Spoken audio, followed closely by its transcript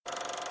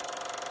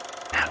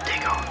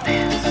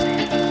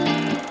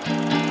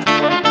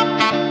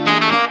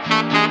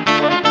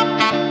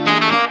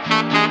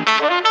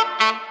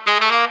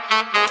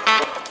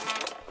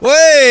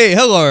Hey,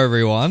 hello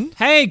everyone.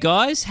 Hey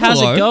guys, how's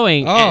Hello. it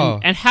going? Oh.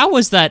 And how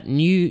was that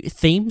new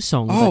theme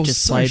song that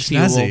just so played for you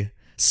all? snazzy.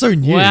 So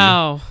new.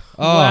 Wow.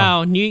 Oh.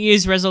 Wow. New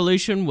Year's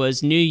resolution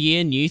was new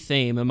year, new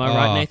theme. Am I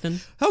right, Nathan?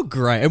 How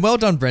great. And well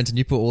done, Brenton.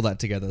 You put all that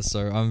together,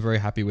 so I'm very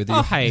happy with you.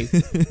 Oh hey.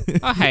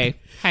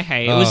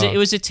 Hey. It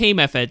was a team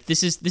effort.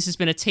 This has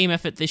been a team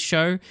effort, this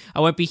show. I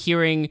won't be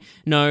hearing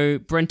no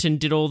Brenton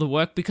did all the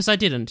work because I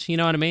didn't. You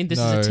know what I mean? This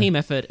is a team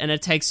effort, and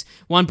it takes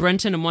one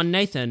Brenton and one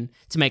Nathan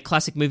to make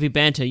classic movie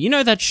banter. You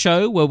know that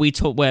show where we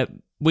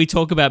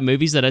talk about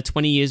movies that are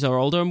 20 years or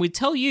older, and we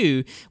tell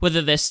you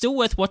whether they're still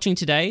worth watching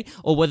today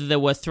or whether they're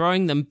worth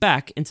throwing them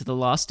back into the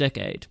last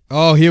decade.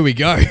 Oh, here we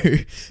go.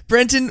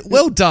 Brenton,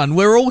 well done.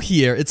 We're all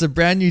here. It's a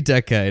brand new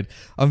decade.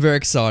 I'm very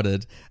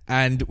excited.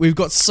 And we've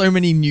got so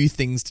many new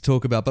things to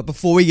talk about. But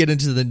before we get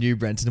into the new,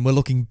 Brenton, we're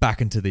looking back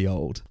into the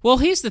old. Well,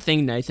 here's the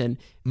thing, Nathan.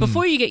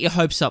 Before you get your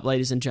hopes up,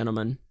 ladies and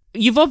gentlemen,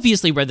 you've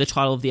obviously read the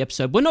title of the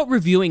episode. We're not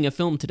reviewing a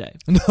film today.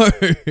 No.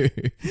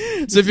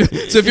 So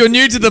if you're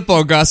new to the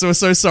podcast, we're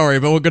so sorry,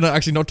 but we're going to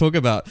actually not talk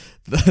about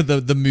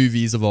the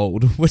movies of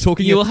old. We're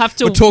talking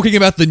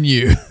about the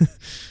new.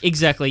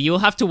 Exactly. You'll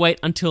have to wait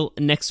until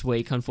next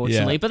week,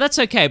 unfortunately. Yeah. But that's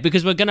okay,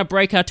 because we're going to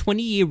break our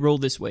 20-year rule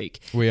this week.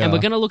 And we're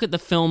going to look at the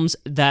films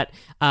that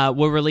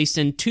were released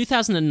in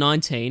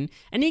 2019,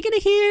 and you're going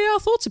to hear our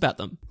thoughts about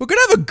them. We're going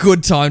to have a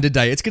good time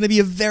today. It's going to be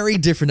a very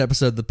different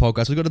episode of the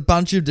podcast. We've got a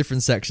bunch of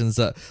different sections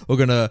that we're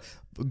going to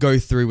go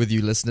through with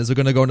you listeners. We're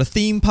going to go on a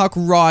theme park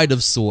ride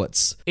of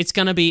sorts. It's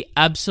going to be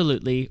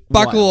absolutely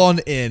Buckle wild.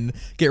 on in.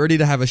 Get ready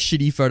to have a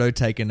shitty photo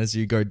taken as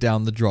you go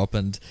down the drop.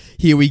 And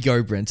here we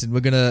go, Brenton. We're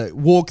going to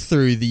walk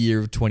through the year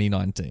of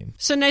 2019.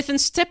 So Nathan,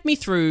 step me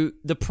through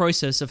the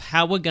process of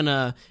how we're going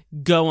to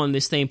go on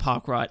this theme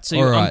park ride. So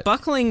All I'm right.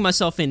 buckling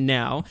myself in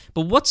now,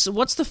 but what's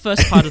the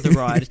first part of the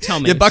ride? Tell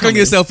me. You're buckling tell me.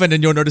 yourself in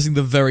and you're noticing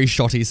the very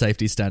shoddy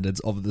safety standards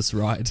of this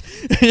ride.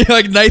 You're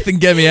like, Nathan,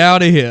 get me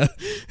out of here.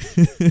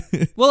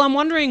 Well, I'm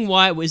wondering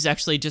why it was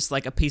actually just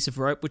like a piece of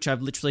rope, which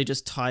I've literally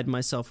just tied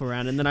myself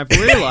around, and then I've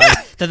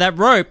realized that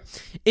rope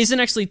isn't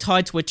actually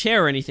tied to a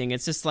chair or anything.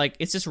 It's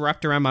just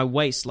wrapped around my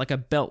waist like a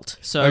belt.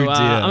 So Oh, dear.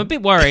 I'm a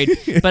bit worried.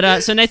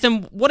 But so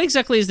Nathan, what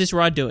exactly is this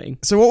ride doing?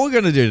 So what we're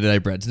going to do today,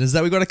 Brenton, is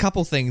that we've got a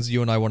couple things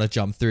you and I want to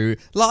jump through.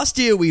 Last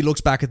year, we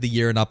looked back at the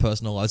year in our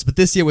personal lives, but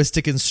this year we're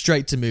sticking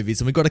straight to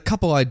movies, and we've got a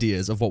couple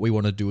ideas of what we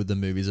want to do with the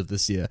movies of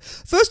this year.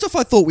 First off,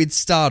 I thought we'd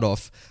start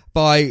off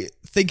by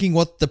thinking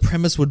what the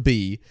premise would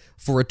be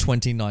for a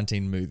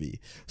 2019 movie.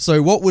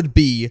 So what would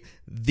be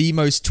the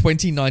most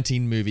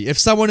 2019 movie? If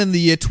someone in the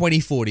year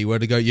 2040 were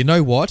to go, you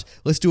know what?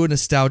 Let's do a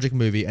nostalgic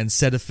movie and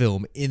set a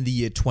film in the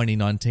year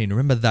 2019.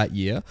 Remember that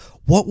year?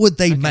 What would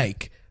they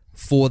make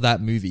for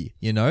that movie,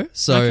 you know?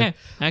 So,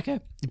 Okay.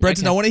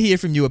 Brenton, Okay. I want to hear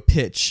from you a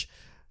pitch.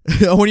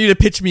 I want you to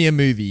pitch me a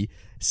movie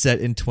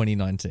set in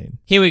 2019.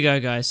 Here we go,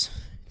 guys.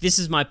 This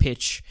is my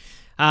pitch.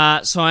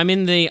 So I'm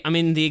in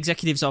the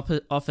executive's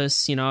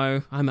office. You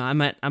know,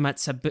 I'm at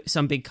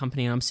some big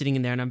company, and I'm sitting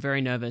in there, and I'm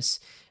very nervous.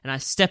 And I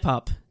step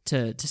up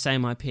to say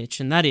my pitch,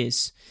 and that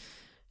is,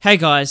 "Hey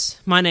guys,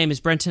 my name is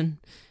Brenton,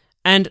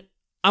 and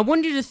I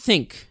want you to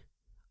think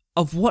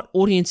of what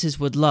audiences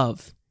would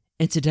love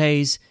in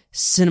today's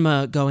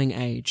cinema-going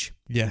age."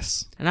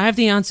 Yes. And I have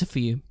the answer for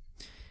you.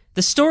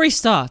 The story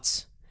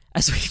starts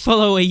as we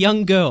follow a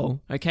young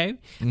girl, okay?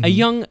 A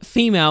young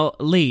female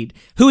lead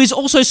who is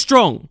also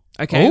strong,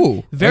 okay?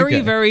 Oh, very,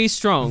 okay. very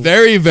strong.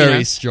 Very, you very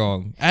know?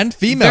 strong. And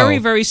female. Very,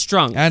 very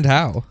strong. And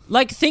how?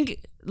 Think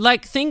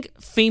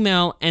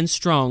female and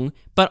strong,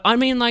 but I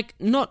mean like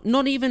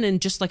not even in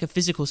just like a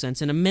physical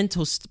sense, in a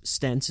mental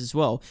stance as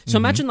well. So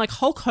imagine like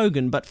Hulk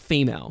Hogan but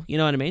female. You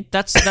know what I mean?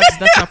 That's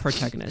our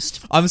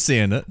protagonist. I'm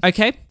seeing it.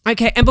 Okay.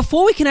 And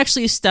before we can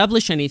actually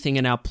establish anything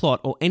in our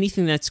plot or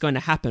anything that's going to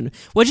happen,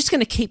 we're just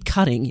going to keep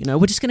cutting, you know?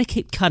 We're just going to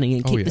keep cutting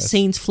and keep the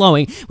scenes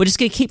flowing. We're just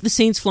going to keep the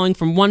sines flowing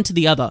from one to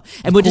the other.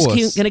 And we're just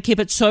going to keep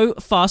it so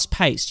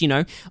fast-paced, you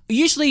know?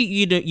 Usually,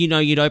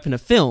 you'd open a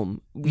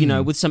film, you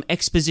know, with some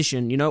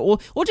exposition, you know,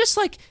 or just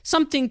like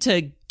something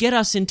to get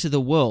us into the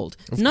world.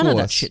 None of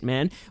that shit,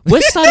 man.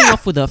 We're starting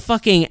off with a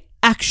fucking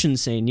action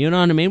scene, you know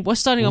what I mean? We're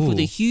starting off with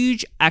a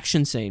huge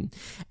action scene,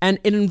 and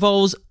it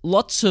involves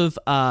lots of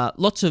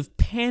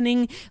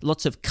panning,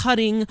 lots of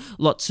cutting,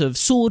 lots of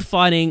sword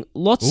fighting,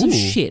 lots of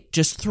shit.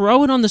 Just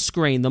throw it on the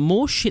screen. The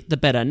more shit, the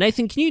better.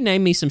 Nathan, can you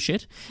name me some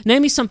shit?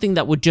 Name me something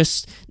that would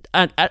just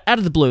out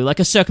of the blue,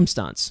 like a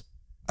circumstance.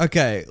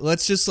 Okay,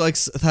 let's just like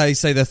how you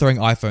say they're throwing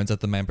iPhones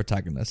at the main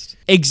protagonist.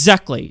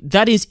 Exactly.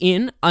 That is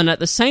in, and at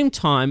the same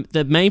time,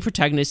 the main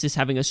protagonist is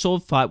having a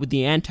sword fight with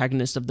the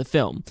antagonist of the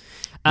film.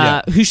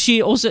 Who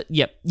she also,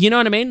 you know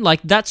what I mean?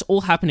 Like, that's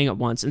all happening at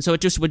once. And so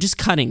we're just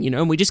cutting, you know,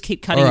 and we just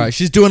keep cutting. All right,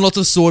 she's doing lots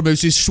of sword moves,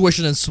 she's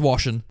swishing and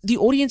swashing. The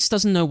audience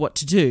doesn't know what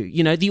to do,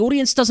 you know, the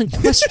audience doesn't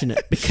question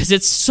it because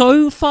it's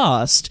so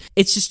fast,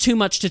 it's just too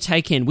much to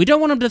take in. We don't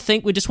want them to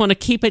think, we just want to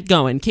keep it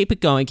going.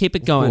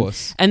 Of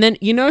course. And then,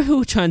 you know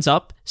who turns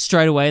up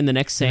straight away in the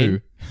next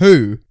scene?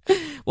 Who?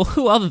 Well,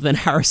 who other than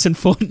Harrison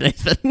Ford,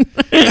 Nathan?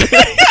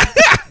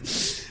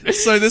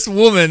 So this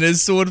woman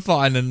is sword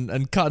fighting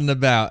and cutting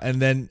about,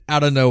 and then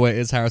out of nowhere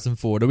is Harrison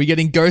Ford. Are we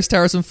getting ghost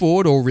Harrison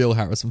Ford or real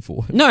Harrison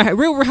Ford? No,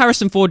 real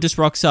Harrison Ford just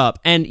rocks up.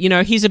 And, you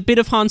know, he's a bit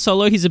of Han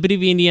Solo, he's a bit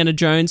of Indiana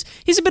Jones,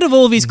 he's a bit of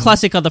all of his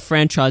classic other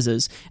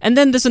franchises. And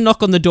then there's a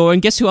knock on the door,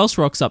 and guess who else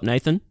rocks up,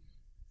 Nathan?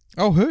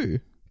 Oh, who?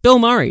 Bill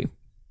Murray.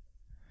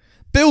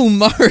 Bill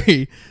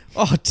Murray!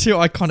 Oh, two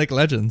iconic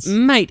legends.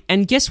 Mate,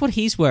 and guess what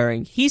he's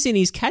wearing? He's in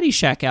his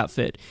Caddyshack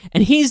outfit,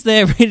 and he's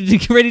there ready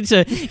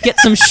to get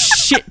some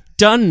shit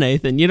done,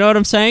 Nathan. You know what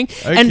I'm saying?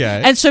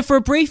 Okay. And so for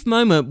a brief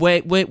moment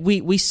where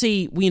we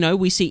see, you know,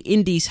 we see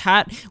Indy's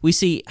hat, we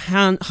see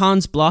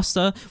Han's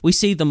blaster, we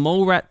see the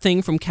mole rat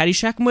thing from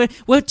Caddyshack, and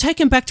we're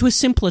taken back to a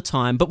simpler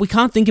time, but we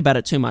can't think about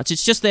it too much.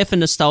 It's just there for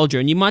nostalgia,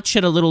 and you might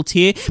shed a little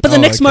tear, but the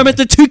next moment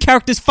the two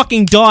characters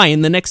fucking die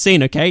in the next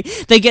scene, okay?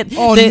 They get...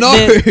 Oh,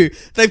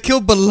 they've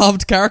killed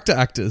beloved character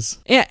actors.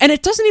 Yeah, and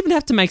it doesn't even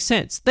have to make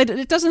sense.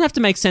 It doesn't have to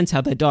make sense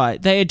how they die.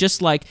 They are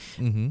just like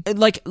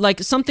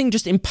something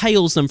just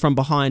impales them from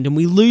behind, and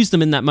we lose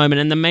them in that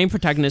moment, and the main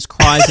protagonist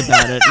cries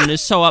about it and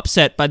is so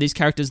upset by these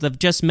characters they've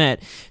just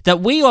met that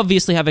we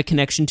obviously have a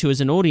connection to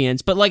as an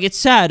audience, but like it's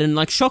sad and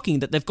like shocking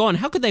that they've gone.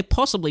 How could they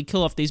possibly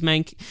kill off these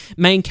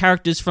main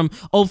characters from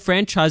old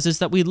franchises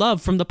that we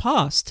love from the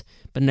past?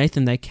 But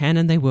Nathan, they can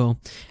and they will.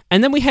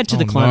 And then we head to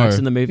the climax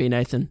in the movie,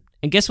 Nathan.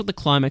 And guess what the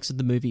climax of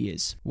the movie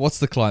is? What's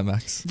the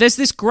climax? There's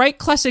this great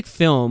classic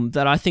film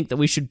that I think that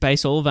we should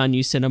base all of our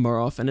new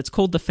cinema off, and it's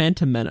called The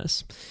Phantom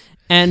Menace.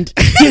 And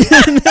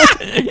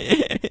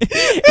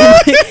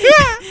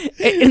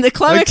in the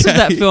climax of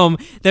that film,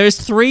 there's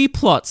 3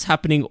 plots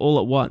happening all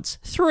at once.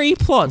 3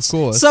 plots. Of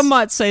course. Some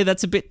might say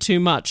that's a bit too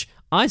much.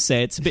 I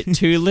say it's a bit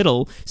too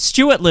little.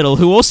 Stuart Little,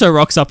 who also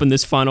rocks up in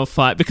this final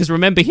fight, because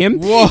remember him?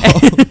 Whoa.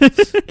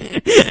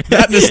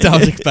 That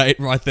nostalgic bait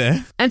right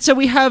there. And so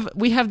we have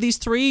these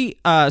 3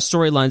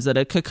 storylines that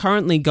are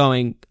concurrently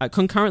going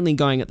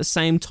at the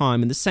same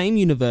time in the same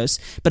universe,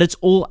 but it's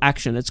all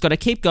action. It's got to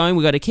keep going.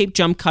 We've got to keep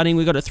jump cutting.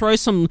 We've got to throw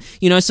some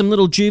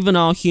little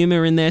juvenile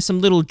humor in there,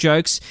 some little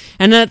jokes.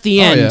 And then at the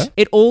end,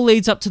 it all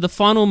leads up to the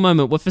final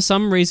moment where for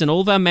some reason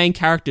all of our main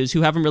characters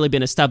who haven't really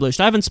been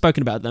established, I haven't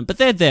spoken about them, but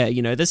they're there,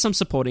 there's some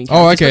supporting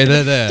characters. Oh, okay,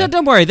 they're there.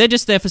 Don't worry, they're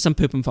just there for some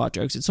poop and fart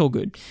jokes. It's all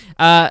good.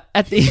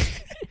 At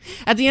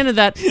the end of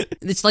that,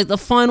 it's like the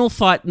final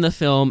fight in the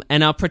film,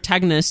 and our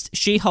protagonist,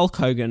 She-Hulk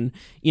Hogan,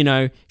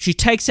 she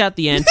takes out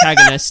the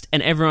antagonist,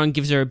 and everyone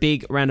gives her a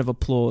big round of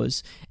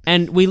applause.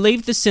 And we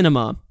leave the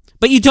cinema.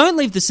 But you don't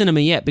leave the cinema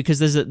yet, because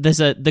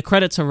the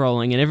credits are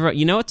rolling, and everyone,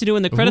 you know what to do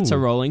when the credits are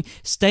rolling?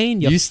 Stay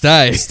in your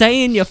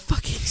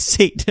fucking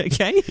seat,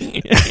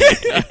 okay?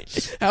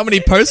 How many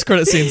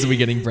post-credit scenes are we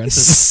getting, Brenton?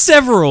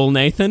 Several,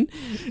 Nathan.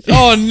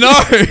 Oh no!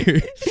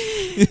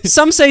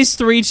 Some say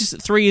 3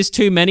 is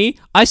too many.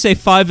 I say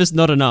 5 is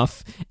not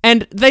enough.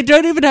 And they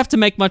don't even have to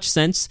make much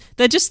sense.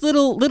 They're just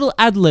little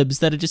ad-libs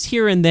that are just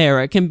here and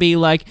there. It can be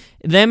like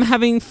them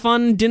having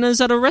fun dinners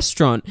at a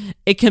restaurant.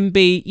 It can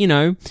be,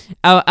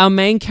 our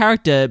main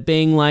character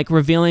being like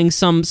revealing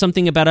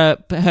something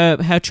about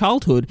her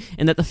childhood,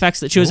 and that the fact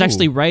that she was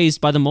actually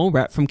raised by the mole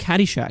rat from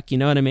Caddyshack. You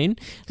know what I mean?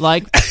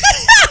 Like,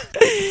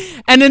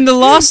 and in the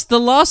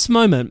last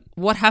moment,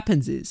 what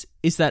happens is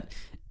that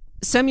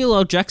Samuel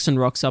L. Jackson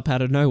rocks up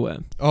out of nowhere.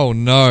 Oh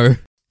no.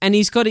 And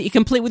he's got it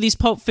complete with his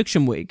Pulp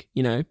Fiction wig,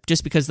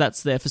 just because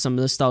that's there for some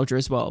nostalgia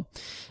as well.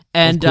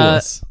 And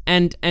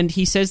and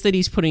he says that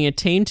he's putting a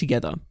team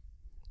together.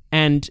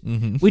 And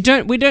we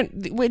don't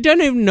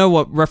even know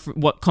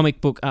what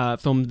comic book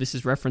film this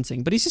is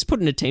referencing, but he's just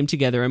putting a team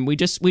together, and we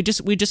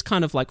just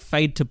kind of like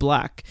fade to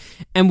black,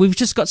 and we've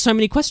just got so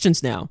many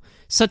questions now,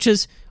 such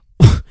as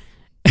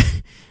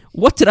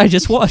what did I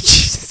just watch?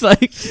 It's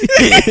like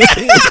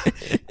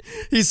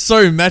he's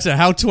so meta.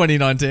 How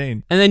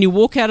 2019? And then you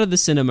walk out of the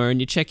cinema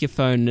and you check your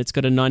phone, and it's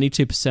got a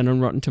 92%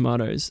 on Rotten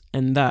Tomatoes,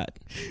 and that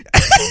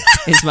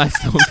is my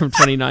film from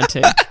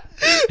 2019.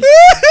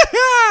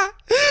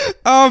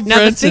 Oh, now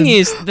Brenton.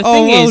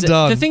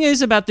 the thing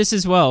is about this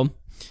as well.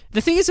 The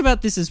thing is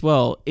about this as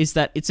well is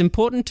that it's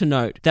important to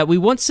note that we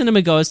want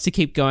cinema goers to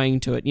keep going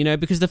to it,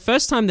 because the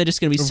first time they're just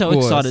going to be so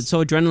excited,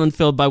 so adrenaline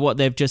filled by what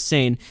they've just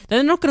seen, that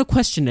they're not going to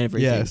question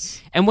everything. Yes.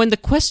 And when the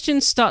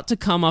questions start to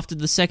come after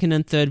the second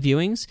and third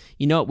viewings,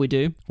 you know what we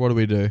do? What do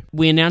we do?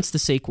 We announce the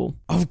sequel.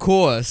 Of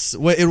course.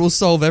 It will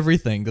solve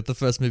everything that the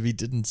first movie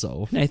didn't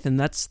solve. Nathan,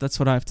 that's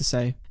what I have to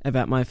say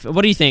about my...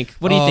 What do you think?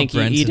 What do you think?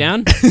 Are you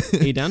down?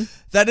 Are you done?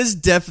 That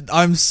is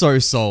I'm so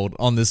sold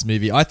on this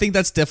movie. I think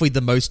that's definitely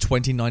the most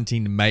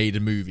 2019 made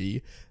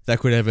movie that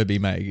could ever be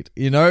made.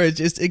 It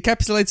just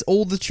encapsulates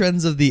all the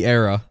trends of the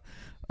era.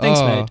 Thanks,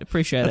 mate.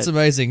 Appreciate That's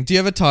amazing. Do you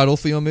have a title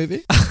for your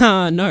movie?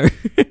 No.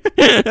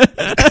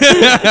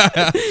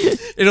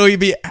 It'll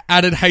be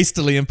added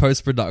hastily in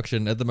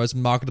post-production at the most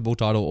marketable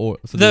title or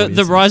for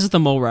the Rise of the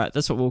Mole Rat.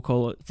 That's what we'll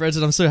call it.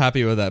 Brenton, I'm so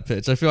happy with that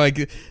pitch. I feel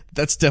like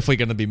that's definitely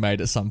going to be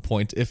made at some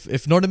point.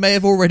 If not, it may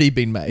have already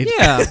been made.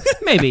 Yeah,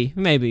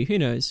 maybe. Who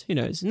knows?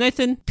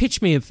 Nathan,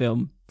 pitch me a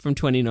film from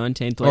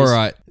 2019, please. All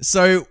right.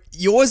 So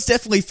yours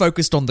definitely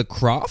focused on the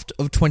craft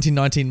of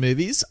 2019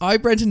 movies. I,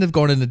 Brenton, have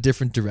gone in a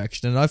different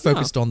direction, and I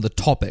focused on the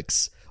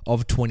topics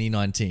of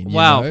 2019.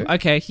 Wow. You know?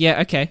 Okay.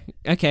 Yeah. Okay.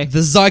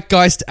 The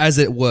zeitgeist, as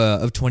it were,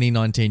 of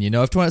 2019. You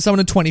know, if someone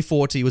in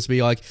 2040 was to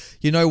be like,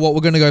 you know what,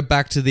 we're going to go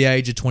back to the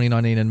age of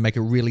 2019 and make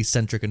it really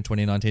centric in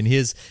 2019.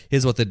 Here's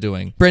what they're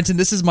doing. Brenton,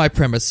 this is my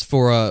premise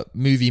for a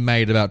movie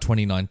made about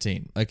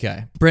 2019.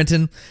 Okay.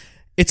 Brenton,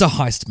 it's a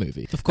heist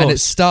movie. Of course. And it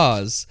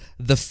stars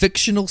the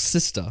fictional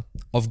sister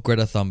of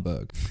Greta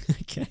Thunberg.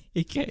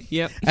 Okay.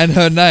 Yep. And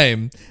her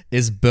name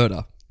is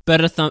Berta.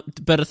 Berta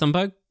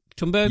Thunberg?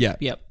 Yeah.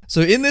 Yep.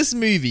 So in this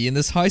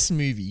heist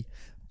movie,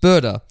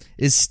 Berta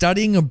is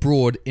studying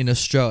abroad in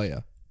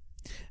Australia.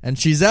 And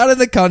she's out in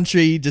the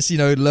country just,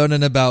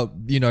 learning about,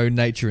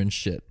 nature and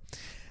shit.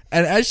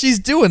 And as she's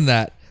doing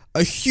that,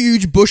 a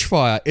huge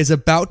bushfire is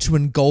about to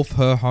engulf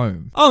her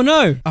home. Oh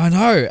no. I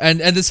know. And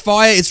this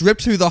fire, it's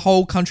ripped through the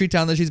whole country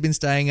town that she's been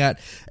staying at.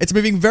 It's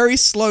moving very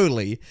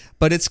slowly,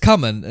 but it's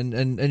coming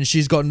and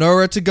she's got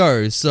nowhere to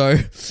go. So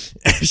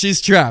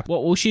she's trapped.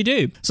 What will she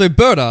do? So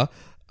Berta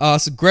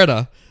asks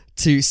Greta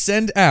to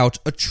send out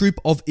a troop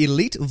of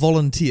elite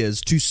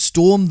volunteers to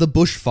storm the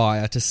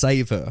bushfire to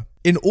save her.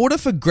 In order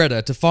for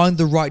Greta to find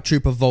the right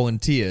troop of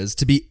volunteers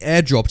to be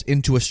airdropped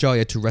into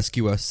Australia to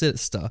rescue her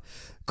sister,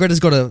 Greta's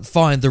got to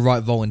find the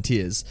right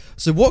volunteers.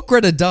 So what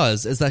Greta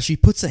does is that she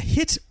puts a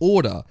hit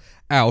order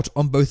out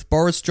on both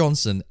Boris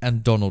Johnson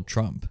and Donald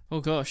Trump. Oh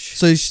gosh.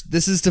 So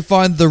this is to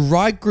find the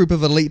right group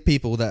of elite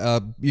people that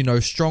are,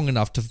 strong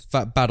enough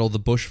to battle the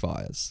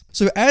bushfires.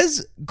 So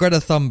as Greta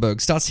Thunberg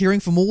starts hearing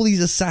from all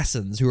these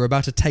assassins who are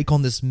about to take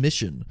on this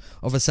mission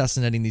of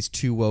assassinating these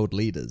two world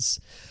leaders,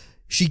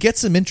 she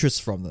gets some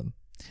interest from them.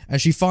 And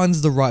she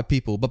finds the right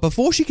people. But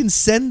before she can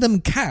send them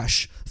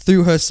cash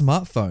through her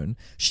smartphone,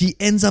 she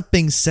ends up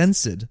being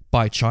censored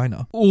by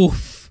China.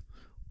 Oof.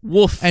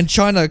 Woof. And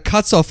China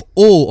cuts off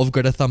all of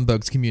Greta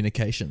Thunberg's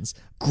communications.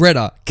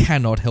 Greta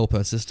cannot help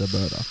her sister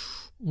Berta.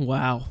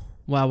 Wow.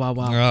 Wow.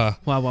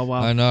 Wow.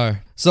 I know.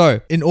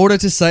 So, in order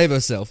to save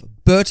herself,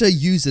 Berta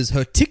uses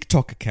her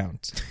TikTok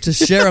account to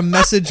share a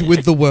message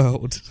with the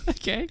world.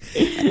 Okay.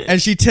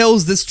 And she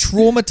tells this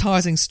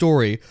traumatizing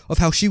story of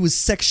how she was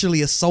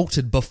sexually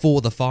assaulted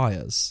before the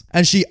fires.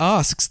 And she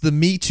asks the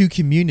Me Too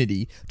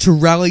community to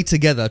rally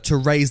together to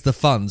raise the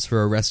funds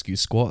for a rescue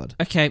squad.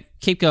 Okay,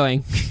 keep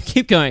going.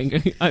 Keep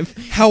going.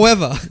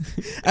 However,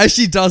 as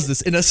she does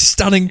this in a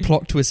stunning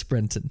plot twist,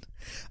 Brenton,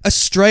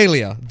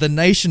 Australia, the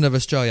nation of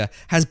Australia,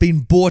 has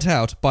been bought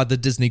out by the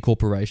Disney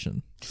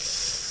Corporation.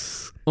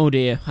 Oh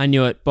dear, I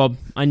knew it, Bob.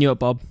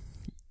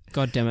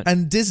 God damn it.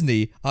 And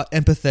Disney are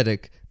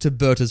empathetic to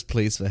Berta's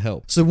pleas for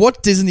help. So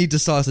what Disney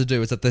decides to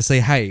do is that they say,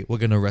 hey, we're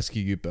going to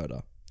rescue you,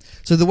 Berta.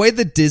 So the way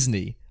that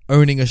Disney,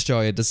 owning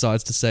Australia,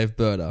 decides to save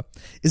Berta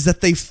is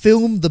that they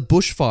film the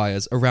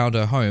bushfires around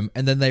her home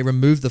and then they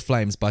remove the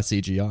flames by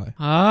CGI.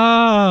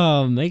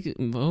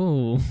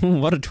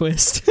 What a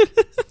twist.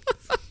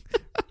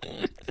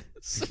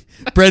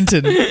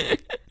 Brenton,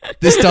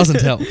 this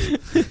doesn't help.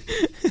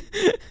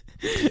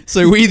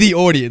 So we, the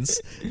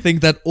audience,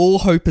 think that all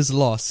hope is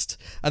lost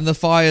and the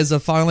fires are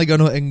finally going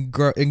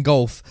to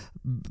engulf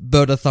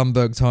Berta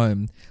Thunberg's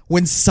home,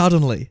 when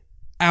suddenly,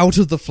 out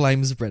of the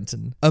flames,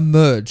 Brenton,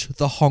 emerge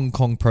the Hong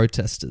Kong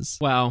protesters.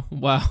 Wow.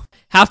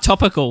 How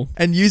topical.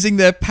 And using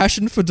their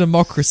passion for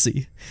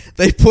democracy,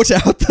 they put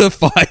out the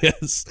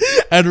fires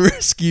and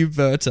rescue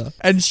Berta.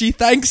 And she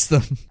thanks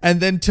them and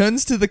then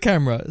turns to the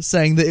camera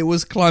saying that it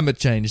was climate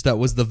change that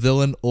was the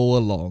villain all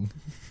along.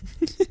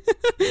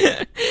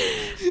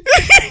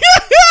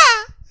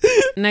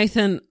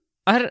 Nathan,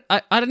 I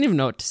don't even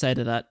know what to say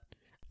to that.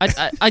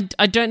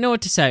 I don't know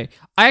what to say.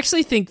 I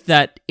actually think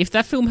that if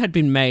that film had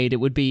been made, it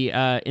would be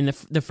in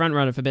the front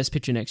runner for Best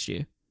Picture next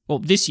year. Well,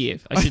 this year,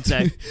 I should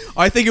say.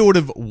 I think it would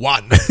have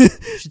won.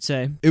 I should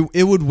say.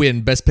 It would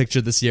win Best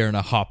Picture this year in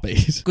a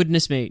heartbeat.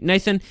 Goodness me.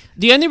 Nathan,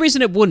 the only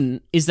reason it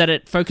wouldn't is that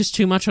it focused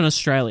too much on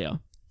Australia.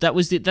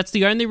 That's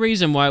the only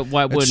reason why it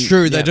wouldn't. It's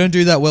true. Yeah. They don't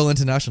do that well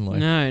internationally.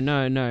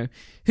 No.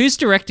 Who's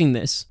directing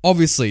this?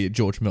 Obviously,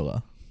 George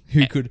Miller.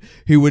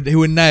 Who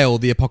would nail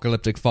the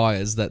apocalyptic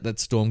fires that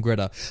storm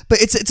Greta.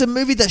 But it's a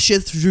movie that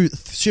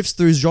shifts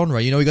through genre.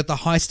 You got the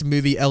heist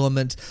movie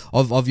element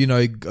of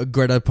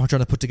Greta trying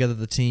to put together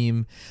the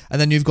team,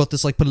 and then you've got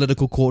this like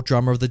political court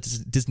drama of the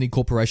Disney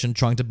Corporation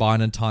trying to buy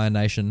an entire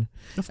nation.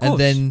 Of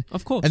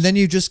course. And then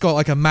you've just got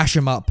like a mash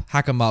 'em up,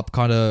 hack 'em up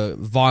kind of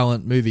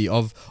violent movie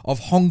of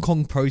Hong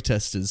Kong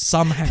protesters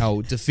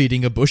somehow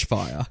defeating a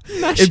bushfire.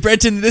 In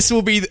Brenton, this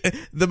will be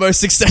the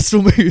most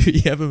successful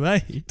movie ever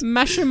made.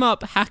 Mash 'em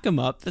up, hack smack 'em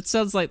up. That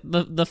sounds like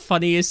the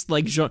funniest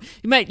like genre.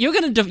 Mate,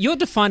 you're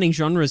defining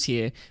genres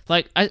here.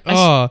 Like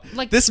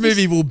this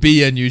movie will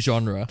be a new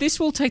genre. This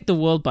will take the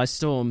world by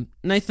storm.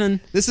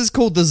 Nathan, this is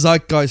called the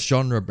Zeitgeist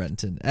genre,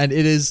 Brenton, and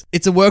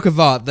it's a work of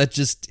art that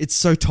it's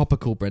so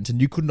topical, Brenton.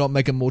 You could not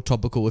make it more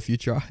topical if you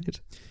tried.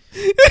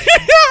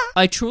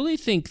 I truly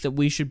think that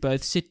we should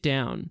both sit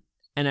down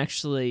and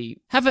actually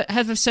have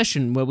a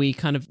session where we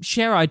kind of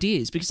share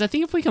ideas, because I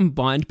think if we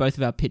combined both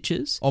of our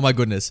pitches... Oh my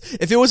goodness.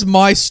 If it was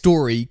my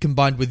story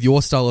combined with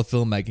your style of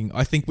filmmaking,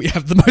 I think we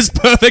have the most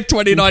perfect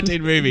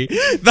 2019 movie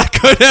that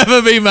could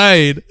ever be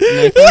made.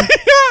 Nathan,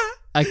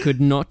 I could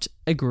not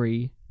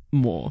agree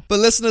more. But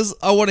listeners,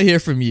 I want to hear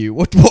from you.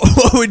 What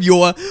would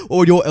your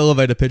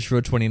elevator pitch for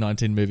a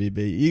 2019 movie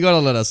be? You gotta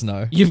let us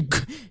know.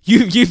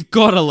 You've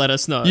gotta let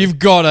us know. You've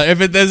gotta. If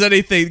there's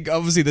anything,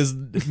 obviously there's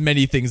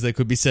many things that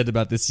could be said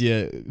about this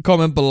year.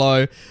 Comment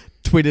below,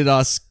 tweet at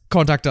us,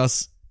 contact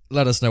us.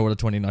 Let us know what a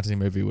 2019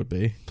 movie would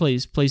be.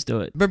 Please do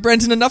it. But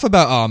Brenton, enough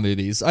about our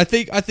movies. I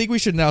think we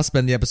should now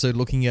spend the episode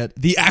looking at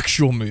the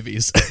actual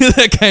movies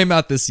that came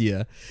out this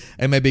year,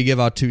 and maybe give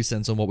our 2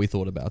 cents on what we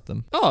thought about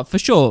them. Oh, for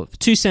sure.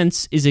 2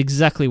 cents is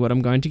exactly what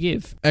I'm going to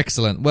give.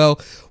 Excellent.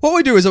 Well, what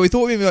we do is that we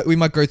thought we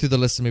might go through the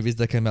list of movies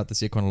that came out this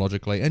year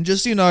chronologically, and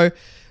just, we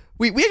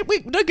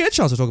don't get a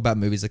chance to talk about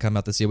movies that come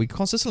out this year. We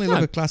consistently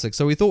look at classics,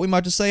 so we thought we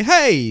might just say,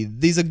 hey,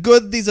 these are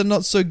good, these are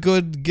not so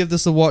good, give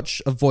this a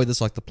watch, avoid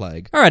this like the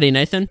plague. Alrighty,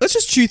 Nathan. Let's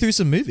just chew through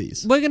some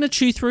movies. We're going to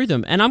chew through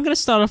them, and I'm going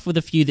to start off with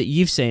a few that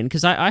you've seen,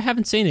 because I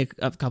haven't seen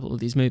a couple of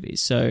these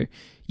movies, so...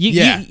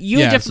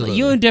 You're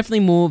definitely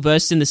more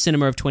versed in the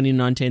cinema of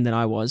 2019 than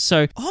I was.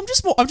 So I'm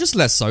just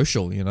less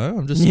social,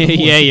 I'm just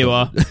you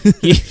are.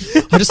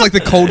 I just like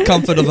the cold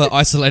comfort of an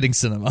isolating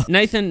cinema.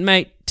 Nathan,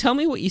 mate, tell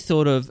me what you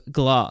thought of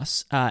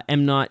Glass,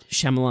 M. Night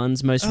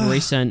Shyamalan's most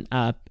recent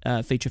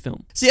feature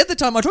film. See, at the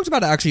time, I talked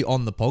about it actually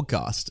on the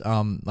podcast. I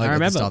remember. At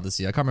the start of this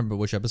year. I can't remember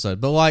which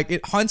episode, but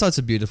hindsight's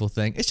a beautiful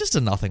thing. It's just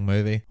a nothing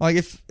movie. Like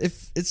if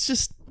it's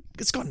just.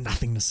 It's got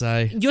nothing to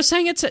say. You're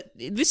saying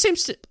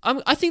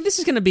I think this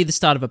is going to be the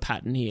start of a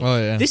pattern here. Oh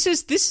yeah. This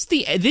is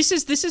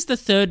the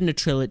third in a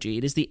trilogy.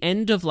 It is the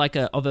end of a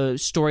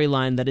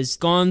storyline that has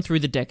gone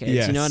through the decades.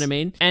 Yes. You know what I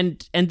mean?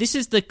 And this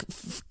is the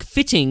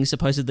fitting,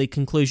 supposedly,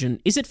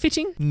 conclusion. Is it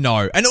fitting?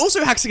 No. And it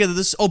also hacks together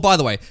this. Oh, by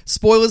the way,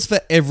 spoilers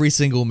for every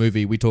single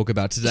movie we talk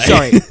about today.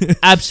 Sorry,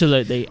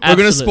 absolutely. We're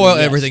going to spoil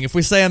everything. If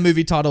we say a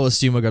movie title,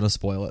 assume we're going to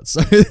spoil it.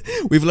 So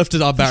we've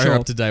lifted our barrier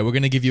up today. We're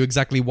going to give you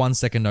exactly 1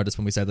 second notice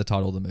when we say the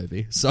title of the movie.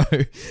 So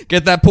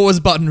get that pause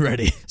button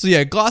ready. So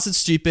yeah, Glass is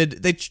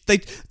stupid.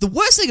 The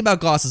worst thing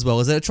about Glass as well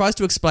is that it tries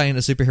to explain a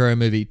superhero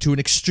movie to an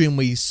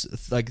extremely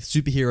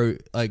superhero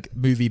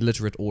movie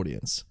literate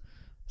audience.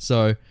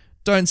 So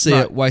don't see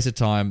it. Waste of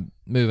time.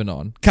 Moving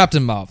on.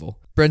 Captain Marvel.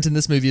 Brenton,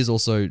 this movie is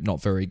also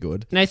not very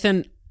good.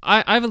 Nathan,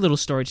 I have a little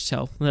story to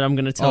tell that I'm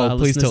going to tell our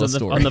listeners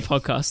on the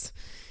podcast.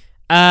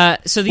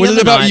 So the was other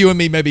it about night, you and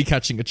me maybe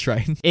catching a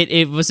train?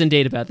 It was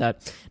indeed about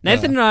that.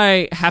 Nathan and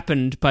I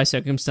happened by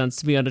circumstance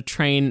to be on a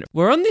train.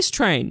 We're on this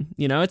train,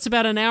 it's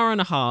about an hour and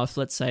a half,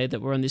 let's say,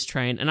 that we're on this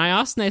train. And I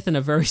asked Nathan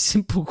a very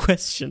simple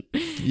question.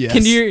 Yes.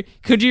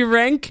 Could you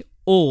rank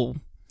all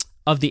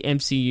of the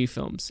MCU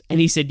films?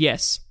 And he said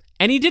yes.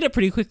 And he did it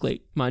pretty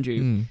quickly, mind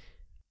you. Mm.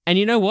 And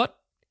you know what?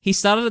 He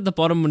started at the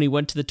bottom when he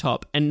went to the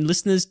top. And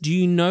listeners, do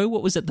you know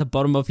what was at the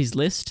bottom of his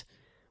list?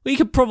 Well, you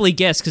could probably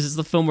guess because it's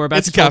the film we're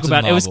about to talk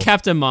about. It was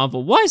Captain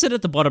Marvel. Why is it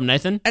at the bottom,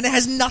 Nathan? And it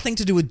has nothing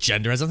to do with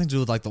gender. It has nothing to do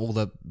with all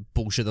the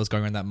bullshit that was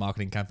going around that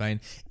marketing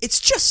campaign. It's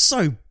just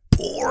so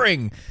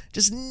boring.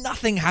 Just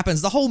nothing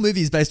happens. The whole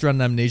movie is based around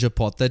an amnesia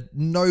plot that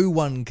no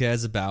one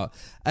cares about.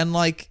 And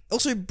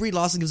also Brie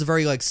Larson gives a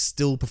very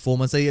still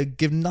performance. They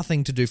give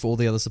nothing to do for all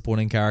the other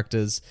supporting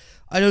characters.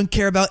 I don't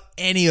care about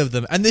any of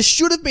them. And this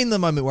should have been the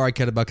moment where I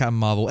cared about Captain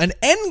Marvel. And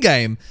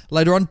Endgame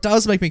later on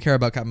does make me care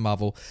about Captain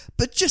Marvel.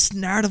 But just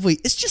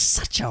narratively, it's just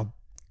such a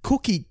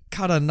cookie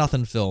cutter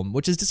nothing film,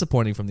 which is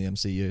disappointing from the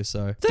MCU.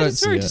 So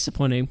that's very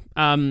disappointing.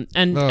 And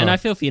I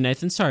feel for you,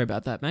 Nathan. Sorry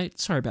about that, mate.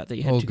 Sorry about that.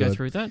 You had to go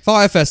through that.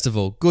 Fire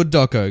Festival, good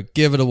doco.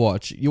 Give it a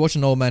watch. You watch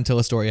an old man tell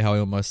a story how he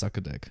almost sucked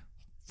a dick.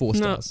 4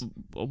 stars.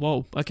 No,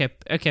 whoa. Okay.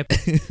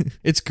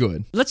 It's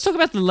good. Let's talk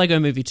about the Lego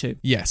Movie 2.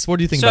 Yes. What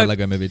do you think about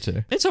Lego Movie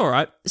 2? It's all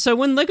right. So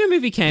when Lego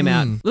Movie came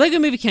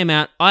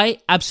out, I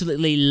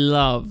absolutely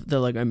loved the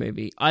Lego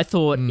Movie. I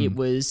thought it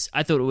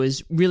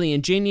was really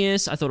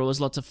ingenious. I thought it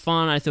was lots of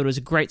fun. I thought it was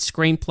a great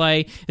screenplay.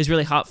 It was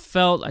really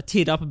heartfelt. I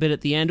teared up a bit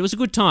at the end. It was a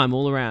good time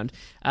all around.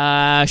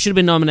 Should have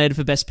been nominated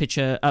for Best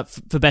Picture,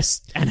 for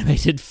Best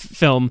Animated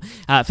Film,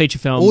 Feature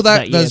Film. All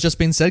that's just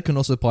been said can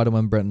also apply to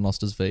when Brenton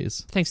lost his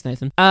fees. Thanks,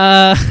 Nathan.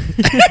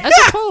 As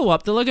a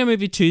follow-up, the Lego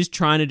Movie 2 is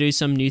trying to do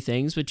some new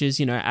things, which is,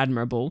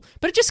 admirable,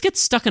 but it just gets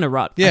stuck in a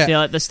rut, I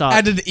feel, at the start.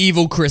 Add an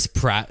evil Chris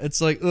Pratt.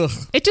 It's ugh.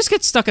 It just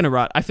gets stuck in a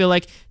rut. I feel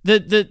like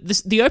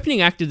the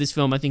opening act of this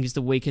film, I think, is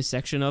the weakest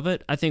section of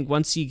it. I think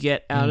once you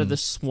get out of the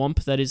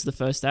swamp that is the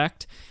first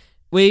act,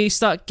 we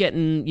start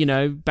getting,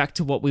 back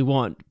to what we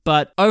want.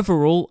 But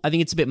overall, I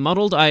think it's a bit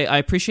muddled. I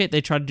appreciate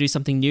they try to do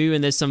something new,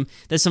 and there's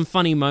some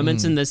funny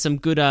moments, and there's some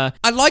good... I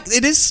like,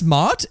 it is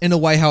smart in a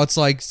way how it's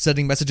like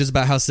sending messages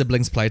about how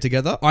siblings play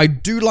together. I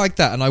do like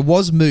that, and I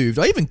was moved.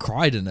 I even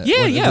cried in it.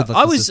 Yeah. With,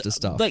 like, the sister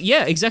stuff. Like,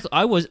 yeah, exactly.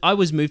 I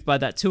was moved by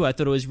that too. I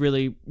thought it was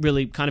really,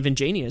 really kind of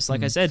ingenious,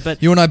 like I said.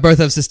 But you and I both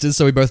have sisters,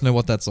 so we both know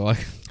what that's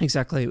like.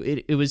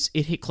 Exactly.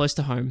 It hit close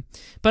to home.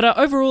 But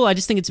overall, I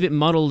just think it's a bit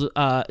muddled.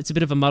 It's a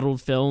bit of a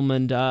muddled film,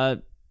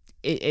 and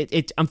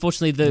it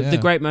unfortunately the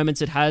great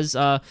moments it has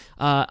are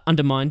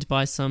undermined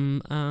by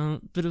some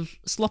bit of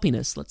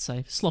sloppiness. Let's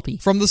say sloppy.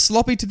 From the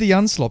sloppy to the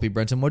unsloppy,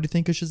 Brenton. What do you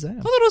think of Shazam?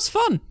 I thought it was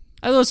fun.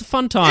 I thought it was a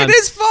fun time. It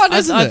is fun,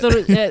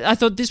 isn't it? I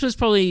thought this was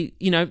probably,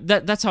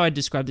 that's how I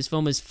describe this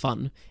film as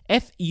fun.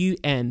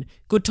 F-U-N.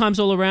 Good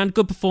times all around,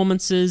 good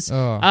performances.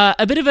 Oh.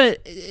 A bit of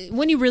a,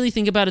 when you really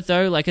think about it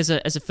though, like as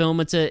a film,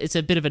 it's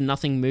a bit of a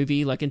nothing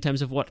movie, like in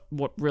terms of what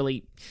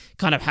really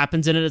kind of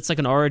happens in it. It's like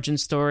an origin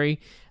story.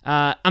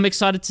 I'm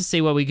excited to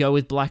see where we go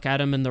with Black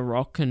Adam and The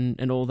Rock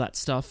and all that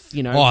stuff,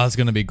 Oh, that's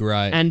going to be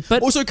great.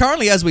 But also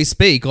currently as we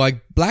speak,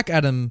 like Black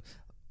Adam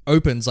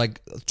opens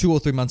like 2 or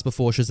 3 months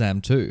before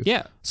Shazam 2.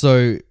 Yeah.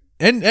 So,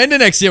 and the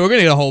next year, we're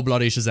going to get a whole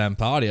bloody Shazam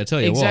party, I tell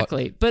you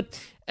exactly. What.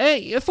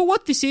 Exactly. But for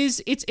what this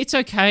is, it's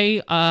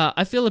okay.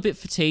 I feel a bit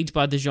fatigued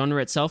by the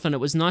genre itself, and it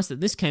was nice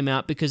that this came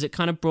out because it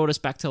kind of brought us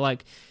back to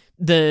like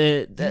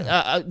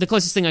the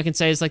closest thing I can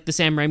say is like the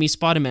Sam Raimi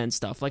Spider-Man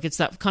stuff. Like it's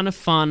that kind of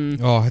fun.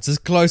 Oh, it's as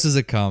close as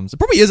it comes. It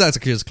probably is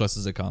actually as close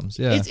as it comes.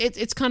 Yeah,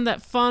 it's kind of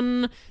that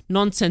fun,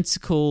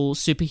 nonsensical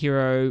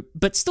superhero,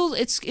 but still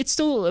it's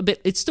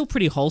still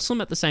pretty wholesome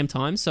at the same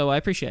time. So I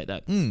appreciate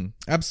that.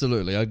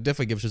 Absolutely, I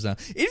definitely give Shazam.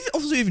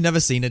 If you've never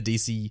seen a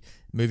DC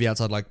movie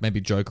outside like maybe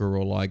Joker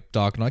or like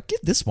Dark Knight, give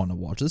this one a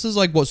watch. This is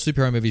like what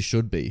superhero movies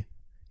should be.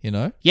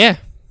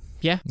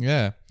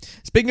 Yeah.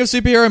 Speaking of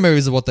superhero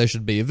movies of what they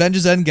should be,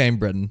 Avengers Endgame,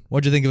 Brenton.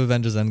 What do you think of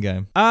Avengers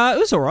Endgame? It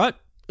was alright.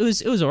 It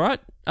was alright.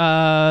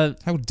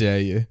 How dare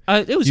you?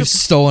 You've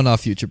stolen our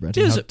future,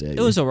 Brenton. How dare you?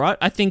 It was alright.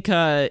 I think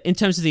in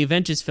terms of the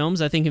Avengers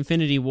films, I think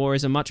Infinity War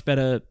is a much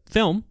better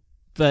film.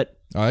 But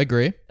I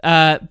agree.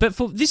 But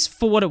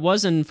for what it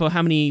was and for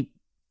how many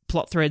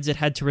plot threads it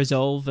had to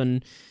resolve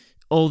and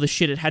all the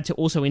shit it had to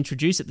also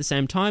introduce at the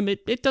same time,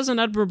 it does an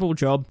admirable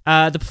job.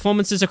 The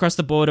performances across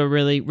the board are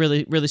really,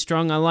 really, really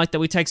strong. I like that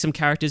we take some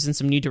characters in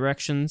some new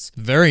directions.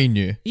 Very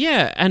new.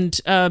 Yeah,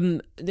 and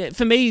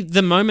for me,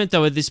 the moment,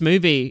 though, of this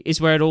movie is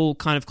where it all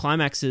kind of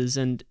climaxes,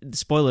 and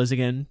spoilers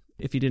again,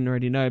 if you didn't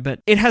already know, but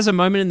it has a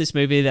moment in this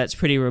movie that's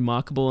pretty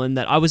remarkable, and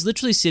that I was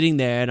literally sitting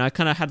there and I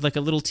kind of had like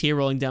a little tear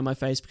rolling down my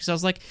face because I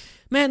was like,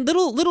 man,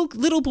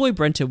 little boy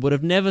Brenton would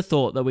have never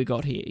thought that we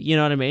got here. You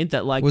know what I mean?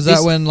 That like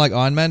that when like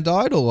Iron Man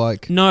died or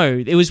like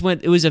no, it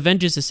was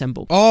Avengers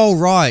Assemble. Oh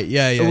right,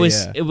 yeah. It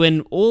was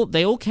when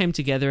they all came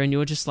together and you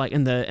were just like,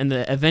 and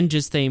the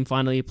Avengers theme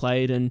finally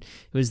played and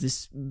it was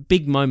this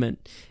big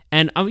moment.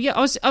 And and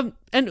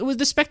it was,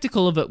 the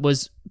spectacle of it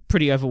was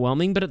pretty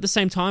overwhelming, but at the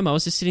same time, I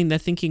was just sitting there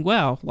thinking,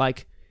 wow,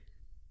 like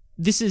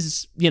this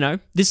is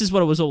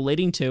what it was all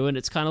leading to, and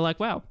it's kind of like,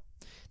 wow,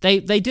 they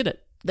did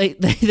it.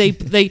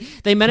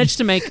 They managed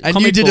to make and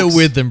you did it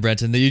with them,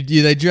 Brenton.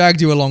 They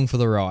dragged you along for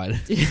the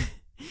ride.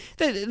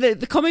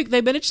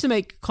 They managed to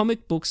make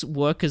comic books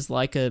work as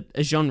like a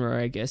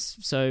genre, I guess.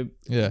 So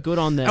yeah, good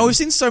on them. And we've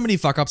seen so many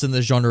fuck ups in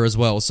the genre as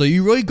well. So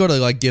you really got to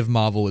like give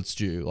Marvel its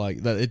due,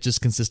 like that it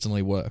just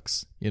consistently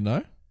works,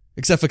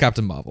 except for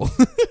Captain Marvel.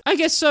 I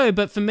guess so,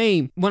 but for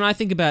me, when I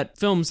think about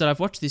films that I've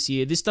watched this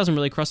year, this doesn't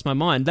really cross my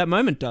mind. That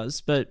moment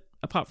does, but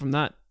apart from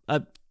that,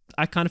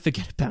 I kind of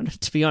forget about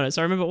it, to be honest.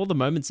 I remember all the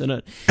moments in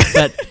it,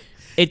 but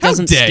it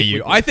doesn't. How dare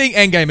you? I think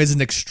Endgame is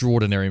an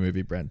extraordinary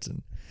movie,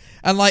 Brenton.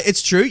 And like,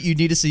 it's true, you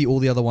need to see all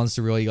the other ones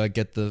to really like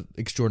get the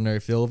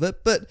extraordinary feel of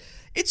it, but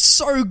it's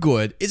so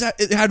good.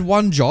 It had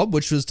one job,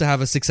 which was to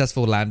have a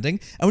successful landing.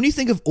 And when you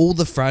think of all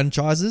the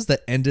franchises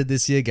that ended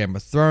this year, Game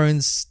of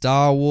Thrones,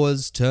 Star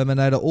Wars,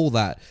 Terminator, all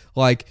that,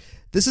 like,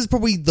 this is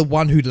probably the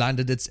one who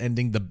landed its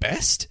ending the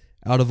best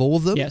out of all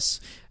of them. Yes.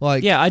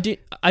 Like, yeah, I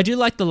do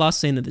like the last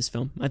scene of this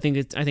film. I think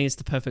it's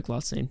the perfect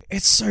last scene.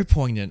 It's so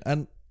poignant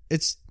and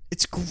it's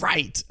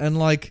great. And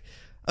like,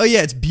 oh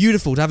yeah, it's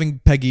beautiful. Having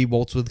Peggy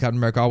waltz with Captain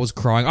America, I was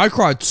crying. I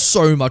cried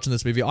so much in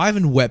this movie. I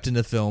haven't wept in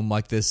a film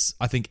like this,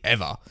 I think,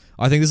 ever.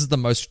 I think this is the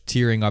most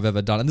tearing I've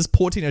ever done. And this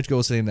poor teenage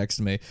girl sitting next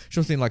to me, she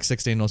was like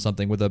 16 or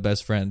something with her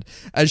best friend.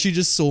 And she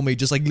just saw me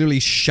just like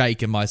literally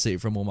shake in my seat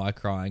from all my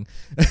crying.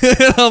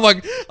 I'm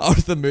like,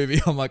 after the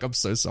movie, I'm like, I'm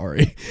so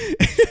sorry.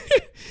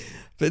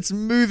 But it's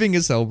moving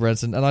as hell,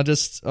 Brenton. And I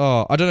don't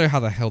know how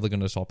the hell they're going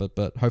to top it,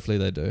 but hopefully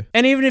they do.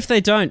 And even if they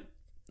don't,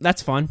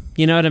 that's fine.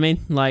 You know what I mean?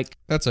 Like,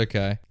 that's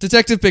okay.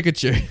 Detective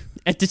Pikachu.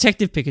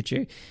 Detective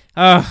Pikachu.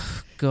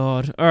 Oh,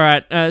 God. All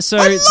right. So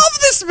I love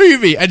this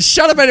movie. And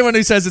shut up anyone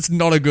who says it's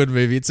not a good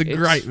movie. It's a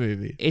great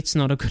movie. It's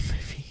not a good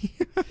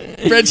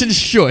movie. Brenton,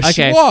 shush.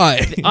 Okay.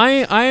 Why?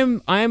 I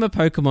am a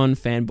Pokemon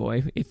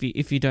fanboy.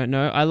 If you don't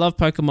know, I love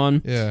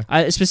Pokemon. Yeah.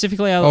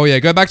 Oh yeah.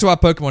 Go back to our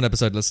Pokemon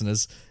episode,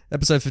 listeners.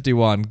 Episode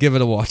 51. Give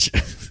it a watch.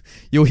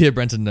 You'll hear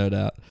Brenton nerd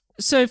out.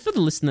 So for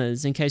the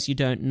listeners, in case you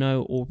don't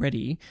know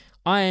already,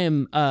 I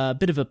am a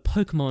bit of a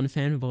Pokemon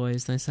fanboy,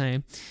 as they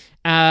say.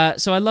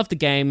 So I love the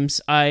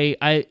games.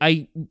 I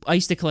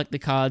used to collect the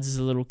cards as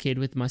a little kid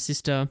with my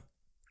sister.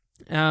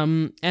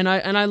 And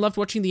I loved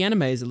watching the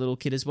anime as a little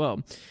kid as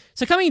well.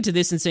 So coming into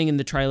this and seeing in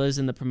the trailers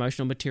and the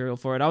promotional material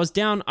for it, I was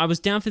down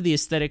for the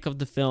aesthetic of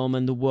the film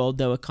and the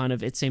world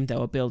it seemed they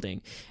were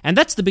building. And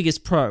that's the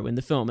biggest pro in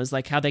the film, is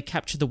like how they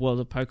capture the world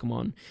of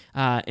Pokemon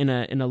in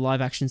a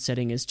live action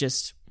setting is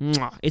just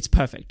it's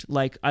perfect.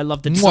 Like, I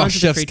love the designs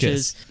of the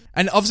creatures. Kiss.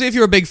 And obviously, if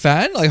you're a big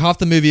fan, like, half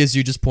the movie is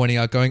you just pointing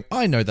out, going,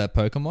 I know that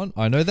Pokemon.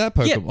 I know that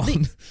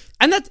Pokemon.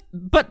 Yeah,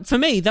 but for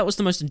me, that was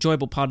the most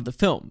enjoyable part of the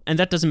film, and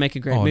that doesn't make a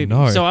great movie.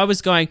 No. So I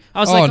was like,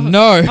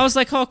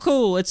 oh,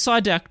 cool, it's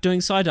Psyduck doing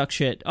Psyduck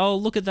shit. Oh,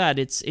 look at that,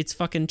 it's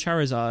fucking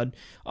Charizard.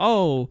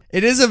 Oh,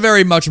 it is a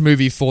very much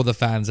movie for the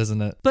fans,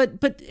 isn't it?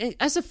 But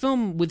as a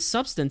film with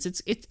substance,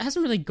 it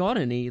hasn't really got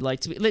any.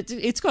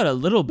 It's got a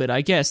little bit,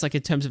 I guess, like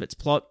in terms of its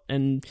plot,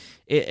 and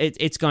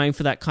it's going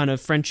for that kind of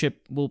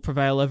friendship will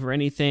prevail over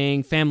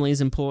anything, family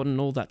is important,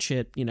 all that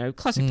shit,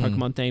 classic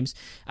Pokemon themes.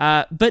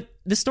 But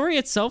the story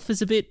itself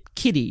is a bit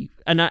kiddie,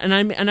 and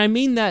I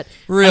mean that.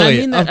 Really,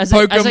 I mean that a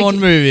Pokemon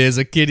movie is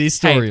a kiddie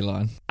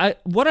storyline.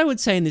 What I would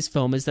say in this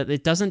film is that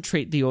it doesn't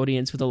treat the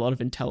audience with a lot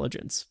of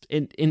intelligence.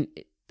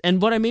 And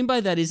what I mean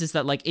by that is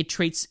that like it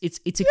treats it's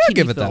a kiddie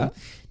give it film.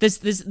 that.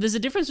 There's a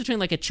difference between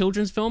like a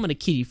children's film and a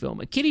kiddie film.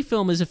 A kiddie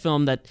film is a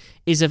film that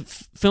is a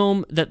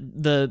film that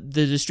the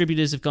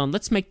distributors have gone,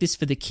 let's make this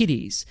for the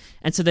kiddies,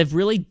 and so they've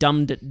really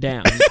dumbed it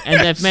down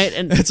and they've made.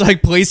 And it's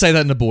like, please say that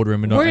in the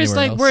boardroom and not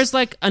anywhere else. Whereas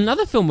like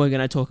another film we're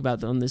going to talk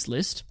about on this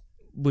list,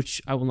 which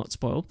I will not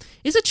spoil,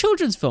 is a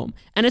children's film,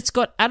 and it's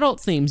got adult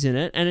themes in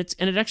it, and it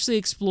actually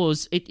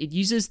explores. It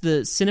uses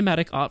the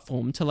cinematic art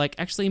form to like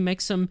actually make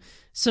some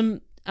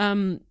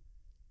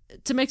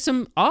to make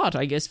some art,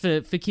 I guess,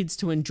 for kids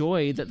to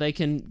enjoy that they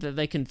can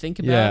think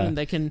about and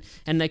they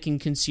can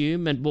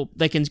consume, and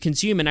they can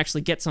consume and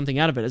actually get something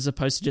out of it, as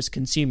opposed to just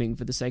consuming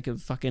for the sake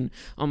of fucking,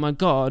 oh my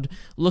god,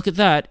 look at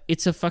that,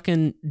 it's a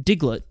fucking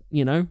Diglett,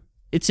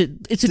 It's a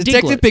Detective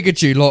Diglett.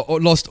 Pikachu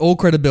lost all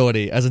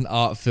credibility as an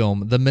art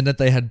film the minute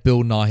they had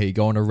Bill Nighy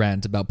go on a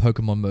rant about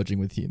Pokemon merging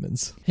with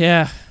humans.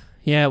 Yeah,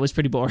 it was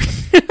pretty boring.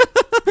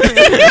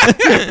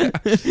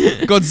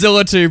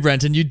 Godzilla 2,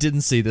 Brenton, you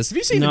didn't see this. Have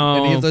you seen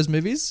any of those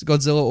movies?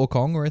 Godzilla or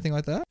Kong or anything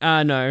like that?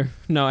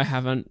 No, I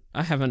haven't.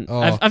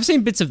 Oh. I've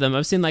seen bits of them.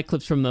 I've seen like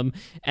clips from them,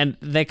 and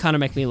they kind of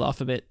make me laugh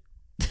a bit.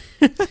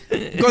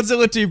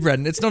 Godzilla 2,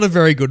 Brenton, it's not a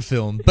very good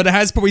film, but it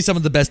has probably some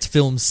of the best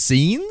film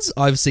scenes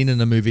I've seen in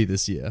a movie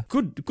this year.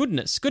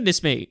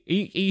 Goodness me. Are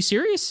you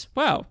serious?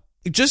 Wow.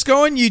 Just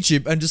go on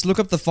YouTube and just look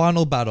up the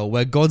final battle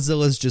where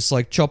Godzilla's just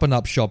like chopping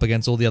up shop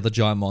against all the other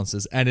giant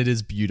monsters, and it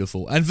is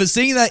beautiful. And for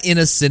seeing that in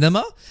a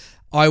cinema,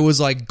 I was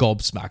like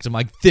gobsmacked. I'm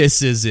like,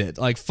 this is it,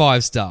 like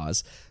 5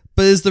 stars.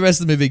 But is the rest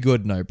of the movie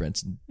good? No,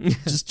 Brenton.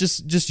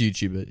 just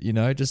YouTube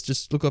it,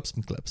 just look up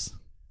some clips.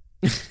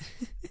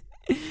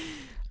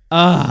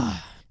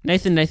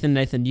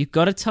 Nathan, you've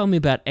got to tell me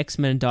about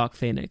X-Men Dark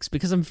Phoenix,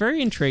 because I'm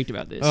very intrigued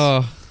about this.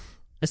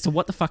 As to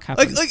what the fuck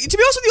happened. Like to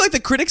be honest with you, like the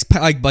critics,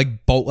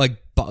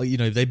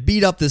 they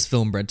beat up this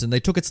film, Brenton. They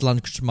took its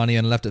lunch money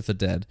and left it for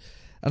dead.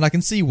 And I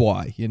can see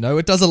why,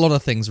 it does a lot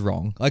of things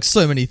wrong. Like,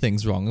 so many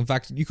things wrong. In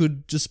fact, you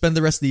could just spend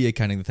the rest of the year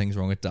counting the things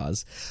wrong it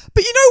does.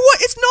 But you know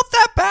what? It's not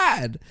that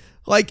bad.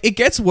 Like, it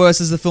gets worse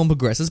as the film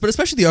progresses, but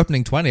especially the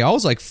opening 20, I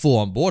was like full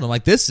on board. I'm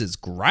like, this is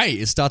great.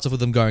 It starts off with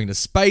them going to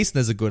space, and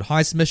there's a good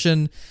heist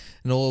mission,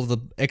 and all of the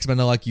X-Men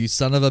are like, you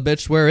son of a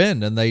bitch, we're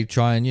in. And they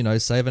try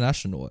and, save an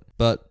astronaut.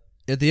 But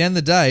at the end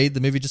of the day, the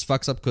movie just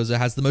fucks up because it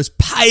has the most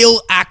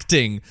pale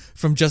acting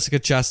from Jessica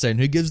Chastain,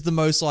 who gives the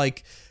most,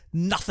 like,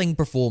 nothing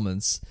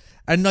performance.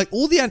 And, like,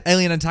 all the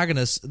alien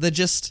antagonists, they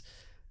just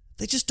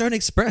don't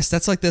express.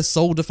 That's, like, their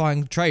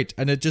soul-defying trait.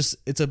 And it's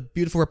a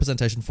beautiful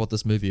representation for what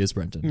this movie is,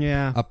 Brenton.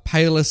 Yeah. A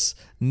paleless,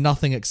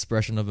 nothing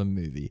expression of a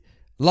movie.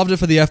 Loved it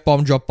for the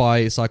F-bomb dropped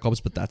by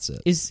Cyclops, but that's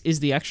it. Is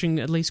the action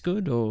at least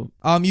good, or?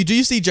 You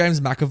do see James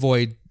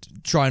McAvoy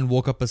try and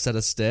walk up a set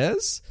of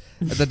stairs.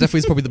 That definitely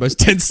is probably the most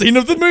tense scene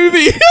of the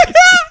movie.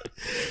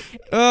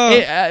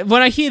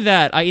 When I hear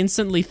that, I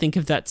instantly think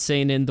of that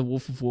scene in The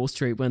Wolf of Wall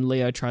Street when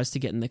Leo tries to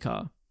get in the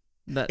car.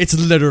 It's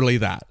literally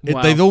that.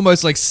 Wow. They've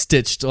almost like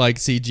stitched like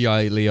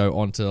CGI Leo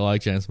onto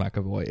like James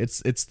McAvoy.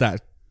 It's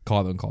that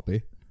carbon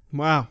copy.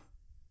 Wow.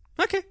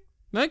 Okay.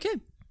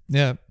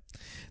 Yeah.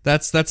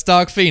 That's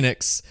Dark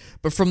Phoenix.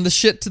 But from the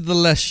shit to the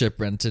less shit,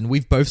 Brenton,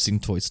 we've both seen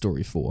Toy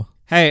Story 4.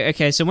 Hey,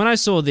 okay, so when I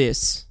saw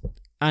this,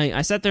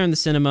 I sat there in the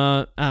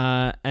cinema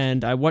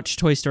and I watched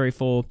Toy Story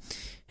 4.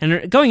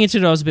 And going into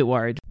it, I was a bit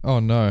worried. Oh,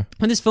 no.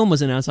 When this film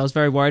was announced, I was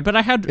very worried. But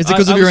I had... Is it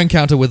because of your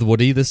encounter with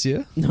Woody this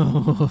year?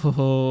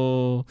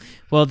 No.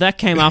 Well, that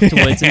came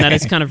afterwards, and that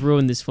has kind of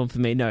ruined this film for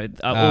me. No,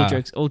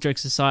 all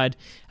jokes aside.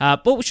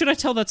 But should I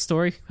tell that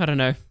story? I don't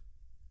know.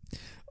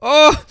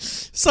 Oh,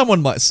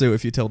 someone might sue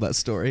if you tell that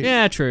story.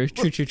 Yeah, true.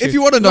 If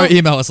you want to know,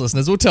 email us,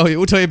 listeners. We'll tell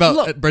you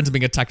about Brenton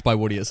being attacked by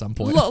Woody at some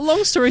point.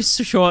 Long story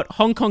short,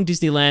 Hong Kong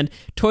Disneyland,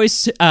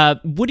 toys.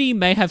 Woody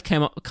may have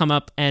come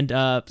up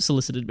and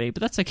solicited me,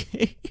 but that's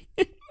okay.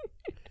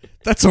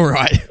 That's all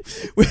right.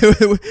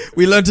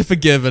 We learn to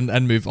forgive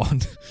and move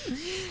on.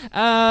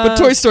 But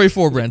Toy Story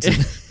 4, Brenton.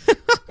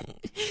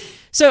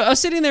 So I was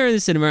sitting there in the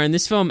cinema and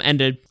this film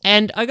ended,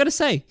 and I gotta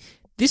say,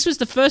 this was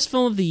the first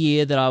film of the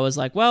year that I was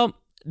like, well,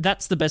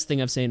 that's the best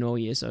thing I've seen all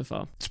year so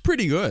far. It's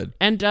pretty good.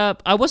 And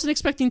I wasn't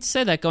expecting to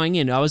say that going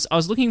in. I was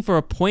looking for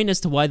a point as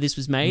to why this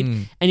was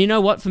made. And you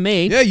know what? For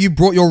me... Yeah, you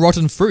brought your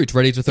rotten fruit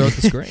ready to throw at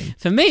the screen.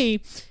 For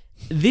me,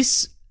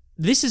 this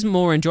is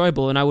more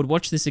enjoyable, and I would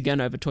watch this again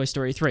over Toy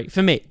Story 3.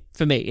 For me,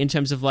 in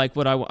terms of like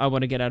what I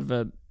want to get out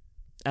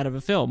of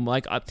a film.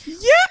 Like, yeah,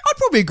 I'd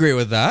probably agree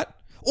with that.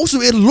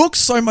 Also, it looks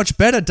so much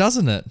better,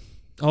 doesn't it?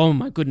 Oh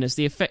my goodness,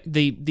 the effect,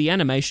 the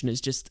animation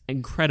is just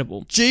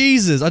incredible.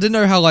 Jesus, I didn't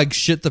know how like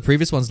shit the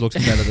previous ones looked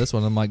compared to this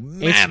one. I'm like,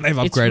 man, they've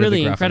upgraded it's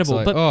really the graphics. Incredible.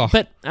 Like,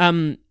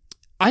 but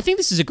I think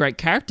this is a great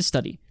character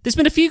study. There's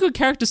been a few good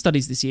character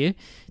studies this year.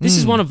 This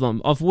is one of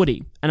them, of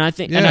Woody, and I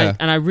think, and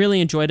I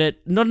really enjoyed it.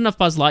 Not enough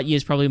Buzz Lightyear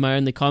is probably my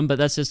only con, but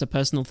that's just a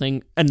personal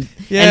thing. And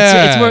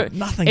it's more,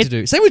 nothing to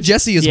do. Same with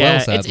Jesse as well.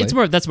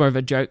 Sadly, that's more of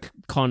a joke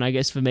con, I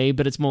guess, for me.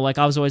 But it's more like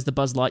I was always the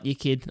Buzz Lightyear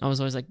kid. I was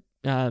always like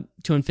to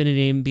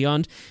infinity and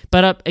beyond.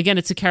 But again,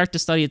 it's a character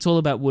study. It's all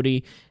about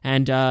Woody,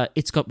 and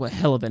it's got a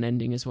hell of an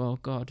ending as well.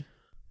 God,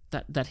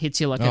 that hits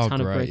you like a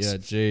ton of bricks. Yeah,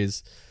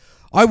 jeez.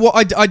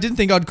 I didn't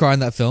think I'd cry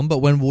in that film, but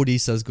when Woody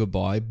says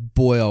goodbye,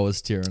 boy, I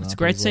was tearing up. It's a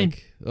great scene.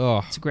 Like,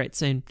 oh, it's a great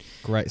scene.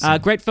 Great scene.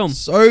 Great film.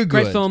 So good.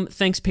 Great film.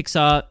 Thanks,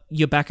 Pixar.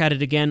 You're back at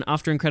it again.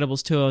 After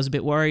Incredibles 2, I was a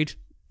bit worried.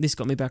 This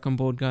got me back on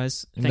board,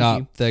 guys. Thank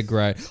you. They're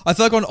great. I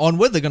feel like on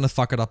Onward, they're going to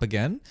fuck it up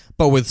again.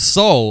 But with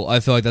Soul,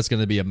 I feel like that's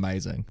going to be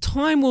amazing.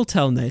 Time will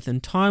tell,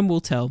 Nathan. Time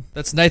will tell.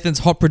 That's Nathan's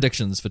hot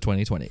predictions for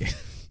 2020.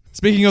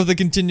 Speaking of the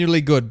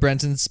continually good,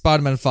 Brenton,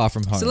 Spider-Man Far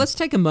From Home. So let's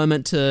take a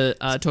moment to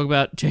talk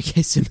about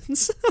J.K.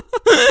 Simmons.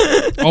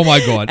 Oh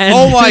my god.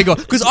 Oh my god.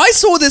 Because I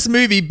saw this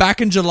movie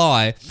back in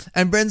July,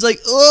 and Brenton's like,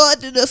 oh, I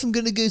don't know if I'm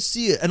going to go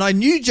see it. And I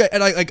knew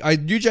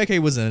J.K.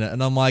 was in it,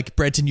 and I'm like,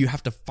 Brenton, you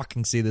have to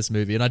fucking see this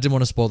movie. And I didn't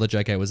want to spoil that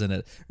J.K. was in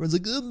it. Everyone's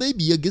like, oh,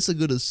 maybe, I guess I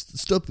got to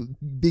stop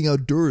being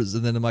outdoors.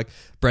 And then I'm like,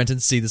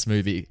 Brenton, see this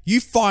movie. You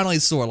finally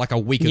saw it like a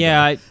week ago.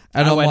 Yeah,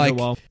 and I I'm waited like, a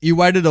while. You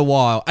waited a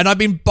while. And I've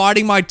been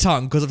biting my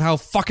tongue because of how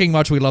fucking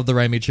much we love the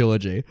Raimi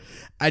trilogy.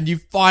 And you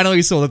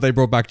finally saw that they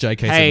brought back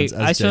J.K. Simmons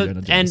as J.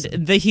 Jonah Jameson.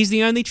 And he's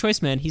the only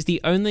choice, man. He's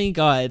the only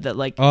guy that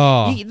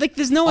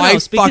there's no one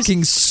else. I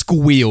fucking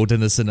squealed in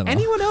the cinema.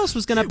 Anyone else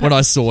was going to when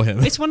I saw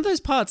him. It's one of those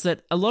parts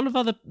that a lot of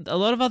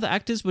other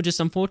actors were just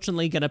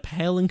unfortunately going to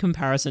pale in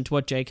comparison to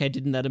what J.K.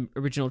 did in that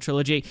original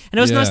trilogy. And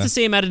it was nice to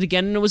see him at it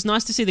again, and it was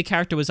nice to see the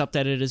character was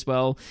updated as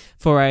well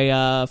for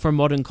a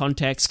modern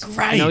context. It's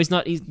great. You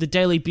know, he's the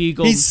Daily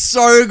Bugle. He's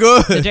so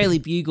good. The Daily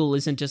Bugle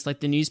isn't just like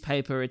the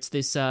newspaper. It's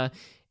this.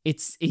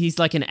 He's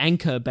like an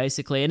anchor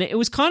basically, and it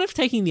was kind of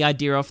taking the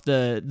idea off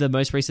the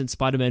most recent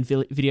Spider-Man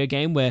video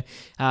game where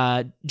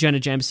Jonah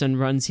Jameson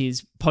runs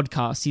his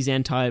podcast, his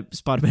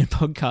anti-Spider-Man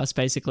podcast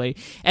basically,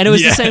 and it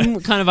was the same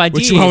kind of idea,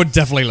 which I would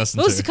definitely listen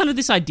to. Well, it's kind of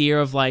this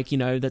idea of like, you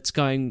know, that's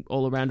going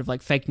all around of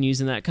like fake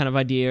news and that kind of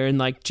idea, and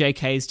like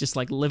JK's just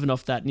like living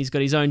off that, and he's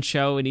got his own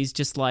show, and he's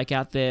just like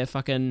out there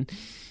fucking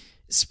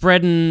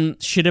spreading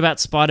shit about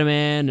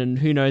Spider-Man and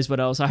who knows what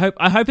else. I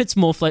hope it's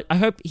more. I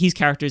hope his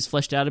character is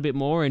fleshed out a bit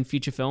more in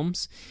future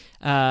films.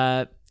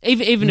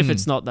 Even if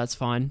it's not, that's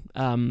fine.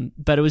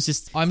 But it was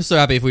just... I'm so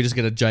happy if we just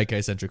get a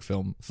JK-centric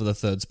film for the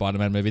third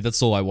Spider-Man movie.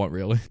 That's all I want,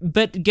 really.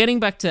 But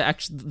getting back to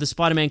actually the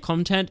Spider-Man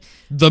content...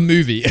 The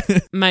movie.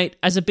 Mate,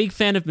 as a big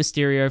fan of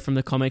Mysterio from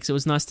the comics, it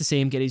was nice to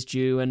see him get his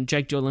due, and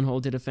Jake Gyllenhaal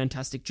did a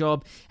fantastic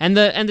job. And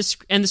the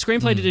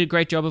screenplay did a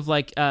great job of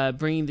like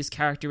bringing this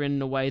character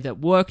in a way that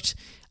worked...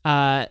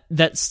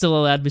 that still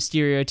allowed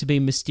Mysterio to be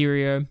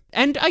Mysterio.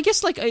 And I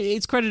guess like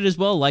it's credit as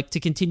well, like to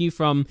continue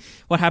from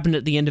what happened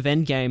at the end of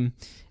Endgame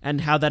and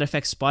how that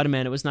affects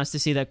Spider-Man. It was nice to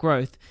see that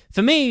growth.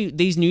 For me,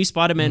 these new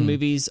Spider-Man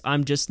movies,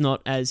 I'm just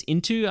not as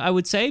into, I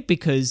would say,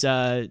 because...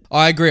 I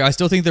agree. I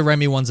still think the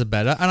Raimi ones are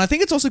better. And I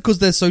think it's also because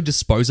they're so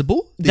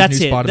disposable, these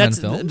new Spider-Man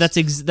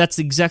films. That's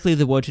exactly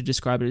the word to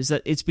describe it, is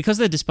that it's because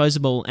they're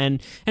disposable.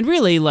 And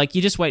really, like,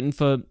 you're just waiting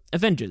for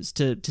Avengers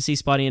to see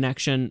Spidey in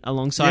action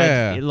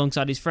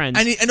alongside his friends.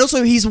 And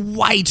also, he's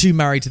way too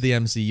married to the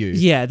MCU.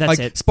 Yeah, that's like,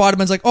 it.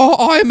 Spider-Man's like,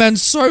 oh, Iron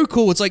Man's so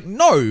cool. It's like,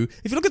 no.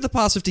 If you look at the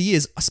past 50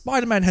 years,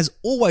 Spider-Man has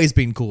always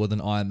been cooler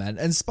than Iron Man.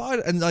 And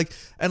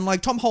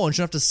Tom Holland shouldn't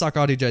have to suck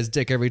RDJ's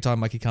dick every time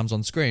like he comes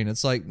on screen.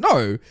 It's like,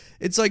 no.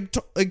 It's like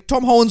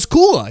Tom Holland's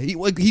cooler.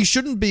 He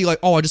shouldn't be like,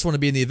 oh, I just want to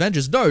be in the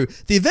Avengers. No,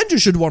 the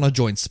Avengers should want to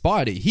join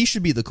Spidey. He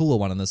should be the cooler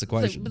one in this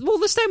equation. Well,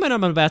 the statement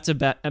I'm about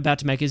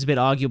to make is a bit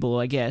arguable,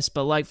 I guess.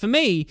 But like for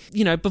me,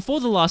 you know, before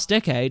the last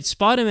decade,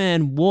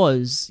 Spider-Man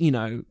was, you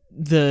know,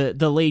 the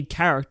lead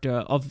character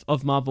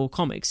of Marvel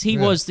Comics. He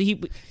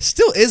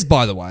still is,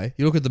 by the way.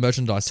 You look at the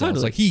merchandise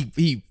sales, totally. like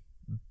he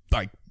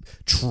like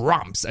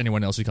trumps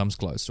anyone else who comes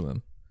close to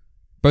him.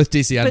 Both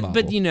DC and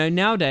Marvel. But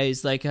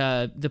nowadays, like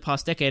the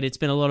past decade, it's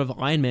been a lot of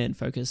Iron Man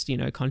focused,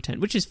 content,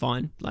 which is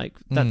fine. Like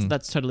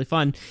that's totally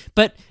fine.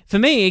 But for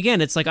me,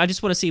 again, it's like I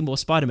just want to see more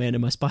Spider-Man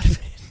in my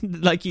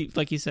Spider-Man, like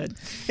you said.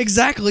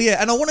 Exactly,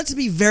 yeah. And I want it to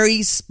be very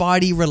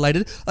Spidey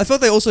related. I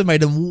felt they also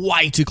made him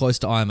way too close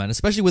to Iron Man,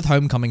 especially with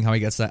Homecoming, how he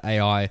gets that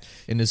AI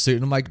in his suit.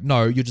 And I'm like,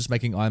 no, you're just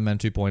making Iron Man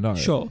 2.0.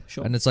 Sure.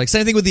 And it's like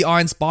same thing with the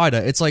Iron Spider.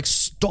 It's like,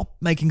 stop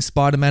making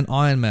Spider-Man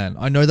Iron Man.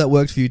 I know that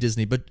worked for you,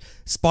 Disney, but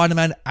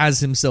Spider-Man as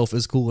himself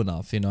is cool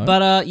enough,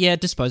 But yeah,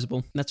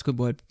 disposable. That's a good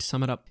word to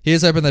sum it up.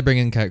 Here's hoping they bring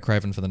in Kate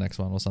Craven for the next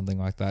one or something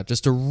like that.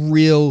 Just a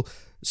real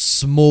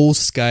small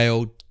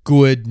scale,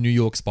 good New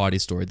York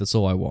Spidey story. That's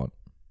all I want.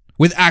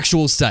 With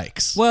actual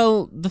stakes.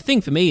 Well, the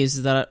thing for me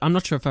is that I'm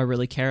not sure if I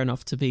really care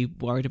enough to be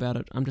worried about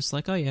it. I'm just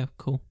like, oh yeah,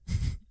 cool.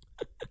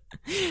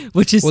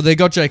 Well, they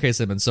got J.K.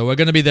 Simmons, so we're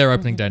going to be there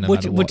opening day no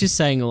matter what. Which is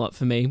saying a lot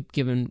for me,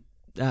 given...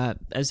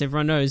 as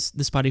everyone knows,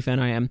 the Spidey fan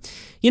I am.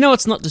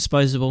 It's not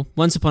disposable.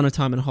 Once Upon a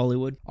Time in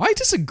Hollywood. I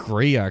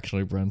disagree,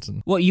 actually,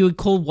 Brenton. What, you would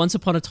call Once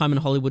Upon a Time in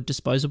Hollywood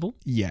disposable?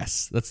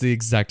 Yes, that's the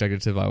exact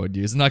adjective I would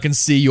use. And I can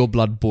see your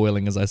blood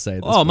boiling as I say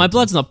this. Oh, my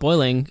blood's not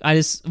boiling.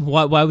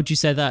 Why would you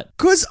say that?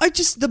 Because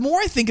the more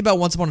I think about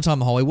Once Upon a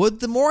Time in Hollywood,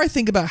 the more I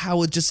think about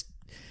how it's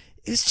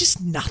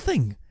just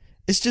nothing.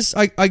 It's just,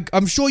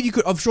 I'm sure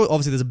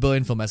obviously there's a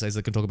billion film essays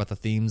that can talk about the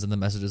themes and the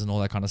messages and all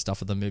that kind of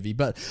stuff of the movie,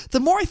 but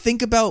the more I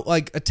think about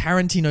like a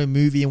Tarantino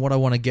movie and what I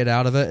want to get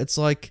out of it, it's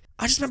like,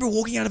 I just remember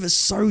walking out of it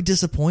so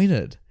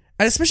disappointed.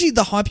 And especially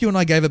the hype you and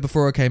I gave it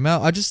before it came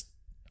out, I just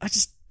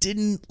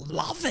didn't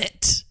love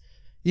it.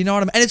 You know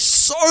what I mean? And it's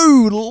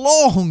so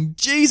long.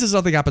 Jesus,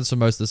 nothing happens for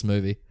most of this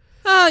movie.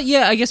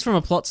 Yeah, I guess from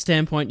a plot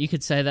standpoint, you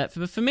could say that.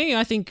 For me,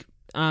 I think...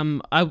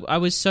 I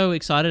was so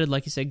excited,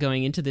 like you said,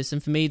 going into this,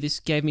 and for me, this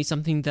gave me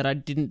something that I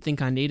didn't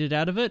think I needed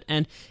out of it,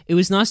 and it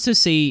was nice to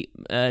see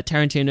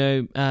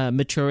Tarantino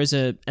mature as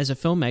a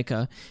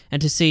filmmaker,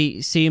 and to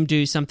see him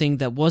do something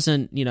that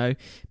wasn't,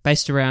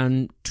 based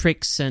around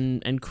tricks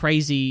and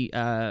crazy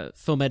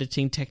film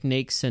editing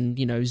techniques and,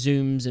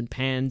 zooms and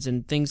pans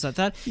and things like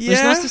that. Yeah. It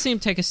was nice to see him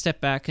take a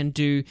step back and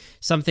do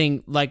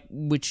something like,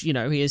 which,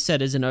 he has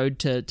said is an ode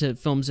to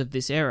films of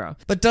this era.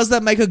 But does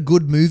that make a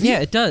good movie? Yeah,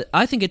 it does.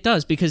 I think it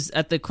does, because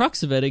at the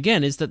crux of it,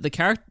 again, is that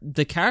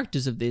the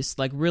characters of this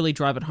like really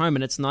drive it home,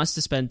 and it's nice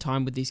to spend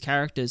time with these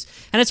characters.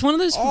 And it's one of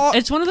those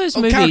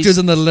movies. Characters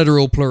in the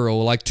literal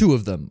plural, like two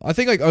of them. I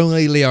think like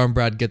only Leo and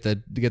Brad get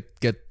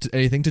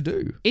anything to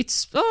do.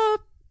 It's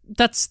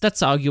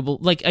that's arguable.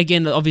 Like,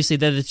 again, obviously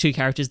they're the two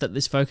characters that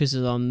this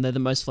focuses on. They're the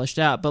most fleshed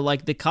out, but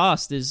like the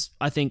cast is,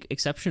 I think,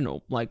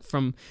 exceptional. Like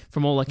from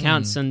all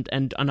accounts,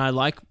 and I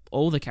like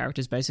all the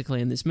characters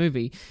basically in this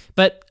movie.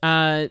 But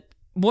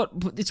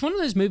it's one of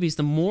those movies,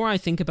 the more I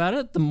think about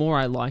it, the more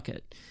I like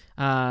it.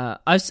 For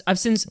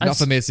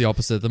me, it's the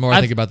opposite. The more I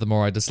think about it, the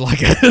more I dislike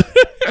it.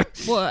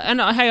 Well, and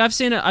hey, I've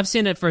seen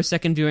it for a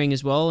second viewing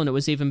as well, and it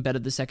was even better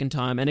the second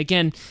time. And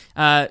again,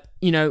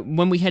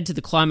 when we head to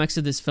the climax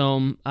of this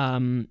film,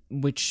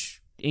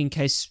 which, in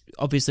case,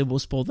 obviously we'll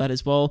spoil that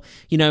as well,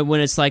 when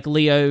it's like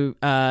Leo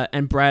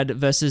and Brad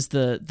versus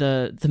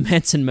the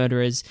Manson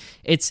murderers,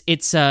 it's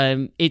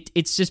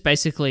just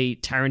basically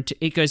Tarantino.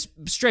 It goes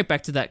straight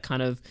back to that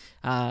kind of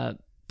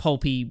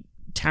pulpy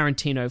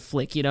Tarantino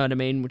flick, you know what I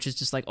mean, which is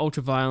just like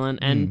ultra violent,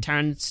 and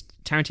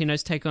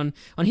Tarantino's take on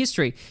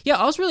history. Yeah,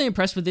 I was really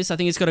impressed with this. I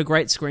think it's got a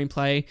great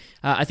screenplay.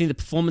 I think the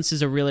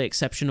performances are really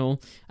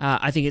exceptional.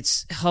 I think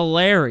it's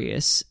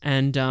hilarious,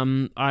 and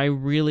I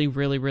really,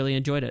 really, really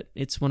enjoyed it.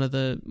 It's one of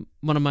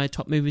my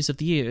top movies of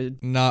the year.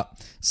 Nah,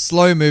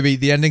 slow movie.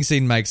 The ending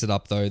scene makes it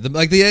up though.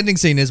 The ending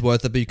scene is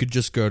worth it, but you could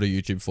just go to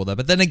YouTube for that.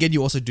 But then again,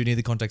 you also do need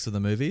the context of the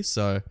movie,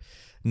 so.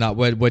 No,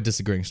 we're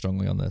disagreeing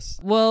strongly on this.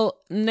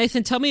 Well,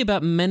 Nathan, tell me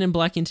about Men in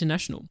Black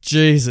International.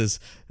 Jesus.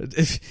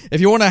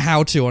 If you want a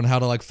how-to on how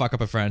to like fuck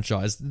up a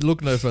franchise,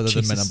 look no further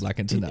than Men in Black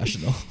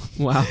International.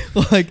 Wow.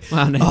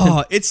 Wow,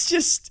 Nathan. It's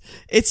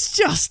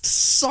just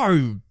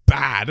so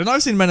bad. And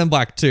I've seen Men in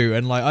Black too,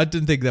 and like I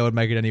didn't think that would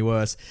make it any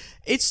worse.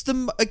 It's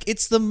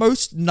the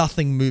most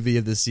nothing movie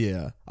of this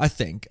year, I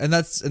think. And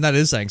that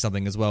is saying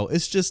something as well.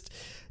 It's just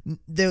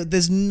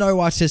there's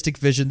no artistic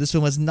vision. This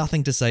film has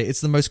nothing to say.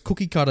 It's the most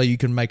cookie cutter you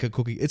can make a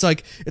cookie. It's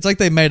like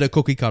they made a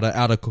cookie cutter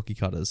out of cookie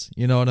cutters.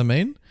 You know what I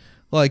mean?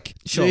 Like,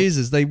 sure.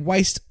 Jesus, they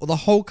waste the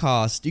whole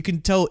cast. You can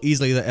tell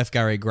easily that F.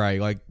 Gary Gray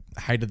like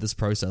hated this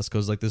process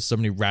because like there's so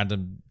many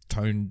random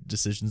tone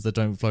decisions that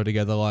don't flow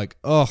together. Like,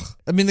 ugh.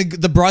 I mean,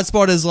 the bright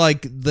spot is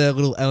like the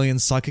little alien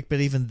psychic, but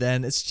even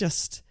then, it's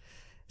just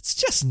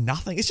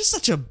nothing. It's just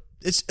such a.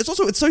 It's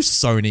so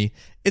Sony.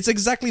 It's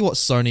exactly what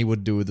Sony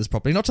would do with this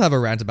property. Not to have a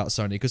rant about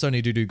Sony, because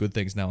Sony do good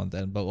things now and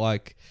then, but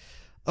like,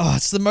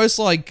 it's the most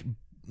like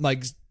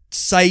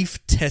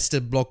safe,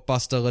 tested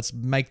blockbuster. Let's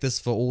make this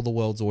for all the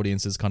world's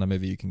audiences kind of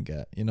movie you can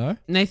get. You know,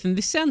 Nathan,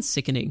 this sounds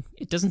sickening.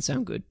 It doesn't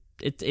sound good.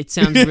 It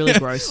sounds really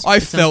gross. I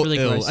felt really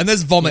ill, and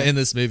there's vomit in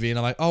this movie, and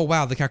I'm like, oh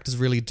wow, the characters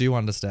really do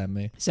understand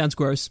me. Sounds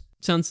gross.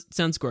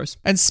 Sounds gross.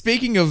 And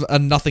speaking of a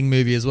nothing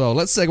movie as well,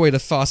 let's segue to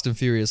Fast and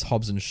Furious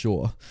Hobbs and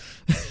Shaw.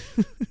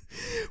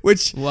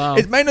 which Wow.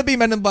 it may not be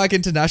Men in Black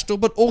International,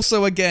 but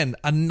also again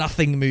a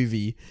nothing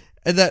movie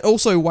that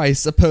also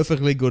wastes a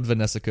perfectly good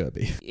Vanessa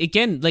Kirby.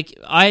 Again, like,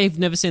 I've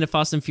never seen a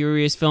Fast and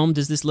Furious film.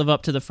 Does this live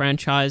up to the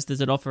franchise?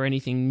 Does it offer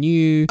anything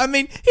new? I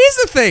mean, here's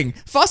the thing.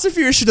 Fast and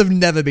Furious should have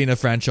never been a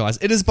franchise.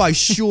 It is by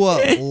sure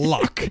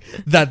luck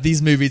that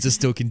these movies are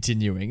still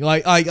continuing.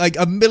 Like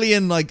a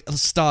million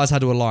stars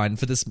had to align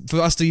for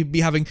us to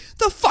be having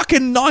the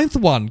fucking 9th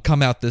one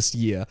come out this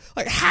year.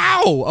 Like,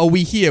 how are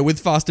we here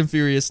with Fast and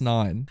Furious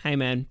 9? Hey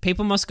man,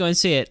 people must go and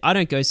see it. I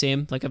don't go see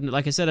them. Like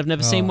I said, I've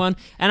never seen one,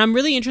 and I'm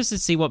really interested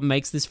to see what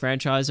makes this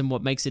franchise and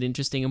what makes it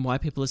interesting and why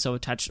people are so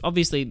attached.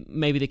 Obviously,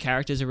 maybe the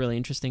characters are really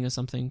interesting or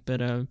something,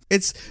 but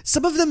it's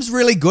some of them's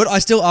really good. I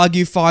still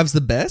argue 5's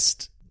the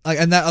best.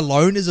 And that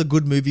alone is a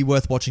good movie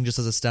worth watching just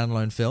as a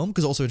standalone film,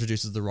 because it also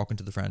introduces The Rock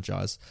into the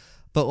franchise.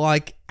 But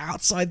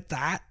outside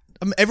that,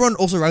 I mean, everyone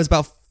also raves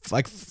about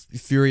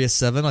Furious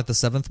 7, the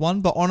 7th one.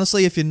 But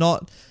honestly, if you're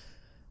not,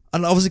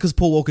 and obviously because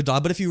Paul Walker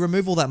died, but if you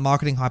remove all that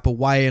marketing hype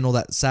away and all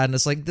that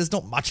sadness, there's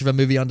not much of a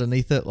movie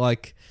underneath it.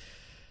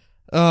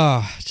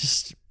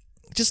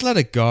 Just let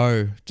it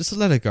go. Just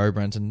let it go,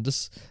 Brenton.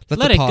 Just let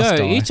the past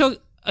die.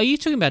 Are you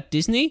talking about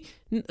Disney?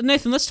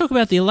 Nathan, let's talk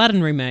about the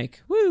Aladdin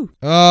remake. Woo!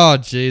 Oh,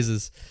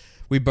 Jesus.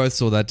 We both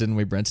saw that, didn't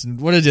we, Brenton?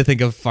 What did you think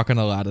of fucking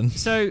Aladdin?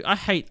 So, I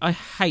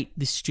hate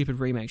this stupid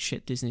remake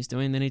shit Disney's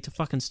doing. They need to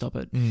fucking stop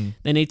it.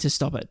 They need to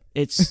stop it.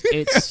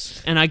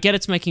 It's and I get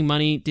it's making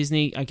money,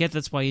 Disney. I get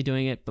that's why you're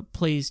doing it, but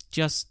please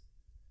just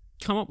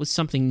come up with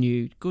something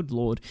new. Good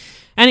Lord.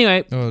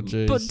 Anyway,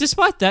 but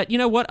despite that, you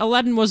know what?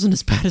 Aladdin wasn't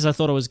as bad as I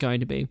thought it was going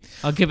to be.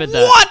 I'll give it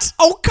that. What?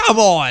 Oh, come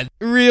on!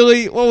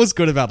 Really? What was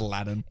good about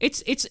Aladdin?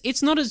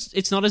 It's not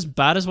as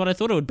bad as what I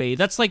thought it would be.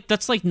 That's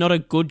not a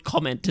good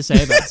comment to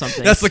say about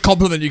something. That's the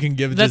compliment you can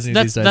give Disney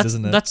these days,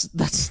 isn't it?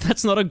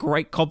 That's not a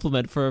great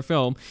compliment for a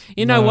film.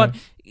 You know what?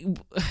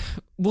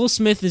 Will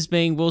Smith is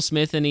being Will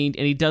Smith, and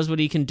he does what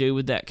he can do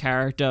with that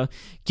character,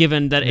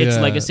 given that it's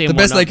legacy and the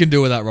best whatnot. they can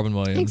do without Robin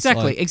Williams.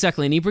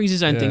 Exactly, and he brings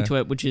his own thing to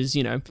it, which is,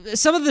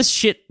 some of the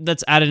shit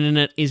that's added in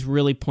it is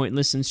really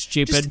pointless and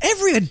stupid. Just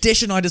every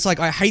addition, I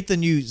hate the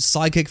new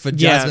sidekick for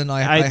Jasmine.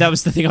 That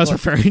was the thing I was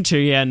referring to.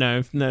 Yeah,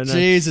 no.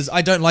 Jesus,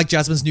 I don't like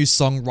Jasmine's new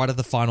song right at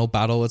the final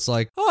battle. It's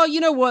like, oh,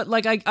 you know what?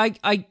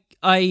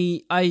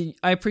 I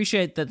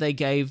appreciate that they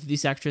gave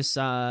this actress,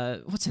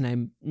 what's her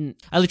name?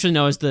 I literally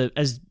know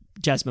as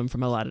Jasmine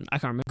from Aladdin. I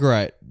can't remember.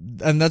 Great.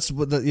 And that's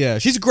what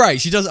she's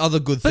great. She does other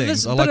good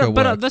things. I like her work.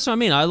 But that's what I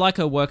mean. I like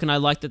her work, and I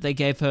like that they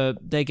gave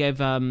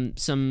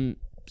some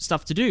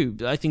stuff to do.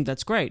 I think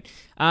that's great.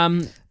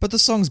 But the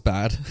song's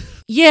bad.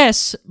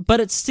 Yes, but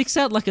it sticks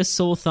out like a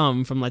sore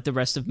thumb from the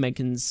rest of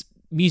Megan's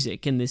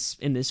music in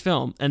this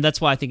film, and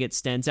that's why I think it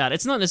stands out.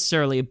 It's not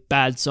necessarily a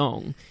bad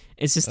song.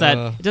 It's just that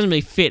it doesn't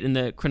really fit in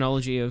the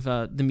chronology of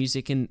the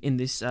music in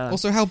this.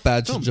 Also, how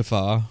bad should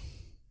Jafar?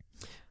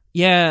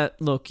 Yeah,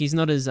 look, he's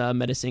not as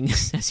menacing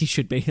as he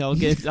should be.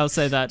 I'll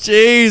say that.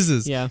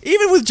 Jesus. Yeah.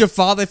 Even with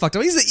Jafar, they fucked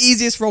up. He's the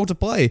easiest role to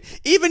play.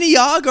 Even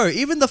Iago,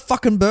 even the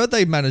fucking bird,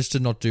 they managed to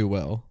not do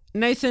well.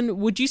 Nathan,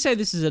 would you say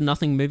this is a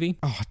nothing movie?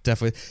 Oh,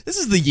 definitely. This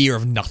is the year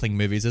of nothing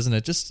movies, isn't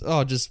it?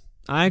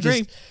 I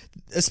agree.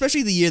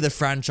 Especially the year the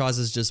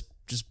franchises just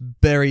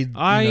buried.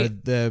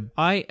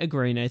 I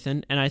agree,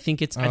 Nathan, and I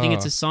think it's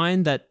a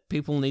sign that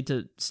people need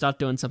to start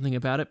doing something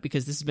about it,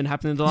 because this has been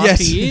happening the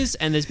last 2 years,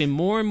 and there's been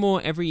more and more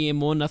every year,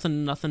 more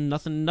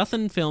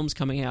nothing films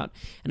coming out,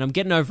 and I'm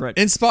getting over it.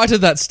 In spite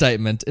of that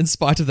statement,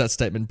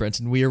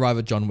 Brenton, we arrive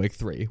at John Wick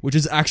 3, which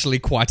is actually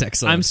quite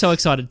excellent. I'm so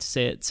excited to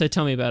see it. So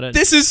tell me about it.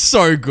 This is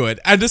so good,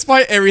 and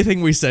despite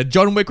everything we said,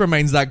 John Wick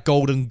remains that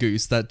golden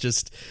goose that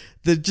just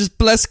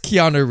bless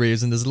Keanu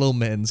Reeves and his little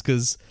mittens,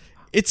 because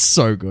it's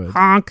so good.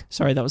 Honk.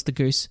 Sorry, that was the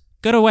goose.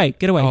 Get away.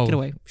 Get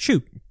away.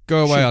 Shoot.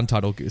 Go away,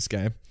 Untitled Goose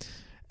Game.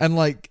 And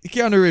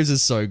Keanu Reeves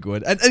is so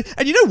good. And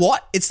you know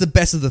what? It's the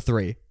best of the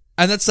three.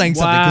 And that's saying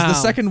something, because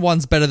the second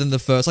one's better than the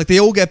first. They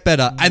all get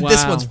better, and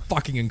this one's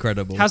fucking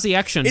incredible. How's the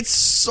action? It's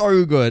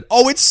so good.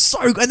 Oh, it's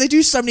so good. And they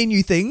do so many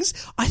new things.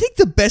 I think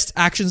the best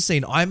action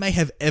scene I may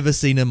have ever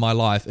seen in my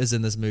life is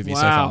in this movie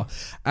so far.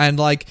 And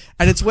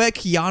it's where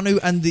Keanu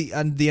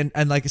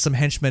and some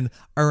henchmen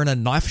are in a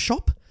knife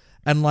shop.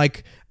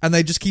 And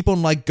they just keep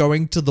on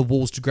going to the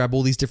walls to grab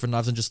all these different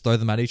knives and just throw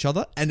them at each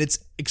other, and it's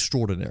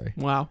extraordinary.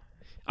 Wow,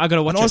 I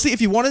gotta watch. And honestly,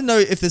 if you want to know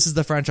if this is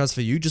the franchise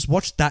for you, just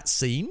watch that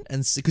scene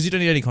and because you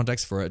don't need any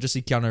context for it. Just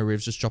see Keanu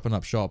Reeves just chopping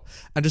up shop,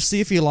 and just see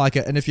if you like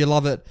it, and if you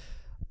love it,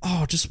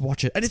 just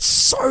watch it. And it's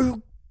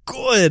so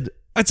good.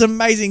 It's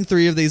amazing.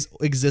 3 of these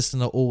exist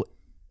and are all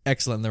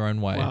excellent in their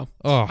own way. Wow.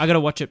 Oh. I gotta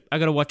watch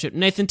it.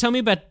 Nathan, tell me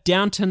about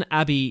Downton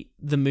Abbey,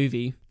 the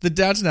movie. The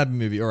Downton Abbey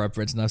movie. All right,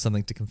 Brenton, I have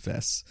something to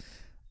confess.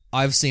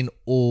 I've seen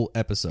all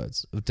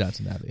episodes of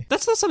Downton Abbey.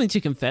 That's not something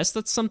to confess.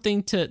 That's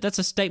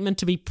a statement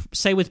to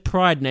say with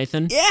pride,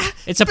 Nathan. Yeah.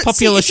 It's a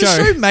popular show. It's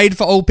a show made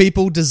for old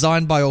people,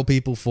 designed by old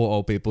people, for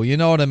old people. You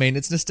know what I mean?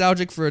 It's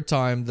nostalgic for a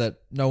time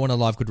that no one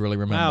alive could really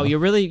remember. Wow, you're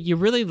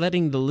really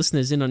letting the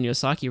listeners in on your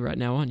psyche right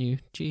now, aren't you?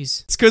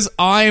 Jeez. It's because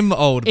I'm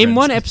old, In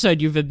one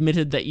episode, you've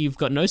admitted that you've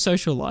got no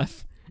social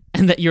life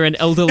and that you're an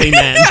elderly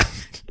man.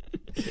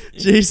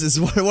 Jesus,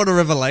 what a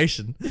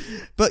revelation.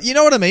 But you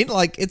know what I mean?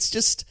 Like, it's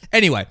just...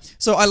 Anyway,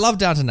 so I love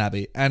Downton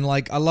Abbey, and,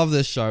 like, I love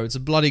this show. It's a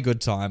bloody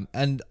good time.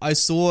 And I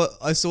saw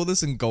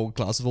this in gold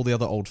class with all the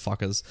other old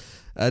fuckers.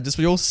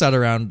 We all sat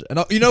around,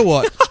 and you know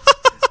what?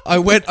 I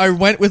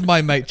went with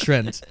my mate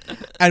Trent,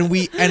 and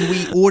we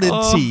ordered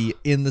tea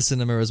in the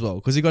cinema as well,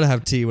 because you got to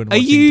have tea when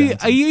watching Downton.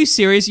 Are you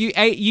serious?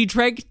 You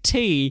drank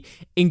tea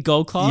in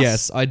gold class?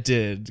 Yes, I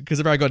did,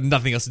 because I got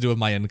nothing else to do with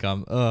my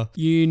income.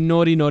 You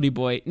naughty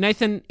boy.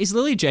 Nathan, is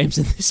Lily James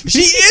in this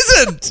movie? She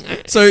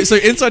isn't. So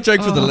inside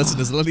joke for the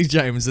listeners: Lily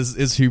James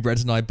is who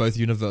Brent and I both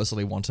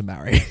universally want to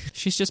marry.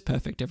 She's just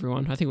perfect,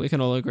 everyone. I think we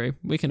can all agree.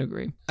 We can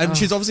agree. And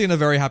she's obviously in a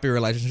very happy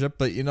relationship,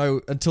 but you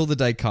know, until the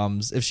day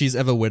comes, if she's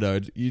ever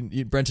widowed,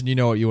 Brenton, you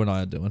know what you and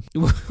I are doing.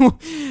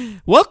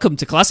 Welcome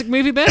to Classic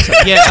Movie Banter.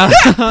 Yeah.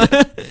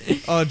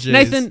 Oh, jeez.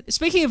 Nathan,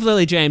 speaking of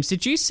Lily James,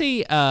 did you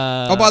see...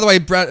 Oh, by the way,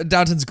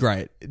 Downton's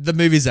great. The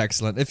movie's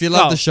excellent. If you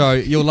love the show,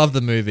 you'll love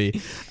the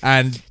movie.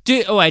 And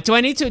do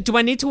I need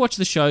to watch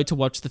the show to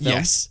watch the film?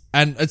 Yes.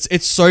 And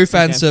it's so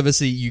fan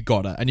servicey, you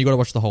gotta. And you gotta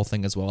watch the whole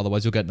thing as well,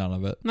 otherwise you'll get none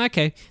of it.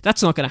 Okay,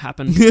 that's not gonna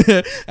happen.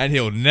 And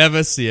he'll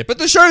never see it. But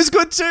the show's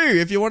good too,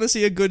 if you want to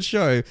see a good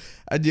show.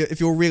 And if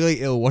you're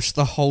really ill, watch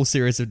the whole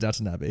series of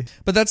Downton Abbey.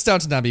 But that's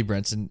Downton Abbey,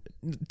 Brenton.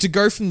 To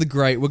go from the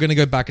great, we're gonna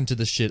go back into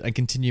the shit and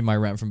continue my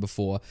rant from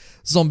before.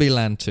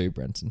 Zombieland 2,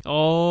 Brenton.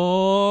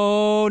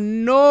 Oh,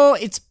 no,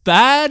 it's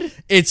bad?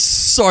 It's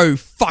so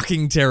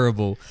fucking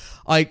terrible.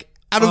 Like...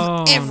 Out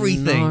of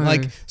everything, no.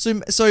 like so,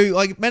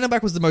 like Men in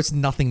Black was the most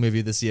nothing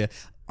movie this year.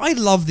 I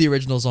love the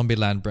original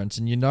Zombieland,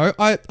 Brenton. You know,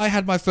 I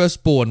had my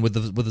firstborn with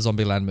the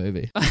Zombieland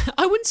movie.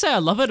 I wouldn't say I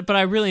love it, but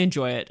I really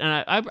enjoy it,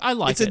 and I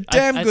like it. It's a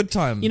damn good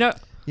time.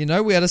 You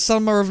know, we had a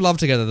summer of love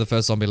together. The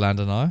first Zombieland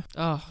and I.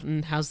 Oh,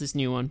 and how's this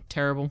new one?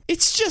 Terrible.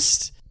 It's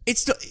just.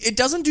 It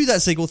doesn't do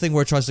that sequel thing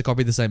where it tries to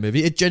copy the same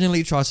movie. It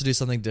genuinely tries to do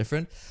something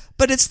different,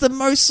 but it's the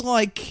most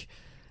like.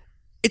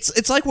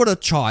 It's like what a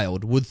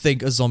child would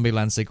think a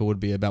Zombieland sequel would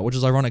be about, which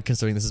is ironic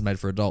considering this is made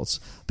for adults.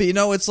 But you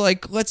know, it's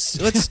like let's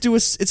do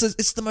it's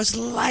the most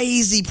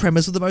lazy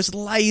premise with the most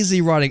lazy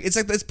writing. It's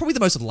probably the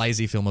most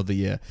lazy film of the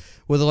year.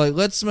 Where they're like,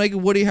 let's make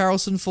Woody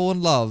Harrelson fall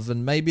in love,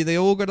 and maybe they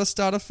all got to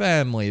start a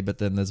family, but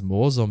then there's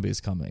more zombies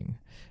coming.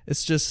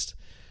 It's just.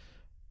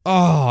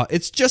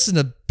 It's just an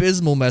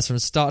abysmal mess from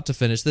start to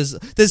finish. There's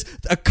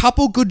a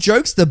couple good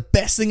jokes. The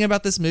best thing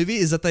about this movie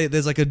is that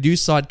there's like a new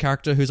side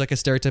character who's like a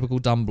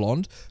stereotypical dumb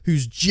blonde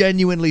who's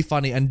genuinely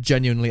funny and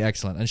genuinely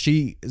excellent, and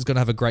she is going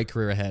to have a great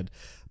career ahead.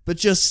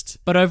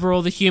 But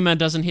overall, the humor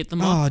doesn't hit the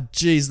mark. Oh,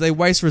 jeez, they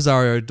waste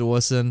Rosario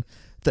Dawson.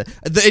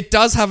 It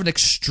does have an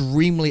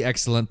extremely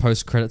excellent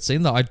post-credit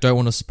scene that I don't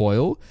want to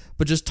spoil,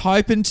 but just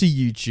type into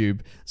YouTube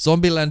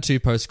Zombieland 2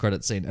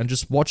 post-credit scene and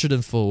just watch it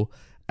in full.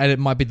 And it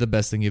might be the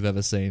best thing you've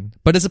ever seen.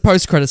 But it's a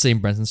post-credit scene,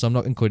 Brenton, so I'm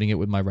not including it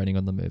with my rating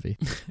on the movie.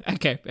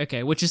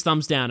 Okay, which is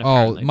thumbs down,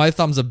 apparently. Oh, my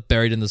thumbs are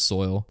buried in the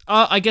soil.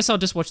 I guess I'll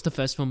just watch the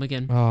first film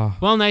again.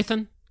 Well,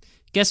 Nathan,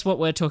 guess what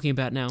we're talking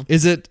about now?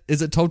 Is it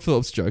Todd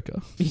Phillips'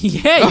 Joker?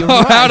 Yeah, you're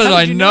right. How did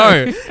I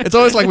know? It's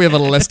almost like we have a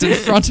list in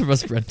front of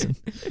us, Brenton.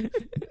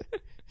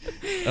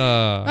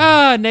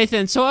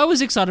 Nathan, so I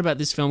was excited about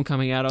this film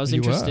coming out. I was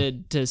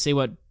interested to see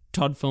what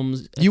Todd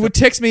Films. You would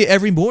text me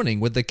every morning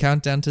with the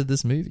countdown to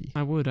this movie.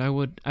 I would.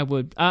 And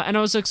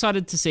I was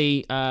excited to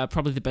see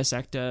probably the best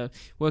actor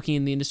working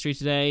in the industry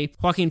today,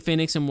 Joaquin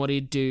Phoenix, and what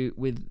he'd do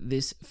with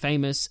this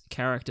famous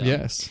character.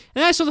 Yes.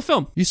 And I saw the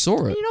film. You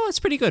saw it. You know, it's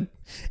pretty good.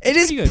 It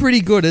is pretty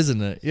good,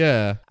 isn't it?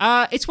 Yeah.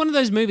 It's one of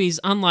those movies,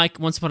 unlike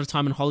Once Upon a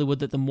Time in Hollywood,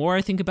 that the more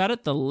I think about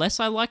it, the less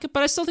I like it,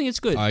 but I still think it's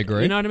good. I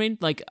agree. You know what I mean?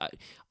 Like,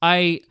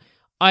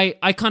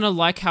 I kind of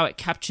like how it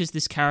captures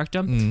this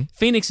character.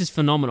 Phoenix is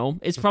phenomenal.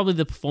 It's probably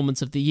the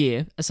performance of the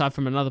year, aside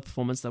from another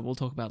performance that we'll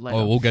talk about later.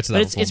 Oh, we'll get to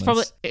that.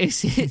 But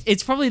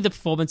it's probably the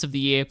performance of the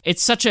year.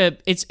 It's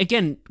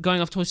again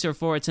going off Toy Story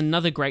 4. It's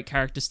another great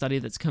character study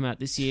that's come out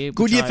this year.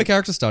 Good year for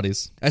character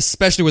studies,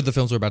 especially with the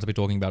films we're about to be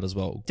talking about as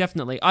well.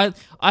 Definitely,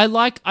 I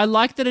like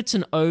that it's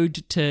an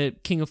ode to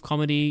King of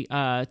Comedy,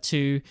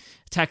 to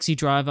Taxi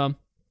Driver.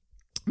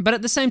 But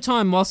at the same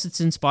time, whilst it's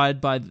inspired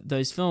by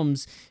those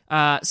films,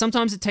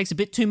 sometimes it takes a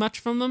bit too much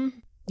from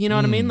them. You know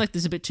what I mean? Like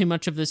there's a bit too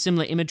much of the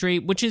similar imagery,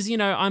 which is,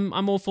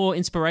 I'm all for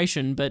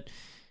inspiration, but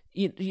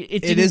it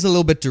is a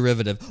little bit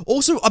derivative.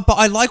 Also, but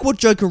I like what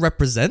Joker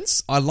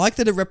represents. I like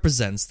that it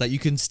represents that you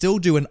can still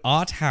do an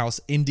art house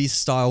indie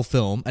style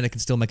film and it can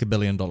still make $1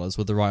 billion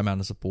with the right amount